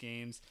 56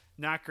 games.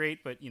 Not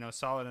great, but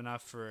solid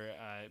enough for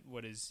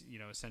what is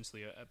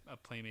essentially a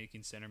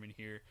playmaking centerman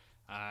here.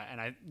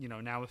 And I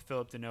now with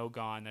Philip Deneau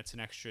gone, that's an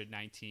extra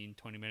 19,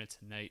 20 minutes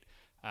a night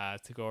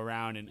to go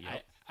around. And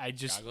Yep. I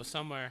just Gotta go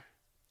somewhere.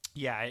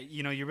 yeah,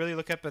 you really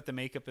look up at the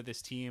makeup of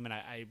this team, and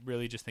I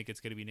really just think it's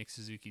going to be Nick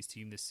Suzuki's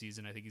team this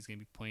season. I think he's going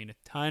to be playing a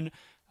ton.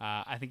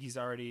 I think he's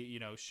already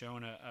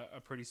shown a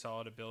pretty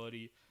solid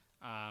ability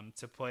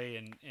to play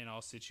in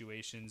all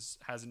situations.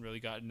 Hasn't really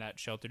gotten that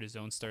sheltered his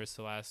own starts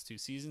the last two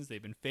seasons.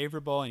 They've been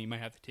favorable, and he might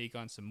have to take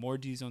on some more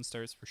D zone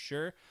starts for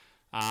sure.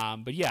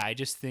 But yeah, I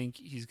just think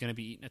he's going to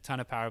be eating a ton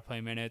of power play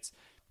minutes.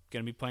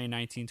 Going to be playing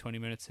 19, 20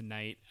 minutes a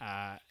night.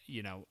 I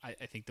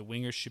think the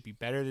wingers should be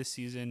better this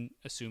season,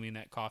 assuming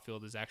that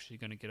Caulfield is actually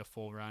going to get a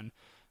full run.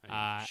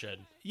 Should.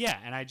 Yeah,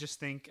 and I just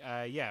think,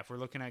 if we're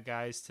looking at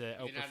guys to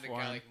And having a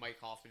guy outperform, like Mike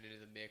Hoffman into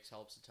the mix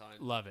helps a ton.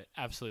 love it,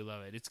 absolutely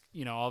love it. It's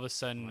all of a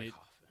sudden,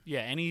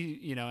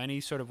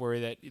 any sort of worry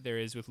that there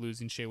is with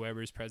losing Shea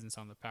Weber's presence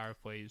on the power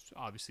play is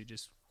obviously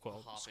just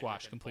Hoffman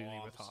squashed ripping completely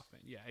with bombs.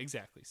 Hoffman. Yeah,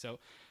 exactly. So,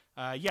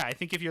 I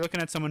think if you're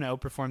looking at someone to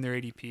outperform their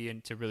ADP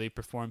and to really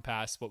perform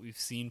past what we've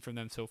seen from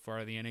them so far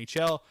in the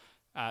NHL,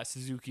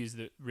 Suzuki is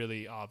the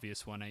really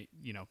obvious one.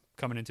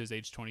 Coming into his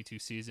age 22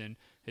 season,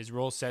 his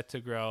role's set to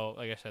grow.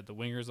 Like I said, the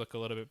wingers look a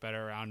little bit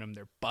better around him.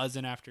 They're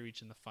buzzing after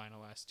reaching the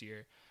final last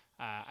year.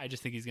 I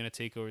just think he's going to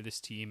take over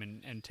this team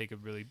and take a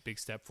really big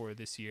step forward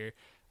this year.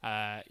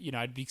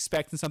 I'd be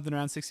expecting something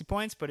around 60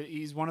 points, but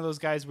he's one of those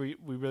guys where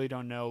we really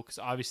don't know because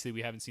obviously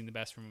we haven't seen the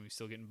best from him. He's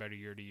still getting better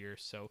year to year.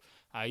 So,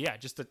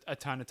 just a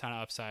ton of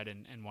upside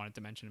and wanted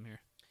to mention him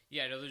here.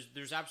 Yeah, no,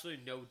 there's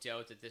absolutely no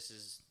doubt that this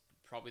is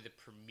probably the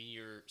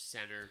premier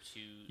center to.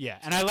 Yeah,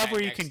 to and I love that where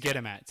you next can get step.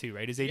 him at too,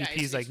 right? His ADP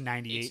is like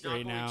 98 it's not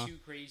right going now. Too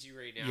crazy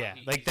right now. Yeah,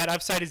 He's- that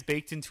upside is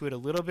baked into it a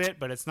little bit,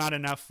 but it's not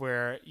enough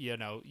where you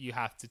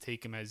have to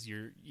take him as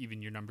your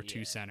number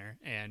two center.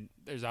 And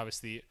there's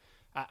obviously,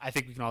 I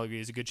think we can all agree,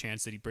 there's a good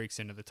chance that he breaks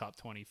into the top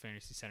 20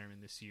 fantasy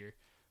centerman this year.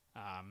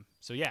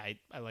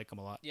 I like him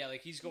a lot. Yeah,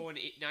 like he's going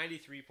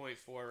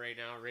 93.4 right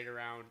now, right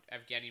around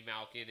Evgeny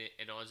Malkin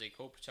and Anze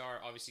Kopitar.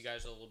 Obviously,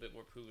 guys with a little bit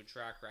more proven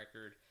track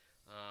record,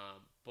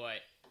 but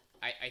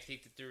I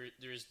think that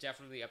there is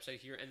definitely upside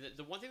here. And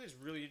the one thing that's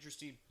really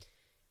interesting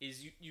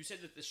is you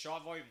said that the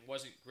shot volume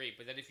wasn't great,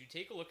 but then if you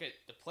take a look at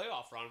the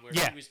playoff run where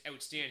he was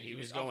outstanding, He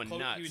was up going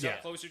nuts. He was Yeah.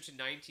 up closer to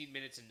 19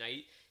 minutes a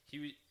night. He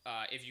was,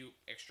 if you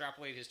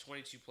extrapolate his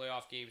 22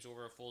 playoff games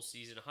over a full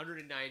season,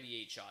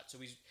 198 shots. So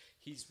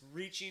he's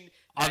reaching that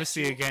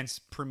Obviously tool-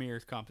 against premier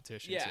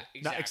competition. Yeah, too. Not,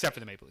 exactly. except for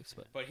the Maple Leafs,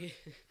 but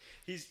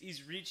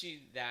he's reaching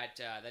that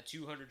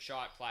 200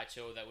 shot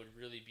plateau that would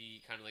really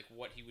be kind of like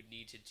what he would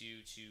need to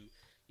do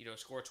to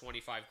score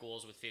 25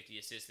 goals with 50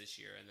 assists this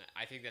year, and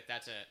I think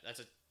that's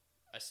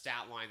a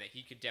stat line that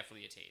he could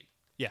definitely attain.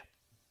 yeah,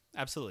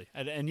 absolutely.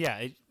 And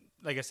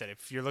like I said,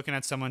 if you're looking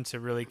at someone to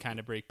really kind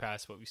of break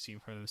past what we've seen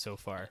from them so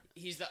far,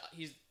 He's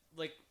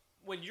like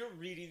when you're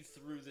reading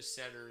through the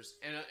centers,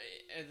 and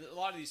a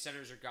lot of these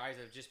centers are guys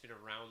that have just been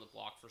around the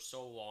block for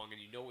so long,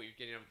 and you know what you're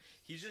getting.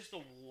 He's just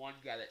the one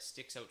guy that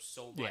sticks out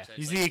so much. Yeah, that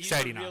he's it's the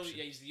exciting really, option.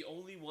 Yeah, he's the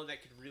only one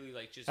that could really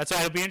just. that's why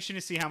it'll be interesting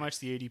to see how much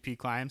the ADP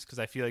climbs because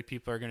I feel like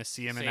people are going to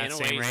see him in that a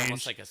way, same he's range.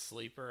 almost like a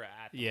sleeper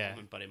at the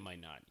moment, but it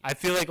might not. I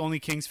feel like only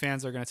Kings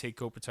fans are going to take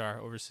Kopitar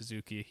over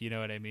Suzuki. You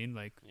know what I mean?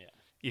 Like, Yeah.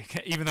 Even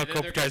though And then they're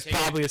Kopitar gonna is take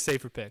probably a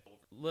safer pick.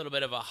 Little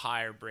bit of a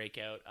higher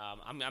breakout.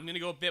 I'm going to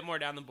go a bit more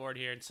down the board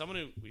here, and someone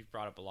who we've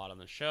brought up a lot on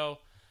the show.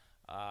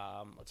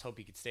 Let's hope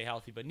he could stay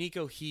healthy. But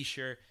Nico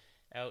Hischier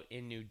out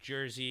in New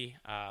Jersey,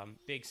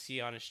 big C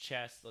on his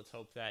chest. Let's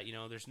hope that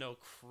there's no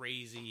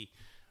crazy.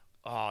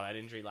 That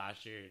injury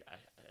last year. I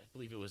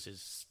believe it was his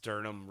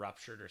sternum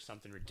ruptured or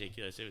something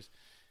ridiculous. It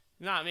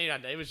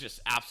It was just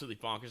absolutely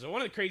bonkers.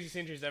 One of the craziest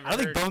injuries I've ever I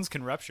don't heard. think bones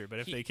can rupture, but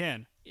if they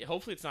can.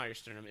 Hopefully it's not your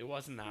sternum. It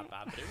wasn't that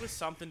bad, but it was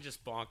something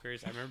just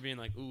bonkers. I remember being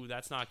like, ooh,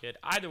 that's not good.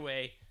 Either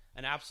way,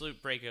 an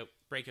absolute breakout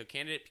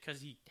candidate because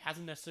he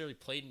hasn't necessarily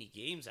played any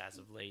games as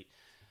of late.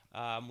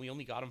 We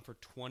only got him for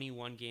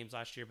 21 games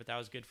last year, but that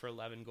was good for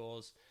 11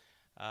 goals.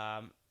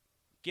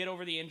 Get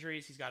over the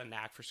injuries. He's got a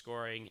knack for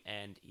scoring,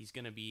 and he's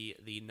going to be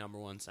the number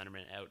one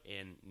centerman out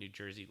in New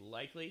Jersey,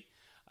 likely.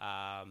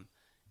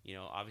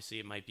 Obviously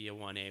it might be a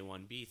 1A,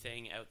 1B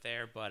thing out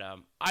there, but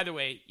either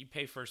way, you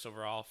pay first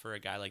overall for a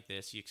guy like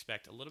this. You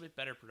expect a little bit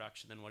better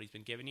production than what he's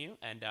been giving you,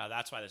 and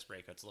that's why this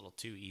breakout's a little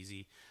too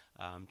easy,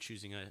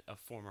 choosing a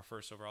former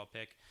first overall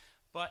pick.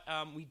 But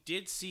we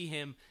did see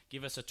him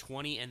give us a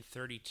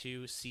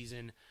 20-32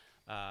 season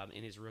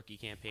in his rookie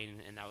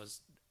campaign, and that was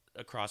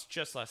across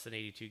just less than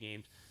 82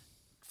 games.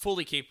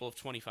 Fully capable of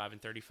 25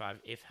 and 35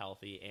 if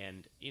healthy,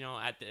 and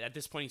at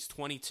this point he's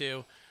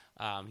 22.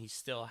 He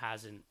still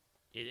hasn't.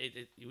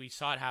 We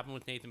saw it happen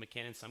with Nathan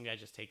McKinnon. Some guys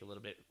just take a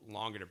little bit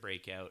longer to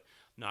break out.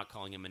 I'm not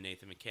calling him a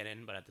Nathan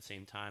McKinnon, but at the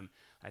same time,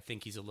 I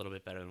think he's a little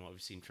bit better than what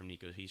we've seen from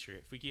Nico Hischier.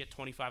 If we get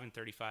 25 and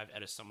 35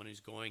 out of someone who's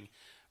going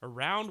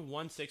around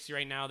 160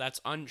 right now,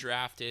 that's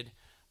undrafted.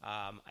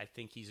 I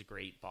think he's a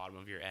great bottom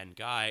of your end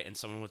guy and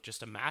someone with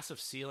just a massive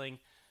ceiling.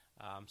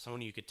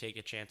 Someone you could take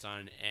a chance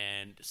on,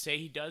 and say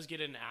he does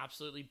get an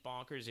absolutely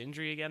bonkers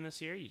injury again this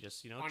year. You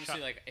just,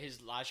 honestly, like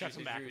his last year's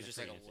injury was just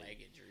like a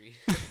leg injury.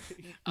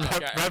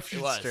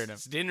 Ruptured sternum.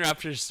 Didn't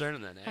rupture his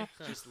sternum then, eh?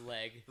 Just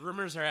leg.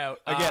 Rumors are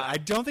out. Again, I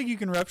don't think you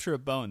can rupture a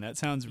bone. That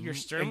sounds your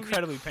sternum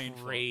incredibly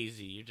painful.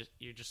 Crazy.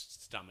 You're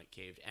just stomach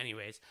caved.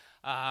 Anyways,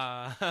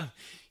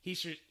 he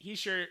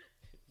sure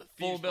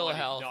full bill of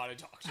health. Not a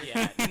doctor.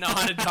 Yeah,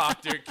 not a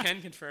doctor.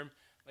 Can confirm.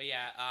 But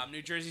yeah,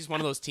 New Jersey's one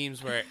of those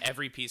teams where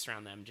every piece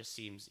around them just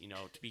seems,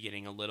 to be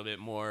getting a little bit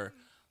more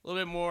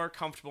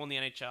comfortable in the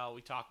NHL.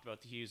 We talked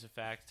about the Hughes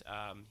effect.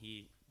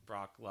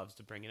 Brock loves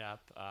to bring it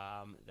up.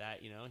 That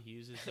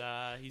Hughes is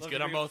he's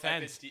good on both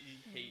ends.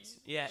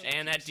 Yeah,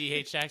 and that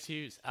DH Jax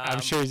Hughes.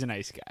 I'm sure he's a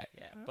nice guy.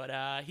 Yeah,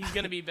 but he's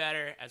going to be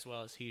better as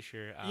well as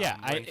Hischier.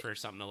 Going for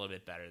something a little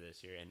bit better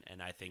this year,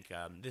 and I think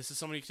this is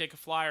someone you can take a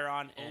flyer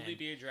on. Only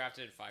being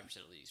drafted in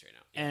 5% of leagues right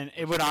now. And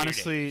it would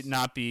honestly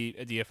not be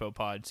a DFO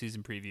pod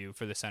season preview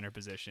for the center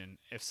position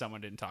if someone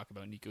didn't talk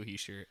about Nico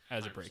Hischier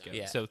as a 100%. breakout.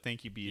 Yeah. So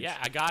thank you, Beebs. Yeah,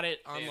 I got it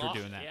on for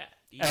doing that. Yeah.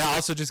 And it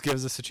also just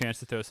gives us a chance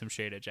to throw some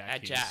shade at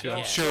Jack Hughes, who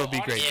I'm sure will be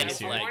great honestly,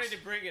 this year. I wanted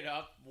to bring it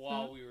up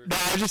while we were. No,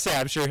 I was just saying,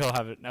 I'm sure he'll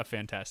have a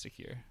fantastic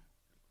year.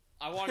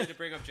 I wanted to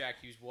bring up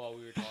Jack Hughes while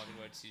we were talking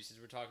about Hughes, since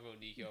we're talking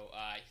about Nico.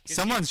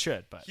 Someone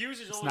should, but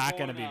Hughes is it's only not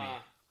going to going, be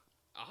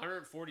me.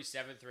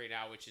 147th right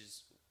now, which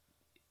is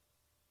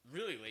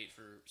really late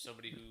for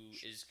somebody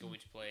who is going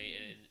to play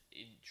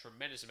in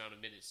tremendous amount of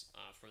minutes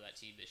for that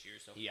team this year.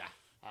 So yeah.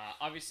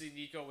 Obviously,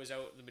 Nico was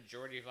out the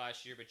majority of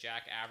last year, but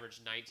Jack averaged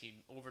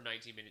over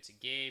 19 minutes a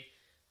game,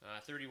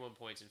 31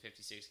 points in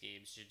 56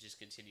 games. Should just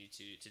continue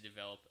to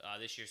develop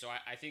this year. So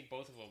I think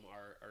both of them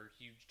are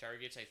huge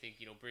targets. I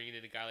think bringing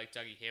in a guy like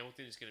Dougie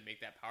Hamilton is going to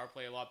make that power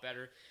play a lot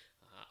better.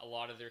 A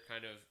lot of their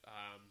kind of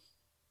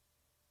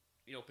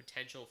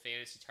potential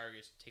fantasy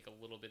targets take a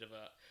little bit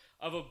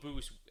of a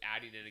boost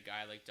adding in a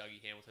guy like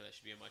Dougie Hamilton. That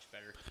should be a much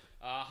better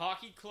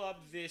hockey club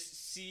this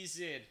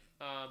season.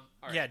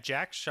 Right. Yeah,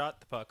 Jack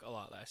shot the puck a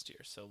lot last year,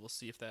 so we'll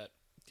see if that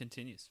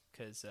continues.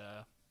 Because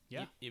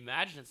you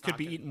imagine it's could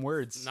be eating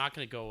words. It's not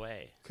going to go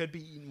away. Could be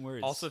eating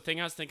words. Also, the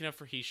thing I was thinking of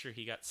for Hischier,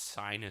 he got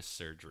sinus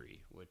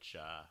surgery, which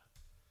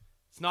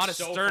it's not a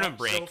so sternum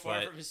break, so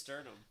far but from his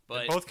sternum.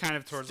 But both kind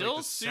of towards still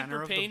the center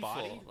super of painful.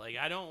 the body. Like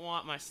I don't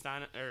want my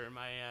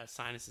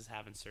sinuses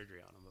having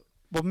surgery on them.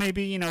 Well,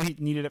 maybe he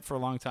needed it for a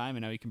long time,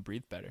 and now he can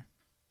breathe better.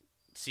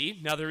 See,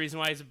 another reason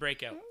why he's a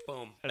breakout.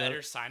 Boom,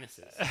 better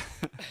sinuses.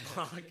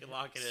 Lock it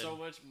in. So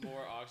much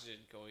more oxygen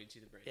going to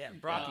the breakout. Yeah,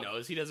 Brock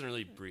knows he doesn't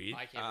really breathe.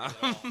 I can't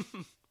breathe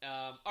at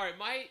all. All right,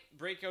 my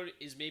breakout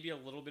is maybe a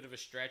little bit of a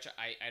stretch.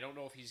 I don't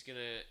know if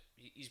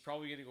he's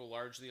probably gonna go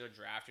largely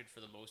undrafted for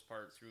the most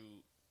part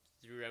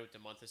throughout the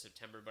month of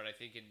September. But I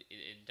think in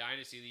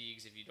dynasty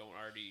leagues, if you don't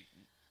already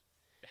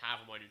have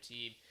him on your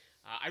team,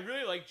 I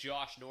really like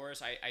Josh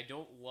Norris. I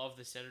don't love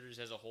the Senators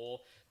as a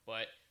whole,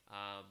 but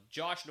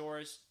Josh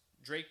Norris,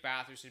 Drake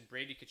Batherson,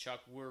 Brady Tkachuk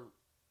were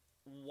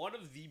one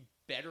of the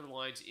better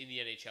lines in the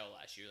NHL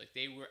last year. Like,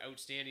 they were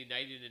outstanding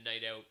night in and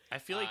night out. I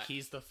feel like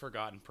he's the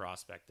forgotten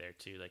prospect there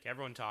too. Like,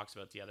 everyone talks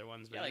about the other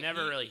ones, but Yeah, like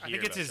never really hear I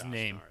think it's about his Josh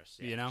name, Norris.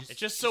 you know? It's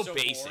just so so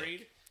basic. boring.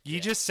 He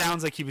just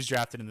sounds like he was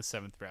drafted in the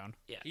 7th round.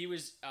 Yeah. He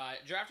was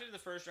drafted in the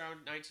first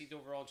round, 19th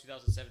overall in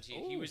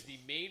 2017. Ooh. He was the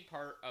main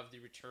part of the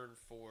return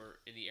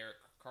in the Erik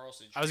Karlsson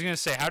trade. I was going to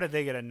say, how did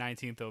they get a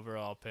 19th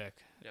overall pick?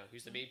 No, he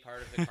was the main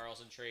part of the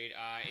Karlsson trade.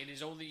 In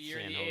his only year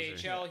in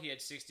the AHL, he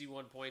had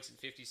 61 points in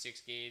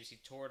 56 games. He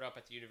tore it up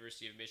at the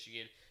University of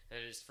Michigan. And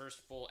in his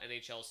first full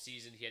NHL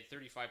season, he had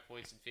 35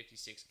 points in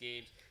 56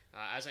 games.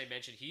 As I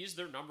mentioned, he is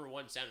their number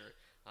one center.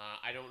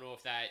 I don't know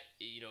if that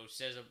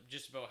says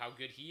just about how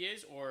good he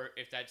is, or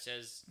if that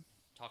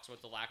talks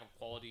about the lack of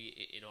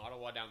quality in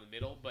Ottawa down the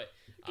middle. But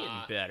getting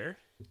better.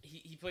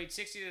 he played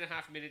 16 and a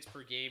half minutes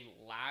per game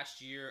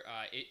last year.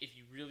 If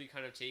you really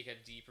kind of take a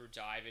deeper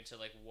dive into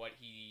like what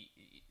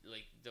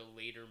like the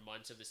later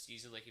months of the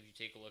season, like if you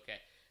take a look at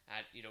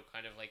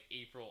kind of like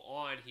April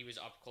on, he was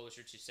up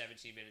closer to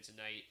 17 minutes a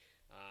night.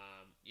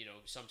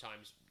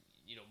 Sometimes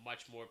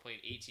much more, playing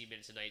 18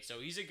 minutes a night. So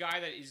he's a guy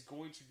that is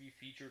going to be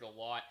featured a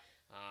lot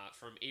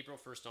from April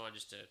 1st on.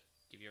 Just to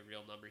give you a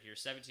real number here,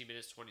 17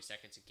 minutes, 20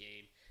 seconds a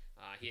game.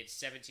 He had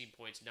 17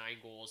 points, 9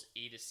 goals,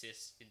 8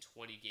 assists in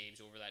 20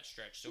 games over that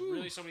stretch. So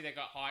really somebody that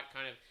got hot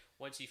kind of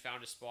once he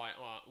found a spot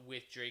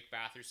with Drake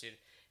Batherson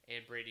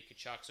and Brady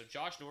Tkachuk. So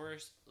Josh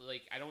Norris,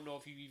 like, I don't know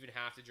if you even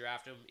have to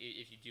draft him.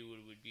 If you do,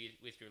 it would be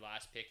with your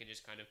last pick and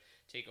just kind of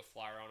take a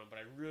flyer on him. But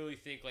I really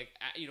think, like,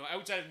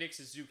 outside of Nick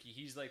Suzuki,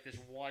 he's like this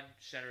one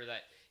center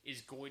that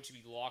is going to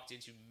be locked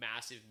into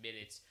massive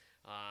minutes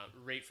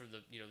right from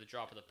the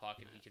drop of the puck,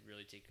 and he could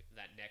really take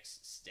that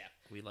next step.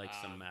 We like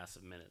some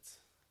massive minutes.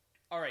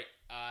 All right,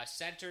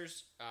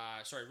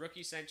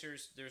 rookie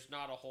centers. There's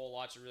not a whole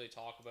lot to really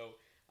talk about.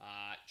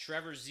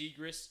 Trevor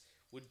Zegras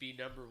would be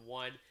number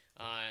 1.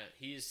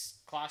 He's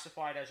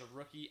classified as a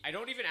rookie. I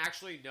don't even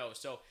actually know.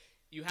 So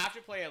you have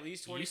to play at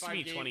least 25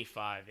 games.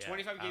 25, yeah.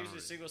 25 games in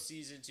a single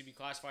season to be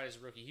classified as a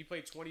rookie. He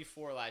played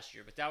 24 last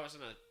year, but that was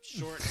in a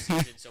short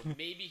season, so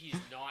maybe he's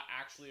not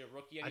actually a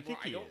rookie anymore.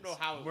 I don't know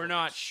how it We're works.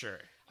 not sure.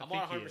 I'm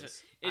not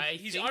 100%.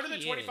 He's under the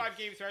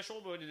 25-game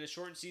threshold, but in a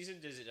shortened season,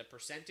 is it a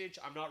percentage?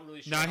 I'm not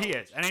really sure. No, he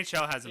is.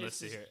 NHL has him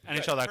listed here.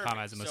 NHL.com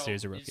has him listed here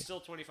as a rookie. It's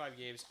still 25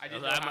 games.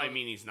 That might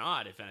mean he's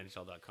not if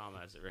NHL.com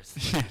has it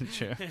listed.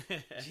 True.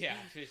 Yeah,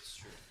 it's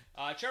true.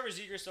 Trevor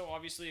Zegras, though,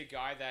 obviously a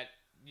guy that,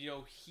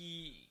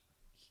 he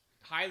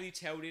highly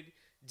touted.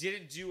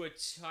 Didn't do a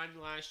ton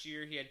last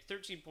year. He had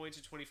 13 points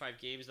in 25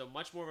 games, though.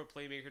 Much more of a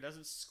playmaker.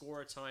 Doesn't score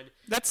a ton.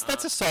 That's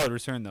a solid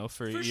return, though,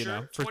 for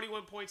sure.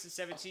 21 points in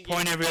 17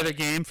 point games. every other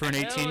game for an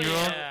 18-year-old.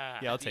 Yeah,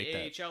 I'll take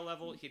that. At the AHL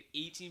level, he had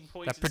 18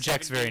 points. That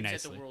projects in 7 very games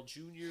nicely. at the World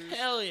Juniors.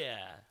 Hell yeah.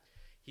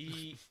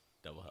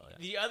 Double hell yeah.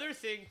 The other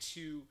thing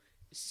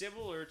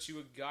similar to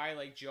a guy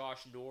like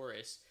Josh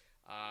Norris,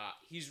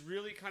 he's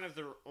really kind of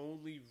their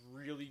only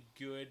really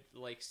good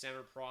like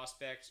center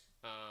prospect.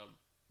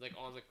 Like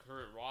on the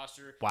current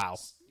roster. Wow.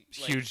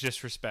 Huge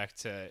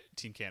disrespect to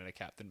Team Canada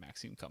captain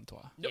Maxime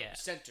Comtois. No,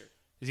 center.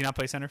 Does he not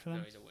play center for them?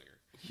 No, he's a winger.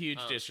 Huge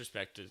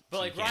disrespect to but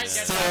like Team Ryan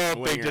Canada. Getzlaf,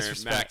 So big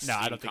disrespect. No,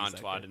 I don't think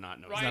Comtois did not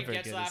know. Ryan very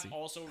good, is Getzlaf he?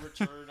 also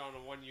returned on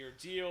a 1-year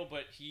deal,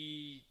 but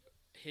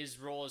his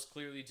role is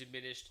clearly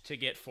diminished. To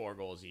get 4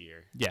 goals a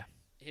year. Yeah.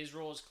 His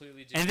role is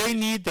clearly And diminished. they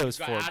need those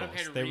You've 4 got Adam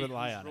goals. Henry, They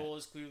rely on whose role it.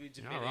 is clearly You're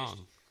diminished. not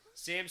wrong.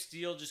 Sam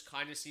Steele just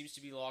kind of seems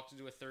to be locked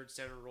into a third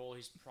center role.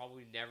 He's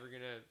probably never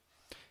going to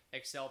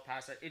excel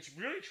past that. It's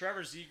really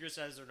Trevor Zegras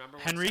as their number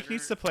 1 Henrique center.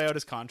 needs to play out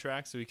his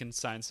contract so he can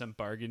sign some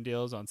bargain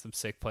deals on some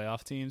sick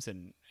playoff teams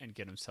and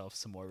get himself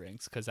some more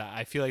rings. Because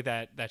I feel like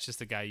that's just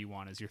the guy you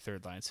want as your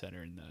third line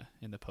center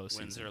in the postseason.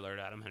 Windsor alert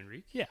Adam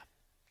Henrique. Yeah.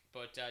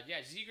 But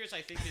Zegras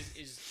I think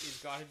is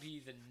got to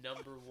be the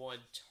number 1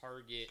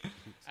 target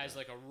as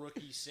like a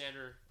rookie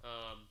center.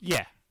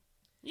 Yeah.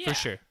 For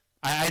sure.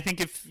 I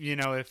think if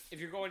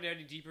you're going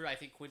any deeper, I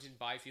think Quinton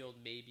Byfield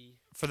maybe.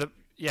 For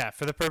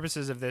the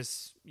purposes of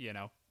this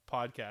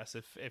podcast,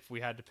 if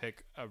we had to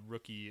pick a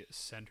rookie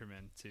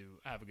centerman to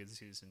have a good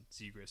season,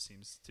 Zegras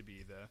seems to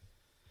be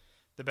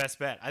the best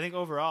bet. I think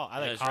overall, I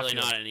like. There's really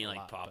Caulfield not any a like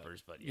lot,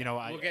 poppers, but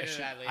we'll get into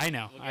that later. I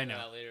know. We'll get into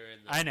that later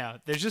in the... I know.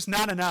 There's just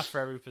not enough for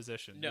every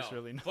position. No, There's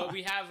really not. But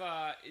we have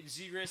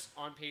Zegras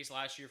on pace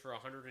last year for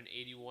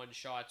 181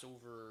 shots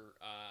over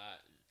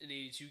an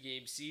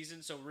 82-game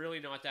season, so really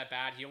not that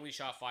bad. He only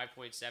shot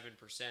 5.7%.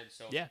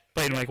 So yeah,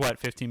 played like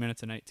 15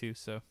 minutes a night too.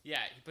 So yeah,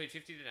 he played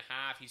 15 and a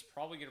half. He's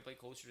probably going to play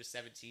closer to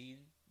 17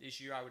 this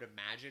year, I would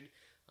imagine.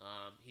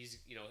 He's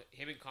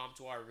him and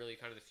Comtois are really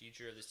kind of the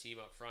future of this team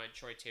up front.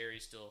 Troy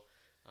Terry's still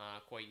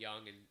quite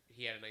young, and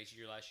he had a nice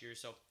year last year.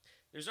 So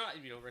there's not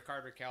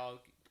Ricard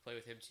Raquel play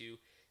with him too.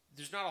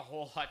 There's not a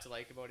whole lot to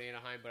like about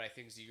Anaheim, but I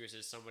think Zegras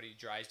is somebody,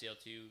 Drysdale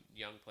too,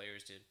 young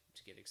players to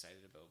get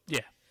excited about.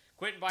 Yeah.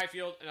 Quinton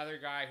Byfield, another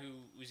guy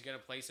who's going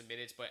to play some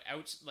minutes, but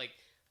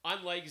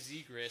unlike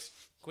Zegras,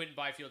 Quinton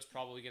Byfield's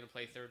probably going to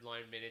play third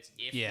line minutes.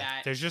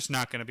 There's just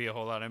not going to be a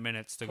whole lot of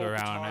minutes to go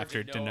around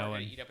after Danault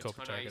and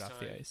Kopitar get off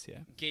the ice. Yeah,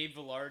 Gabe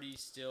Velarde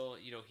still,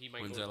 he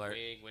might Windsor go to the alert.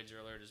 wing, Windsor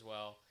alert as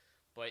well.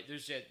 But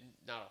there's just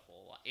not a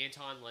whole lot.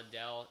 Anton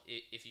Lundell,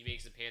 if he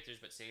makes the Panthers,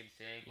 but same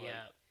thing. Yeah.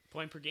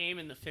 Point per game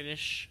in the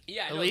finish.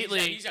 Yeah, elite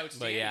league. He's outstanding.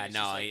 But yeah, It's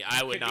no, just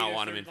I would he could not be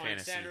want him the in third-line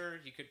fantasy. Center.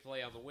 He could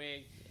play on the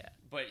wing. Yeah.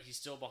 But he's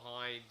still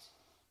behind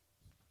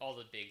all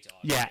the big dogs.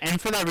 Yeah, and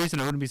for that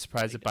reason, I wouldn't be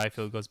surprised if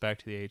Byfield goes back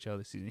to the AHL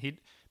this season.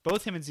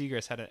 Both him and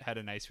Zegras had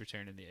a nice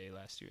return in the A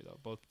last year, though.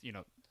 Both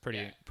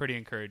pretty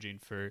encouraging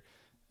for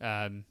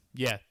down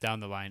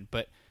the line.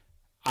 But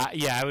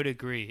I would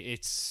agree.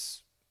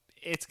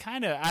 It's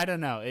kind of, I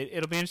don't know.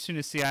 It'll be interesting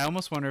to see. I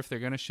almost wonder if they're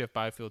going to shift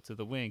Byfield to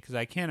the wing because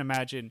I can't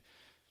imagine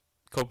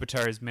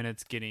Kopitar's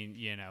minutes getting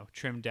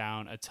trimmed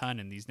down a ton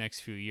in these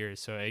next few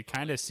years. So it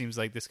kind of seems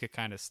like this could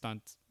kind of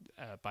stunt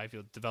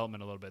Byfield's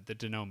development a little bit, the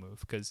Danault move,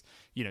 because,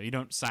 you know, you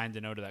don't sign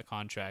Danault to that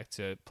contract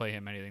to play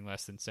him anything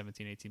less than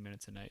 17, 18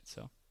 minutes a night.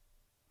 So,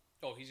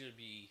 he's going to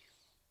be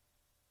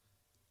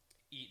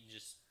eating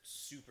just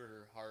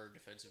super hard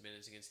defensive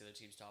minutes against the other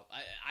team's top.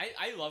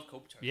 I love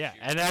Kopitar. Yeah,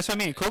 and that's what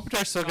I mean.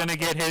 Kopitar's still going to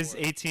get his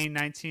 18,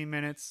 19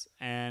 minutes,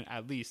 and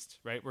at least,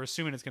 right? We're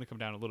assuming it's going to come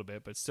down a little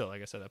bit, but still,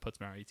 like I said, that puts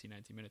him around 18,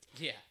 19 minutes.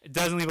 Yeah. It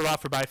doesn't leave a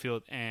lot for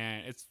Byfield,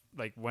 and it's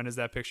like, when is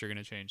that picture going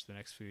to change the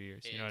next few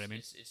years? You know what I mean?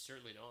 It's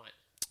certainly not.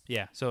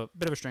 Yeah, so a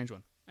bit of a strange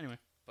one. Anyway.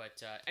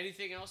 But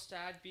anything else to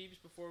add,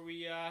 Beebs, before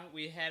we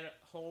head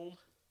home?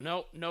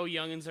 No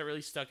youngins that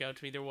really stuck out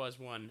to me. There was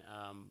one,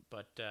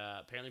 but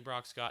apparently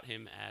Brock's got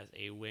him as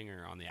a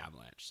winger on the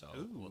Avalanche, so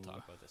we'll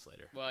talk about this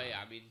later. Well, yeah,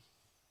 I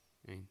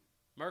mean,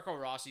 Marco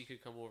Rossi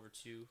could come over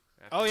too.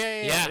 Oh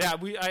yeah.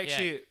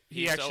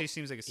 He actually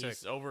seems like a sick.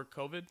 He's over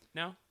COVID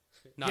now.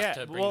 Not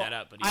to bring that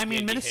up, but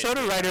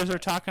Minnesota writers are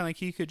talking like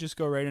he could just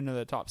go right into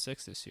the top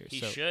 6 this year. He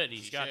should.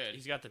 He's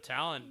got the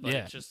talent, but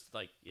it's just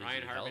like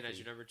Ryan Hartman as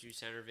your number 2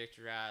 center,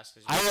 Victor Rask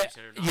as your number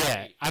 2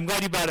 center. I'm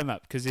glad you brought him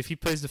up, because if he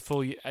plays the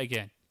full year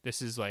again.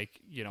 This is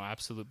like, you know,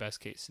 absolute best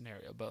case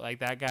scenario. But like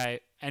that guy,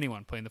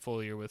 anyone playing the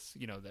full year with,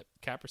 you know, that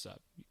Kaprizov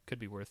could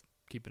be worth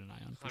keeping an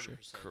eye on for 100%. sure.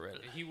 Correct.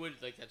 He would,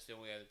 like, that's the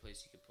only other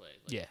place he could play.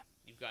 Like, yeah.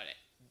 You've got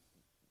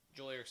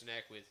Joel Eriksson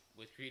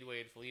with Greenway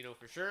and Foligno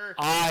for sure.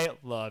 I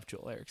love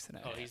Joel Eriksson.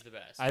 Oh, he's the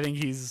best. I think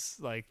he's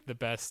like the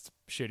best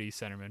shitty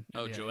centerman.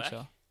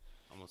 Joel?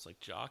 Almost like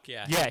Jock,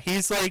 yeah. Yeah,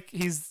 he's Philip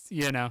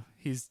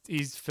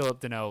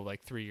Danault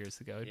like 3 years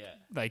ago. Yeah.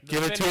 Like,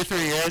 give it 2 or 3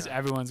 years,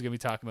 everyone's going to be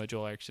talking about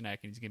Joel Eriksson, and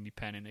he's going to be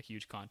penning a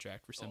huge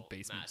contract for some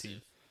basement massive.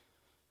 Team.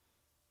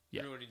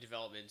 Yeah. Ruining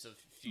developments of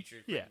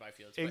future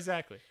Byfields.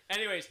 Exactly.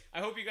 Anyways,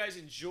 I hope you guys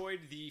enjoyed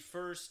the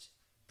first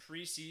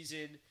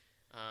preseason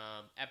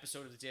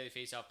episode of the Daily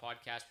Faceoff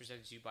podcast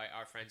presented to you by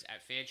our friends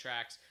at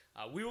Fantrax.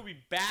 We will be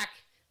back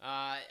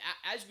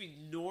as we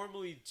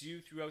normally do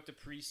throughout the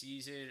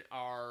preseason.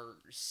 Our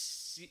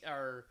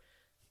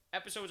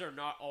episodes are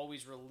not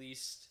always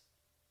released.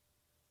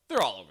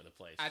 They're all over the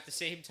place at the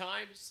same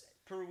times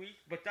per week,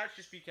 but that's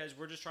just because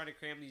we're just trying to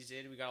cram these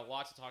in. We got a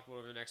lot to talk about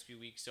over the next few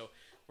weeks, so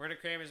we're going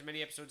to cram as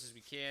many episodes as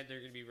we can. They're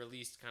going to be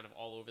released kind of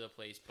all over the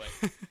place, but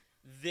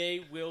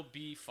they will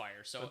be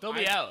fire. So they'll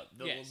be out.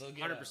 They'll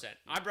 100%. Out.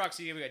 I'm Brock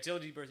Segan. We got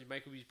Dylan D. Berthy,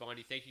 Michael B.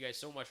 Bondi. Thank you guys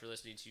so much for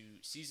listening to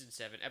Season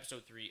 7,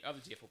 Episode 3 of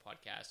the DFO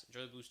Podcast.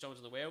 Enjoy the Blue Stones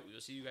on the way out. We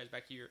will see you guys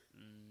back here,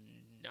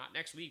 not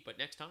next week, but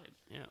next time.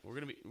 Yeah,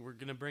 we're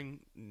gonna bring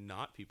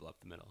not people up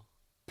the middle,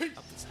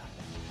 up the side.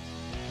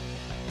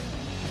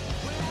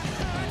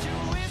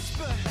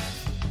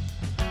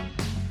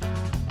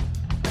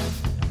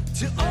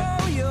 To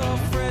all your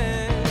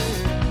friends,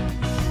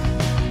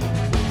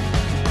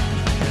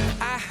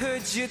 I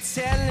heard you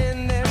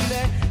telling them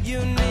that you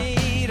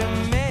need a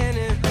man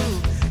in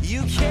who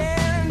you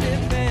can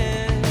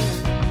depend.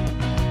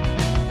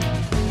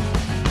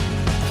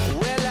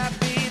 Will I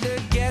be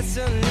the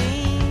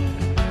gasoline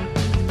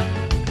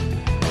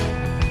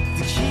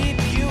to keep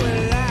you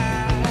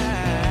alive?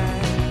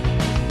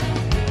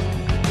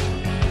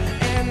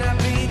 And I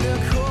be the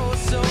cold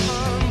so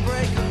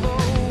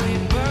unbreakable. We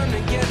burn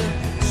together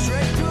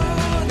straight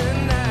through the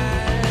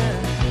night.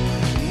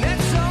 And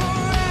that's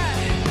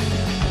alright.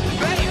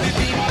 Baby,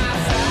 be my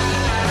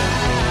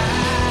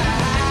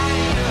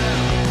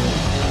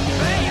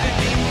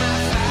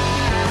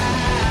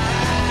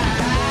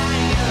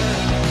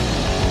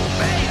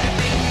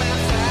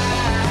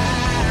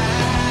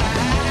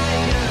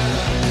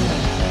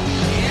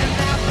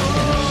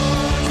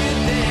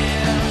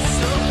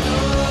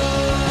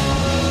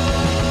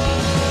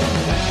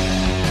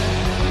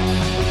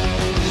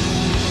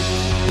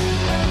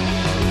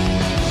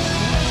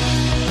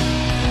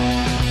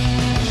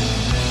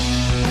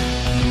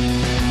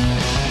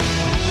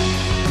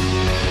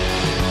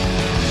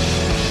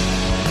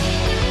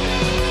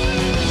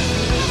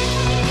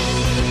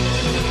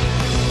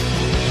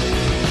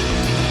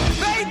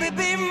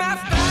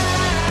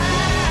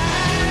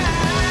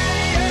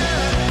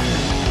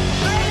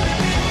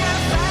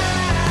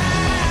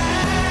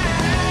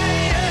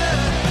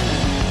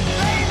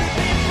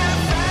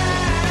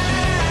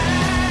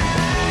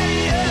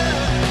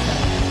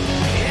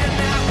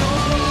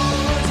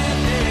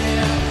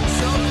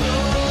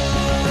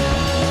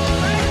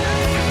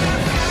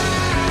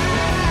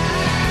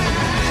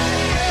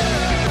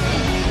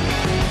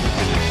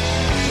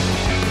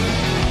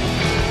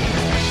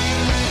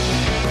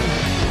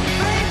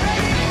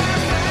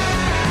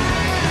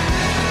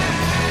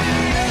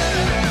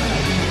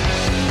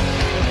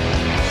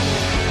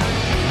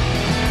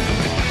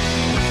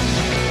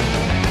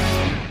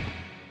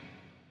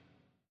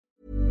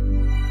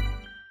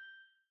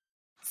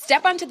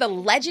Step onto the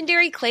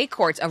legendary clay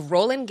courts of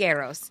Roland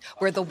Garros,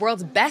 where the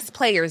world's best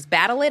players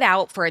battle it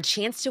out for a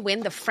chance to win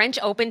the French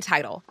Open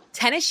title.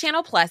 Tennis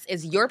Channel Plus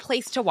is your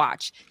place to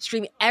watch.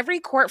 Stream every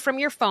court from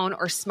your phone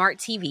or smart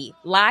TV,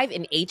 live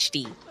in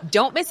HD.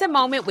 Don't miss a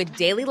moment with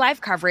daily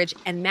live coverage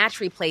and match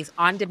replays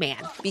on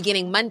demand,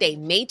 beginning Monday,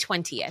 May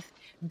 20th.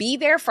 Be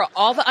there for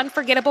all the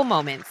unforgettable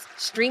moments.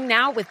 Stream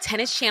now with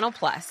Tennis Channel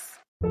Plus.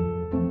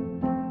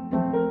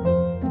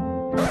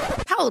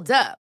 Hold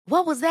up.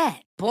 What was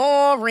that?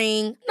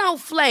 Boring. No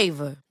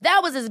flavor. That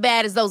was as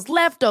bad as those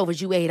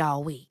leftovers you ate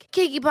all week.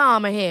 Keke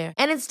Palmer here,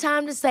 and it's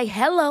time to say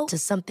hello to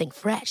something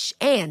fresh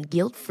and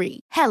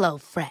guilt-free. Hello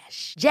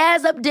Fresh.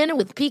 Jazz up dinner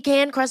with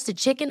pecan-crusted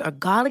chicken or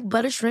garlic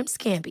butter shrimp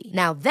scampi.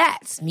 Now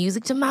that's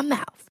music to my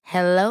mouth.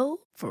 Hello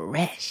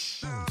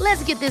Fresh.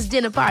 Let's get this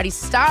dinner party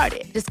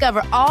started.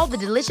 Discover all the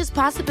delicious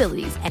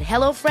possibilities at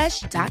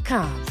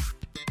hellofresh.com.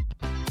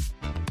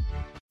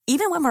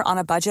 Even when we're on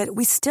a budget,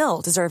 we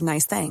still deserve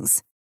nice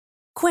things.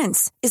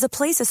 Quince is a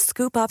place to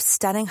scoop up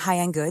stunning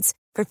high-end goods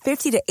for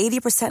 50 to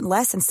 80%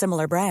 less than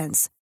similar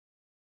brands.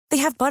 They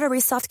have buttery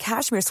soft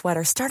cashmere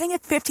sweaters starting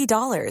at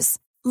 $50,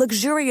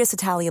 luxurious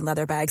Italian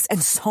leather bags,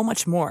 and so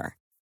much more.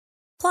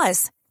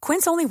 Plus,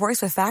 Quince only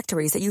works with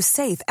factories that use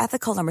safe,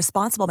 ethical, and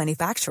responsible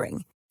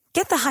manufacturing.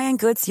 Get the high-end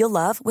goods you'll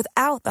love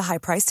without the high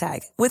price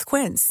tag with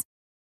Quince.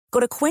 Go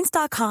to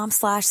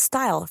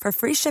quince.com/style for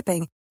free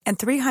shipping and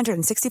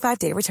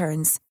 365-day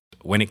returns.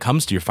 When it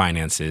comes to your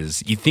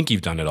finances, you think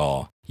you've done it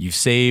all. You've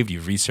saved,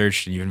 you've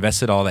researched, and you've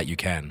invested all that you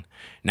can.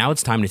 Now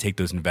it's time to take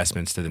those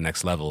investments to the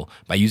next level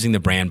by using the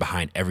brand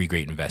behind every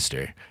great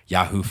investor,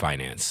 Yahoo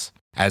Finance.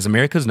 As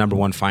America's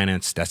 #1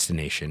 finance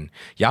destination,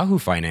 Yahoo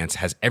Finance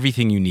has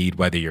everything you need,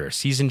 whether you're a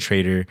seasoned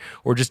trader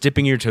or just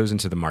dipping your toes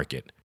into the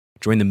market.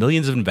 Join the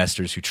millions of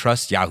investors who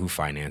trust Yahoo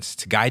Finance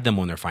to guide them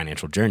on their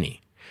financial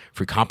journey.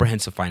 For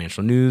comprehensive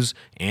financial news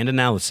and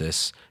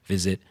analysis,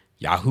 visit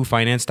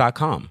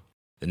yahoofinance.com.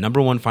 The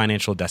 #1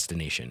 financial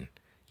destination,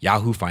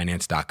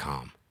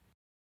 yahoofinance.com.